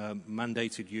of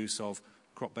mandated use of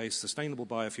crop-based sustainable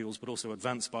biofuels, but also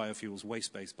advanced biofuels,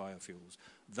 waste-based biofuels.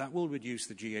 That will reduce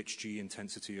the GHG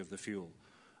intensity of the fuel.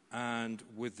 And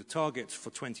with the target for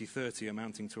 2030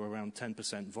 amounting to around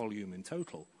 10% volume in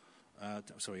total,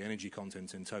 energy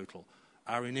content in total,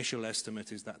 our initial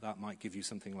estimate is that that might give you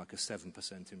something like a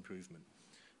 7% improvement.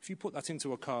 If you put that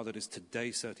into a car that is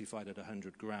today certified at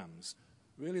 100 grams,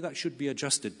 really that should be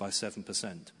adjusted by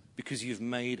 7% because you've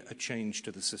made a change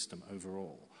to the system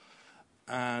overall.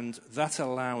 And that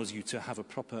allows you to have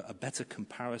a better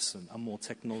comparison, a more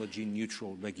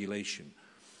technology-neutral regulation.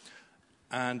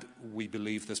 And we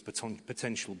believe there's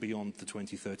potential beyond the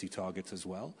 2030 target as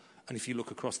well. And if you look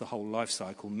across the whole life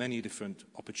cycle, many different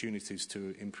opportunities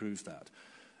to improve that.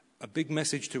 A big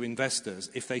message to investors,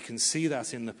 if they can see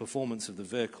that in the performance of the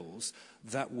vehicles,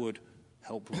 that would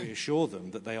help reassure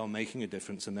them that they are making a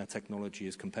difference and their technology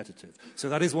is competitive. So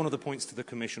that is one of the points to the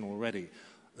Commission already,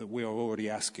 that we are already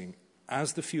asking.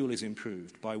 As the fuel is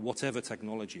improved by whatever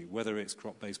technology, whether it's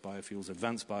crop-based biofuels,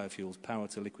 advanced biofuels, power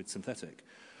to liquid synthetic,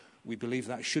 we believe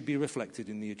that should be reflected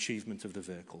in the achievement of the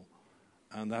vehicle.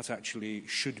 And that actually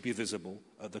should be visible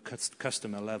at the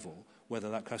customer level,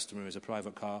 whether that customer is a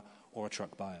private car or a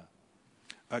truck buyer.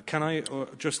 Can I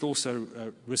just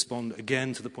also respond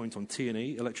again to the point on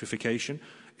T&E, electrification?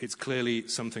 It's clearly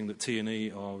something that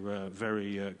T&E are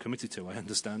very committed to, I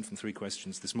understand, from 3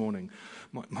 questions this morning.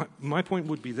 My point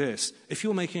would be this. If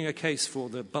you're making a case for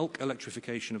the bulk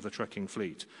electrification of the trucking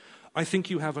fleet, I think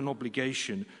you have an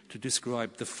obligation to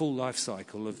describe the full life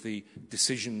cycle of the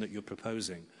decision that you're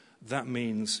proposing. That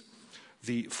means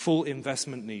the full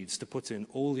investment needs to put in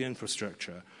all the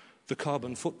infrastructure, the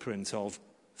carbon footprint of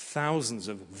thousands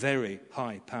of very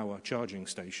high power charging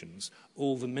stations,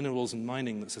 all the minerals and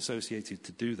mining that's associated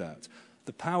to do that.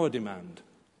 The power demand,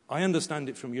 I understand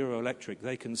it from Euroelectric,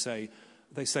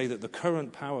 they say that the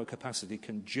current power capacity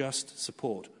can just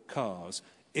support cars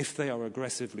if they are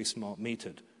aggressively smart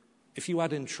metered. If you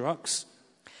add in trucks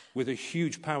with a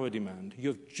huge power demand,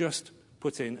 you've just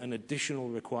put in an additional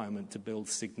requirement to build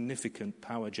significant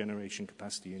power generation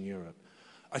capacity in Europe.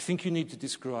 I think you need to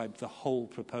describe the whole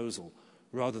proposal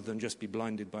rather than just be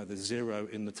blinded by the zero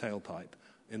in the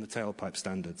tailpipe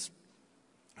standards.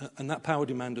 And that power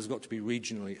demand has got to be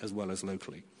regionally as well as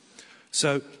locally.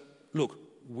 So, look,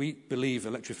 we believe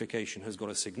electrification has got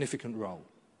a significant role.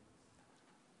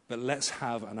 But let's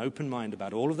have an open mind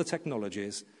about all of the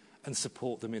technologies and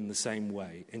support them in the same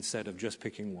way instead of just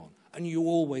picking one. And you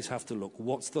always have to look,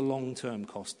 what's the long-term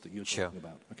cost that you're talking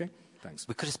about? Okay? Thanks.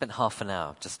 We could have spent half an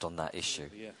hour just on that issue.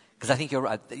 Because I think you're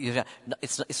right.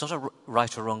 It's not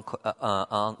right or wrong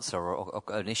answer or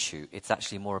an issue. It's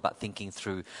actually more about thinking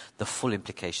through the full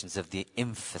implications of the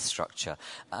infrastructure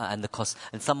and the cost.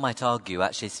 And some might argue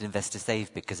actually it's an investor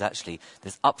save because actually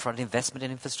there's upfront investment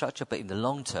in infrastructure, but in the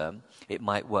long term it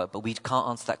might work. But we can't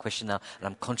answer that question now, and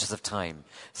I'm conscious of time.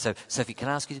 So Sophie, can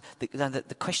I ask you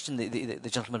the question the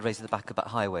gentleman raised at the back about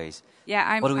highways?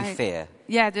 Yeah, what do we fear?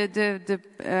 Yeah,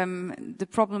 the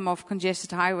problem of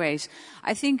congested highways.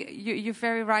 I think you're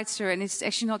very right, sir, and it's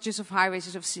actually not just of highways,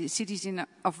 it's of cities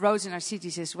of roads in our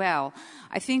cities as well.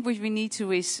 I think what we need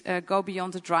to is go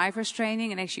beyond the driver's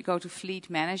training and actually go to fleet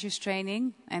managers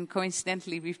training. And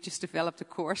coincidentally, we've just developed a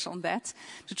course on that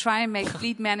to try and make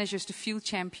fleet managers the fuel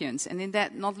champions. And in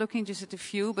that, not looking just at the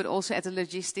fuel, but also at the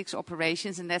logistics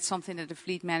operations, and that's something that the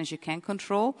fleet manager can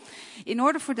control. In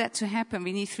order for that to happen,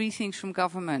 we need three things from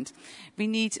government. We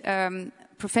need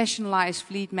professionalized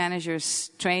fleet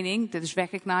managers training that is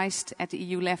recognized at the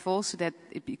EU level so that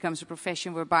it becomes a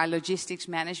profession whereby logistics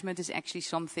management is actually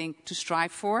something to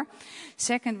strive for.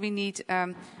 Second, we need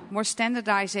more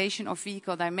standardization of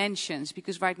vehicle dimensions,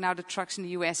 because right now the trucks in the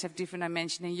US have different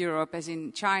dimensions in Europe as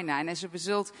in China, and as a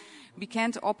result we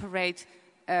can't operate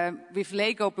with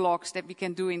Lego blocks that we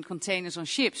can do in containers on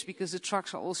ships, because the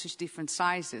trucks are also different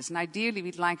sizes. And ideally,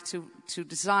 we'd like to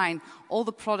design all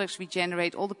the products we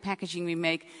generate, all the packaging we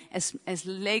make, as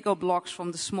Lego blocks,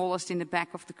 from the smallest in the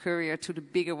back of the courier to the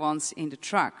bigger ones in the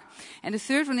truck. And the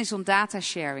third one is on data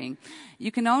sharing.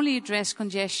 You can only address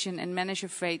congestion and manage your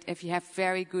freight if you have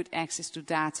very good access to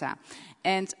data.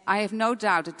 And I have no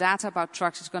doubt that data about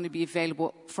trucks is going to be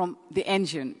available from the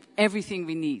engine, everything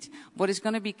we need. What is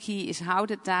going to be key is how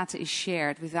the data is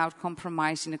shared without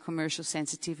compromising the commercial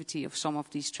sensitivity of some of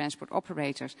these transport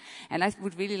operators. And I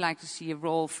would really like to see a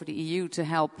role for the EU to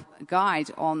help guide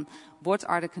on what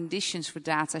are the conditions for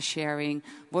data sharing,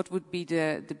 what would be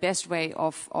the best way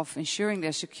of ensuring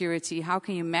their security, how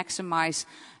can you maximize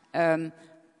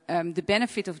the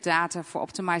benefit of data for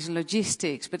optimizing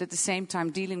logistics, but at the same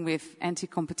time dealing with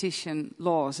anti-competition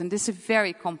laws. And this is a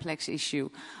very complex issue.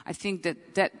 I think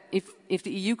that if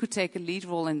the EU could take a lead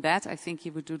role in that, I think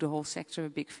it would do the whole sector a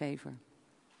big favor.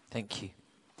 Thank you.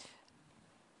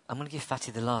 I'm going to give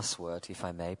Fatih the last word, if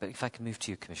I may, but if I can move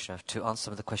to you, Commissioner, to answer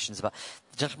some of the questions about...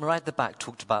 The gentleman right at the back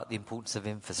talked about the importance of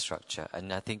infrastructure,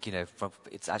 and I think,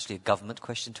 it's actually a government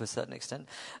question to a certain extent,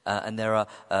 and there are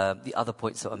the other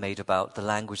points that were made about the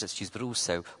language that's used, but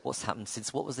also what's happened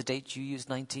since, what was the date you used,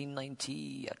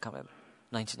 1990? I can't remember.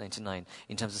 1999,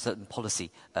 in terms of certain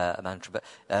policy mantra. But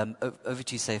over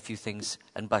to you, say a few things,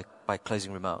 and by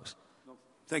closing remarks.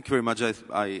 Thank you very much.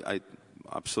 I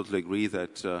absolutely agree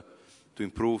that to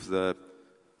improve the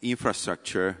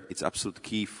infrastructure, it's absolute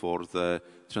key for the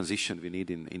transition we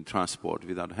need in transport.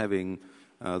 Without having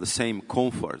the same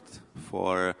comfort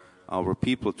for our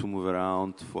people to move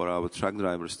around, for our truck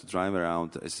drivers to drive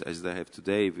around as they have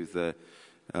today with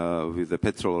the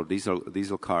petrol or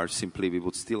diesel cars, simply we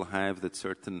would still have that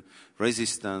certain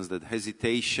resistance, that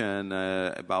hesitation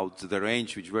about the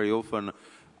range, which very often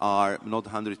are not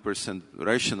 100%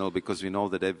 rational, because we know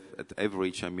that at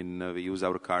average, we use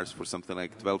our cars for something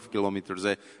like 12 kilometers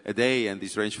a day, and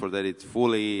this range for that is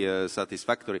fully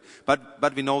satisfactory.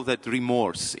 But we know that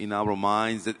remorse in our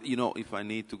minds that, if I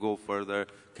need to go further,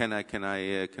 can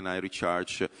I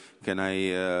recharge? Can I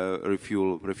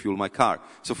refuel my car?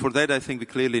 So for that, I think we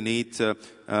clearly need to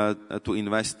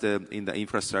invest in the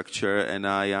infrastructure, and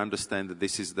I understand that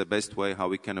this is the best way how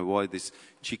we can avoid this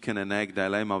chicken and egg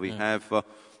dilemma we have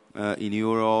in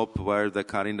Europe, where the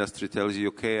car industry tells you,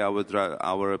 okay,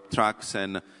 our trucks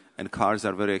and cars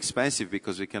are very expensive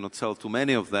because we cannot sell too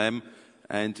many of them,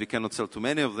 and we cannot sell too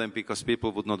many of them because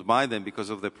people would not buy them because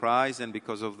of the price and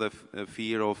because of the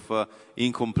fear of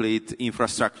incomplete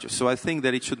infrastructure. So I think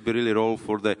that it should be really a role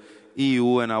for the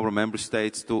EU and our member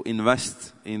states to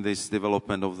invest in this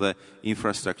development of the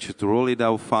infrastructure, to roll it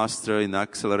out faster in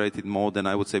accelerated mode, and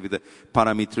I would say with the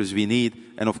parameters we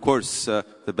need. And of course,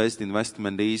 the best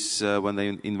investment is when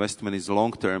the investment is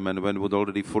long-term, and when we would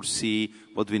already foresee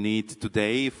what we need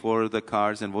today for the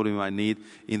cars and what we might need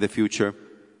in the future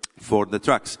for the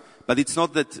trucks. But it's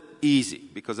not that easy,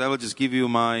 because I will just give you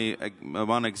my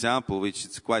one example, which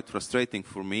is quite frustrating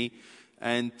for me.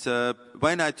 And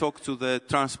when I talk to the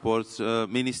transport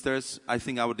ministers, I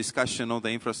think our discussion on the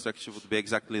infrastructure would be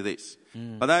exactly this.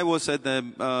 But I was at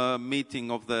the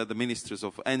meeting of the ministers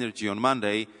of energy on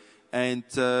Monday, and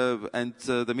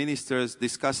the ministers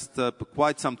discussed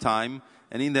quite some time,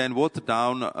 and in the end watered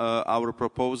down our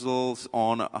proposals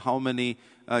on how many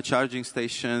charging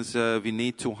stations we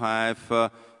need to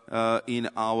have in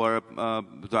our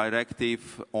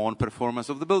directive on performance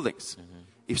of the buildings.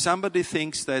 If somebody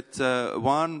thinks that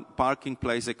one parking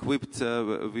place equipped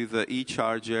with an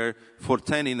e-charger for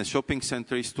 10 in a shopping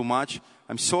center is too much,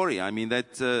 I'm sorry. I mean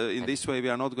that in this way we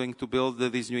are not going to build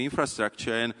this new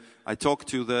infrastructure. And I talked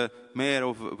to the mayor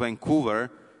of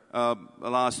Vancouver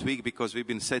last week because we've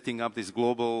been setting up this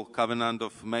global covenant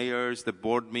of mayors, the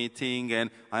board meeting, and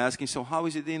I asked him, so how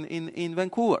is it in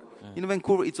Vancouver? In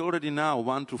Vancouver, it's already now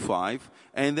 1 to 5,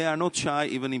 and they are not shy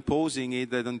even imposing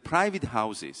it in private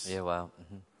houses. Yeah, wow.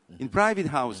 In private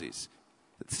houses.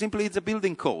 Simply, it's a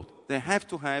building code. They have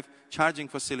to have charging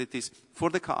facilities for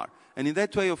the car. And in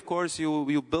that way, of course,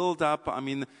 you build up, I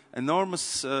mean,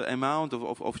 enormous amount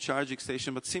of charging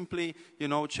station, but simply,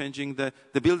 changing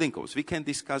the building codes. We can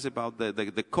discuss about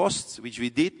the costs, which we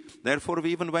did. Therefore,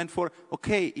 we even went for,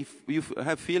 okay, if you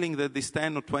have feeling that this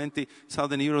 10 or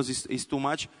 20,000 euros is too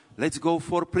much, let's go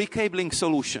for pre-cabling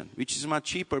solution, which is much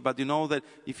cheaper. But you know that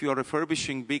if you are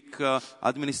refurbishing big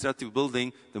administrative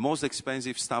building, the most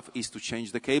expensive stuff is to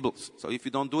change the cables. So if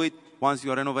you don't do it, once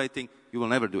you are renovating, you will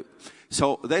never do it.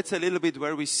 So that's a little bit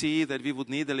where we see that we would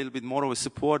need a little bit more of a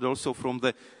support also from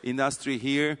the industry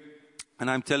here.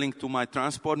 And I'm telling to my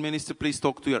transport minister, please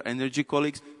talk to your energy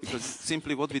colleagues, because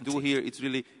simply what we do here, it's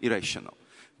really irrational.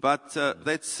 But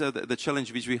that's the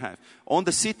challenge which we have. On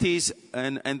the cities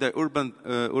and the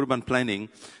urban planning,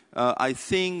 I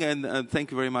think, and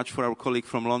thank you very much for our colleague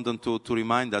from London to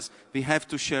remind us, we have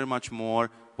to share much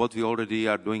more what we already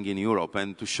are doing in Europe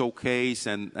and to showcase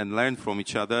and learn from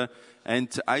each other. And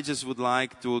I just would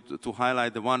like to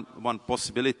highlight the one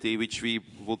possibility which we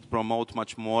would promote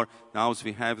much more now as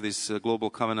we have this global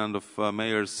covenant of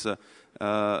mayors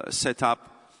set up.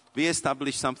 We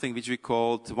established something which we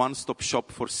called one-stop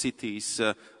shop for cities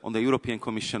on the European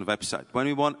Commission website. When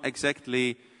we want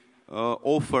exactly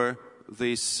offer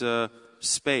this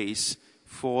space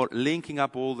for linking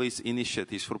up all these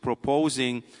initiatives, for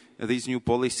proposing these new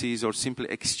policies or simply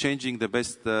exchanging the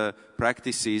best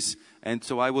practices. And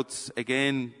so I would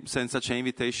again send such an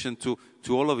invitation to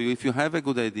all of you. If you have a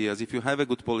good ideas, if you have a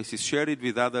good policies, share it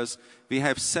with others. We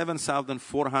have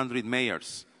 7,400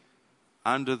 mayors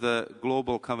under the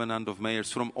global covenant of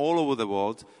mayors from all over the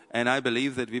world. And I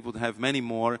believe that we would have many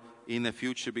more in the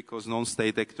future because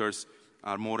non-state actors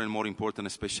are more and more important,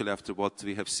 especially after what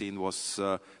we have seen was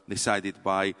decided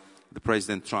by the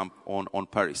President Trump on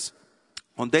Paris.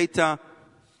 On data,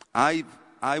 I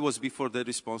was before that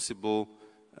responsible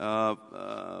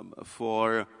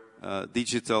for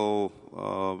digital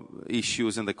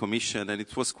issues in the Commission, and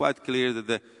it was quite clear that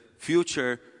the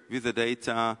future with the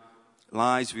data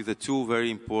lies with the two very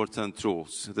important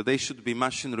rules, that they should be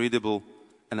machine readable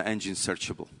and engine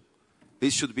searchable.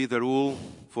 This should be the rule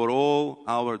for all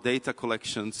our data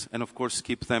collections, and of course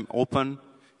keep them open,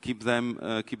 keep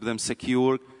them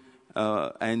secure,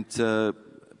 and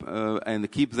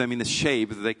keep them in a shape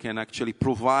that they can actually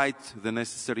provide the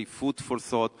necessary food for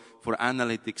thought, for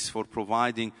analytics, for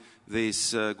providing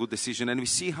this good decision. And we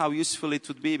see how useful it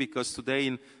would be, because today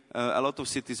in a lot of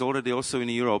cities already, also in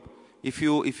Europe, if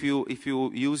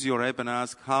you use your app and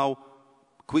ask how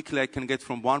quickly I can get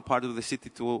from one part of the city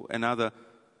to another,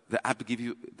 the app give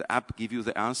you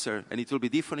the answer, and it will be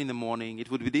different in the morning,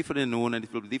 it will be different in the noon, and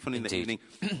it will be different in the evening,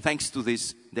 thanks to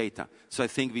this data. So I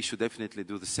think we should definitely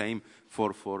do the same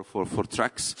for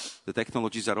trucks. The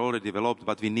technologies are already developed,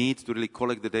 but we need to really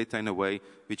collect the data in a way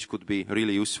which could be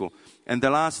really useful. And the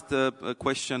last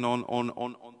question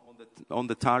on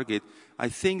the target, I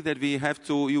think that we have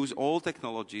to use all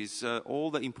technologies,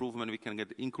 all the improvement we can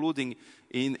get, including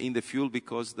in the fuel,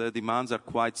 because the demands are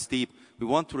quite steep. We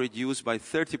want to reduce by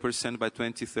 30% by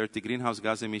 2030 greenhouse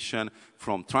gas emission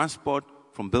from transport,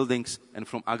 from buildings, and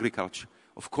from agriculture.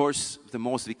 Of course, the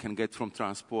most we can get from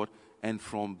transport and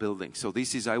from buildings. So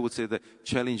this is, I would say, the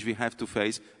challenge we have to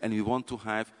face, and we want to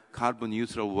have carbon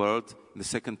neutral world in the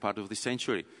second part of the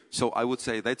century. So I would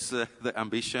say that's the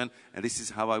ambition, and this is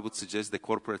how I would suggest the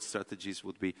corporate strategies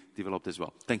would be developed as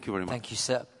well. Thank you very much. Thank you,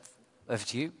 sir. Over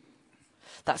to you.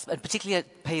 And particularly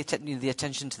pay the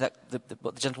attention to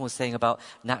what the gentleman was saying about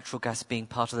natural gas being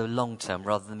part of the long term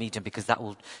rather than the medium, because that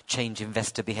will change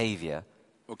investor behavior.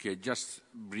 Okay, just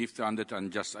briefly on that, and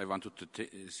just I wanted to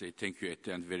say thank you at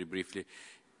the end very briefly.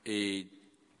 It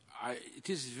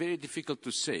is very difficult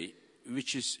to say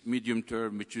which is medium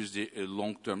term, which is the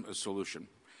long term solution.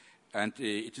 And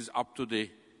it is up to the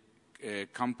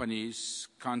companies,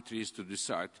 countries to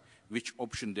decide which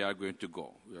option they are going to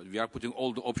go. We are putting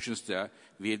all the options there.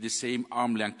 We have the same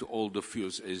arm length to all the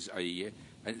fuels as IEA,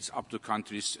 and it's up to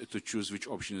countries to choose which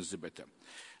option is the better.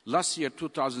 Last year,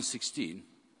 2016,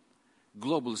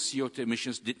 global CO2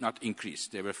 emissions did not increase.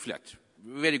 They were flat.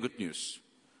 Very good news.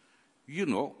 You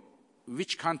know,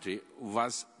 which country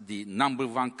was the number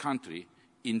one country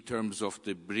in terms of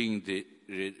bringing the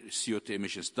CO2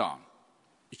 emissions down,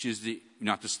 which is the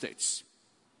United States.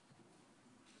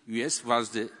 US was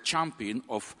the champion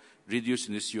of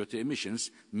reducing the CO2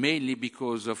 emissions, mainly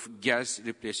because of gas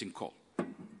replacing coal.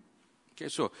 Okay,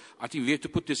 so I think we have to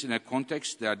put this in a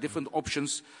context. There are different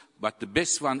options, but the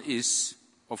best one is,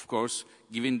 of course,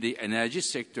 given the energy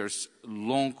sector's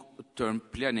long-term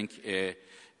planning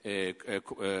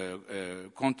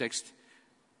context,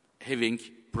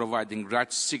 providing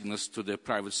right signals to the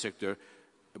private sector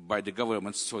by the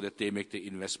governments so that they make the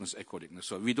investments accordingly.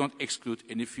 So we don't exclude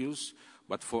any fuels,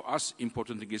 but for us,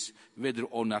 important thing is whether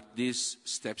or not these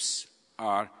steps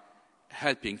are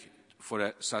helping for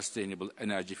a sustainable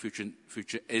energy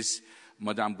future, as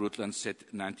Madame Brundtland said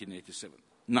in 1987.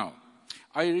 Now,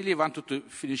 I really wanted to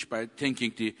finish by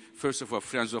thanking first of all,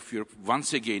 Friends of Europe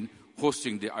once again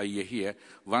hosting the IEA here,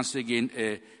 once again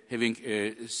having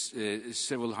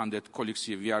several hundred colleagues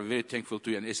here. We are very thankful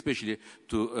to you, and especially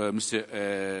to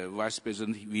Mr. Vice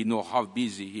President. We know how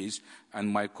busy he is,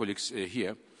 and my colleagues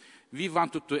here. We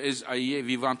wanted to, as IEA,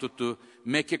 we wanted to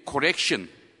make a correction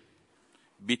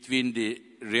between the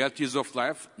realities of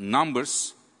life,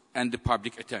 numbers, and the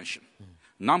public attention.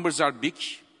 Numbers are big.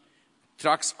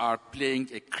 Trucks are playing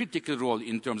a critical role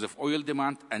in terms of oil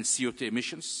demand and CO2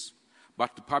 emissions,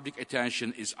 but the public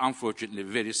attention is unfortunately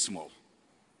very small.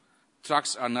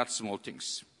 Trucks are not small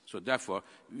things. So therefore,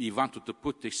 we wanted to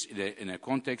put this in a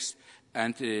context,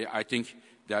 and I think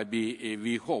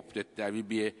we hope that there will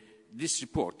be this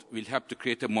report will help to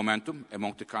create a momentum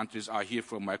among the countries. I hear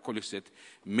from my colleagues that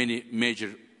many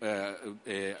major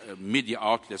media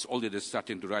outlets already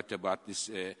starting to write about this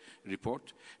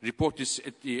report. Report is,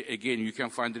 again, you can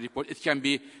find the report. It can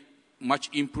be much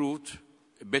improved,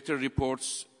 better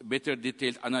reports, better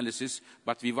detailed analysis,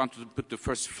 but we want to put the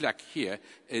first flag here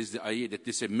as the idea that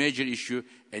this is a major issue,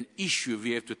 an issue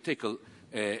we have to tackle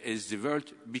as the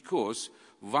world, because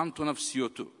 1 ton of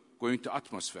CO2 going to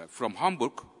atmosphere from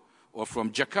Hamburg or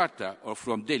from Jakarta or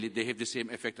from Delhi, they have the same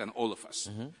effect on all of us.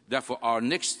 Therefore, our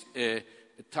next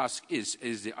task is,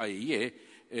 as the IEA,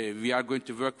 we are going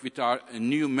to work with our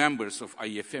new members of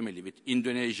IEA family, with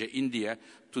Indonesia, India,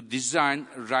 to design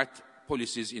right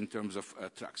policies in terms of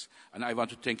trucks. And I want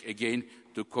to thank again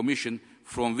the Commission,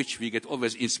 from which we get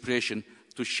always inspiration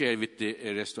to share with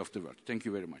the rest of the world. Thank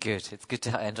you very much. Good. It's good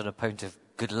to end on a point of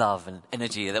good love and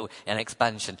energy and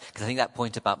expansion, because I think that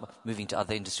point about moving to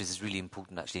other industries is really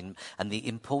important, actually, and the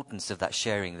importance of that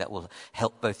sharing that will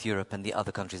help both Europe and the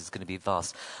other countries is going to be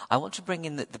vast. I want to bring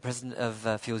in the President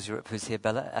of Fuels Europe, who's here,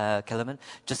 Bella Kellerman,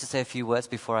 just to say a few words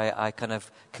before I kind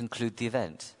of conclude the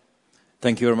event.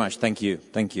 Thank you very much. Thank you.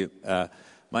 Thank you.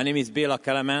 My name is Béla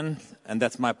Kelemen, and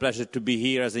that's my pleasure to be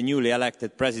here as a newly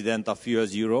elected President of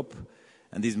Fuels Europe.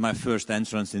 And this is my first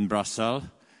entrance in Brussels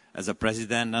as a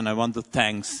President, and I want to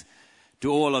thank to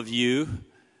all of you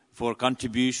for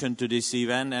contribution to this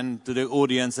event, and to the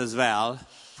audience as well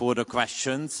for the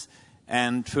questions.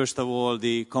 And first of all,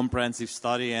 the comprehensive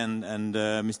study and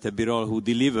Mr. Birol, who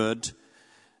delivered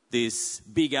this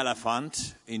big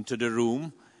elephant into the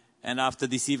room. And after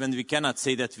this event, we cannot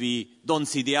say that we don't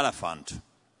see the elephant.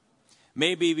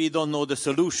 Maybe we don't know the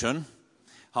solution.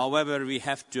 However, we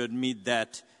have to admit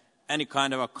that any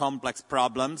kind of a complex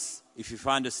problems, if you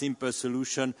find a simple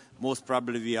solution, most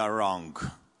probably we are wrong.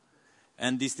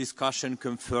 And this discussion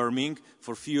confirming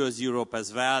for Fuels Europe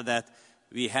as well that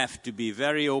we have to be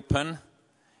very open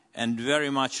and very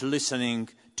much listening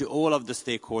to all of the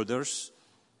stakeholders.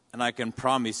 And I can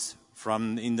promise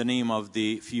in the name of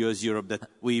the Fuels Europe that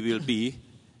we will be,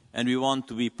 and we want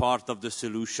to be part of the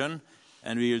solution,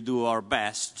 and we will do our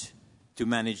best to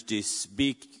manage this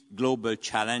big global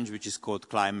challenge, which is called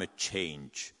climate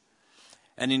change.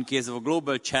 And in case of a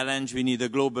global challenge, we need a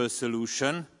global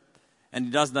solution. And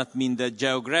it does not mean that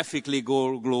geographically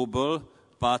go global,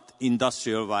 but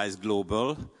industrial-wise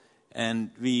global.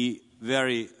 And we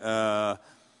very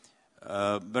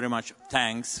much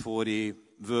thanks for the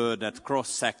word that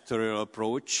cross-sectorial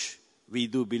approach. We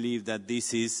do believe that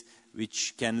this is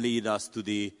which can lead us to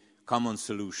the common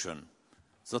solution.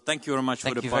 So thank you very much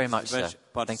for the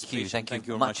participation. Thank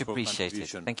you. Much appreciated.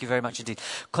 Thank you very much indeed.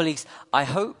 Colleagues, I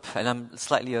hope, and I'm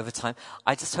slightly over time,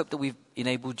 I just hope that we've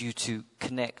enabled you to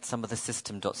connect some of the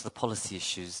system dots, the policy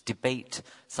issues, debate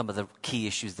some of the key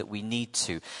issues that we need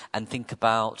to, and think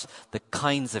about the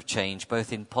kinds of change,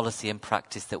 both in policy and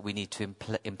practice, that we need to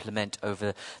implement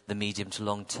over the medium to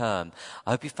long term.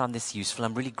 I hope you found this useful.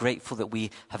 I'm really grateful that we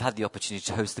have had the opportunity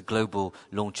to host the global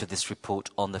launch of this report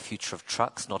on the future of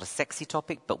trucks. Not a sexy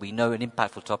topic, but we know an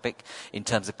impactful topic in in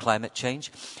terms of climate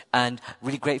change. And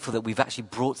really grateful that we've actually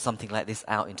brought something like this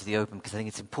out into the open, because I think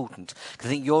it's important. Because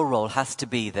I think your role has to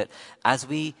be that as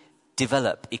we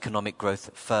develop economic growth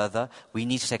further, we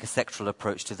need to take a sectoral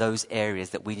approach to those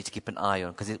areas that we need to keep an eye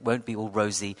on, because it won't be all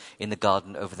rosy in the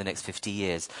garden over the next 50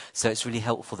 years. So it's really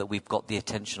helpful that we've got the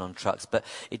attention on trucks. But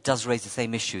it does raise the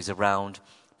same issues around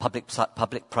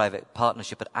public-private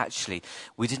partnership, but actually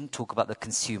we didn't talk about the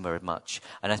consumer much.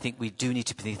 And I think we do need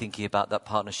to be thinking about that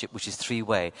partnership, which is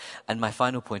three-way. And my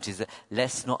final point is that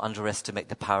let's not underestimate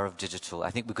the power of digital. I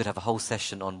think we could have a whole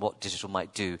session on what digital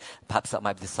might do. Perhaps that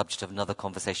might be the subject of another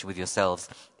conversation with yourselves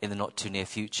in the not-too-near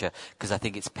future, because I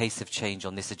think its pace of change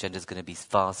on this agenda is going to be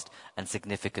fast and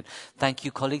significant. Thank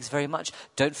you, colleagues, very much.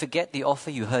 Don't forget the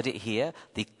offer, you heard it here,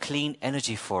 the Clean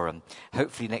Energy Forum.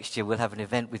 Hopefully next year we'll have an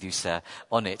event with you, sir,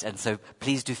 on it. And so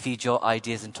please do feed your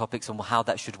ideas and topics on how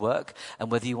that should work and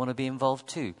whether you want to be involved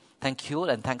too. Thank you all,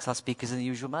 and thanks our speakers in the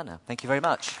usual manner. Thank you very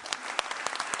much.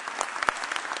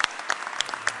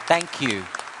 Thank you.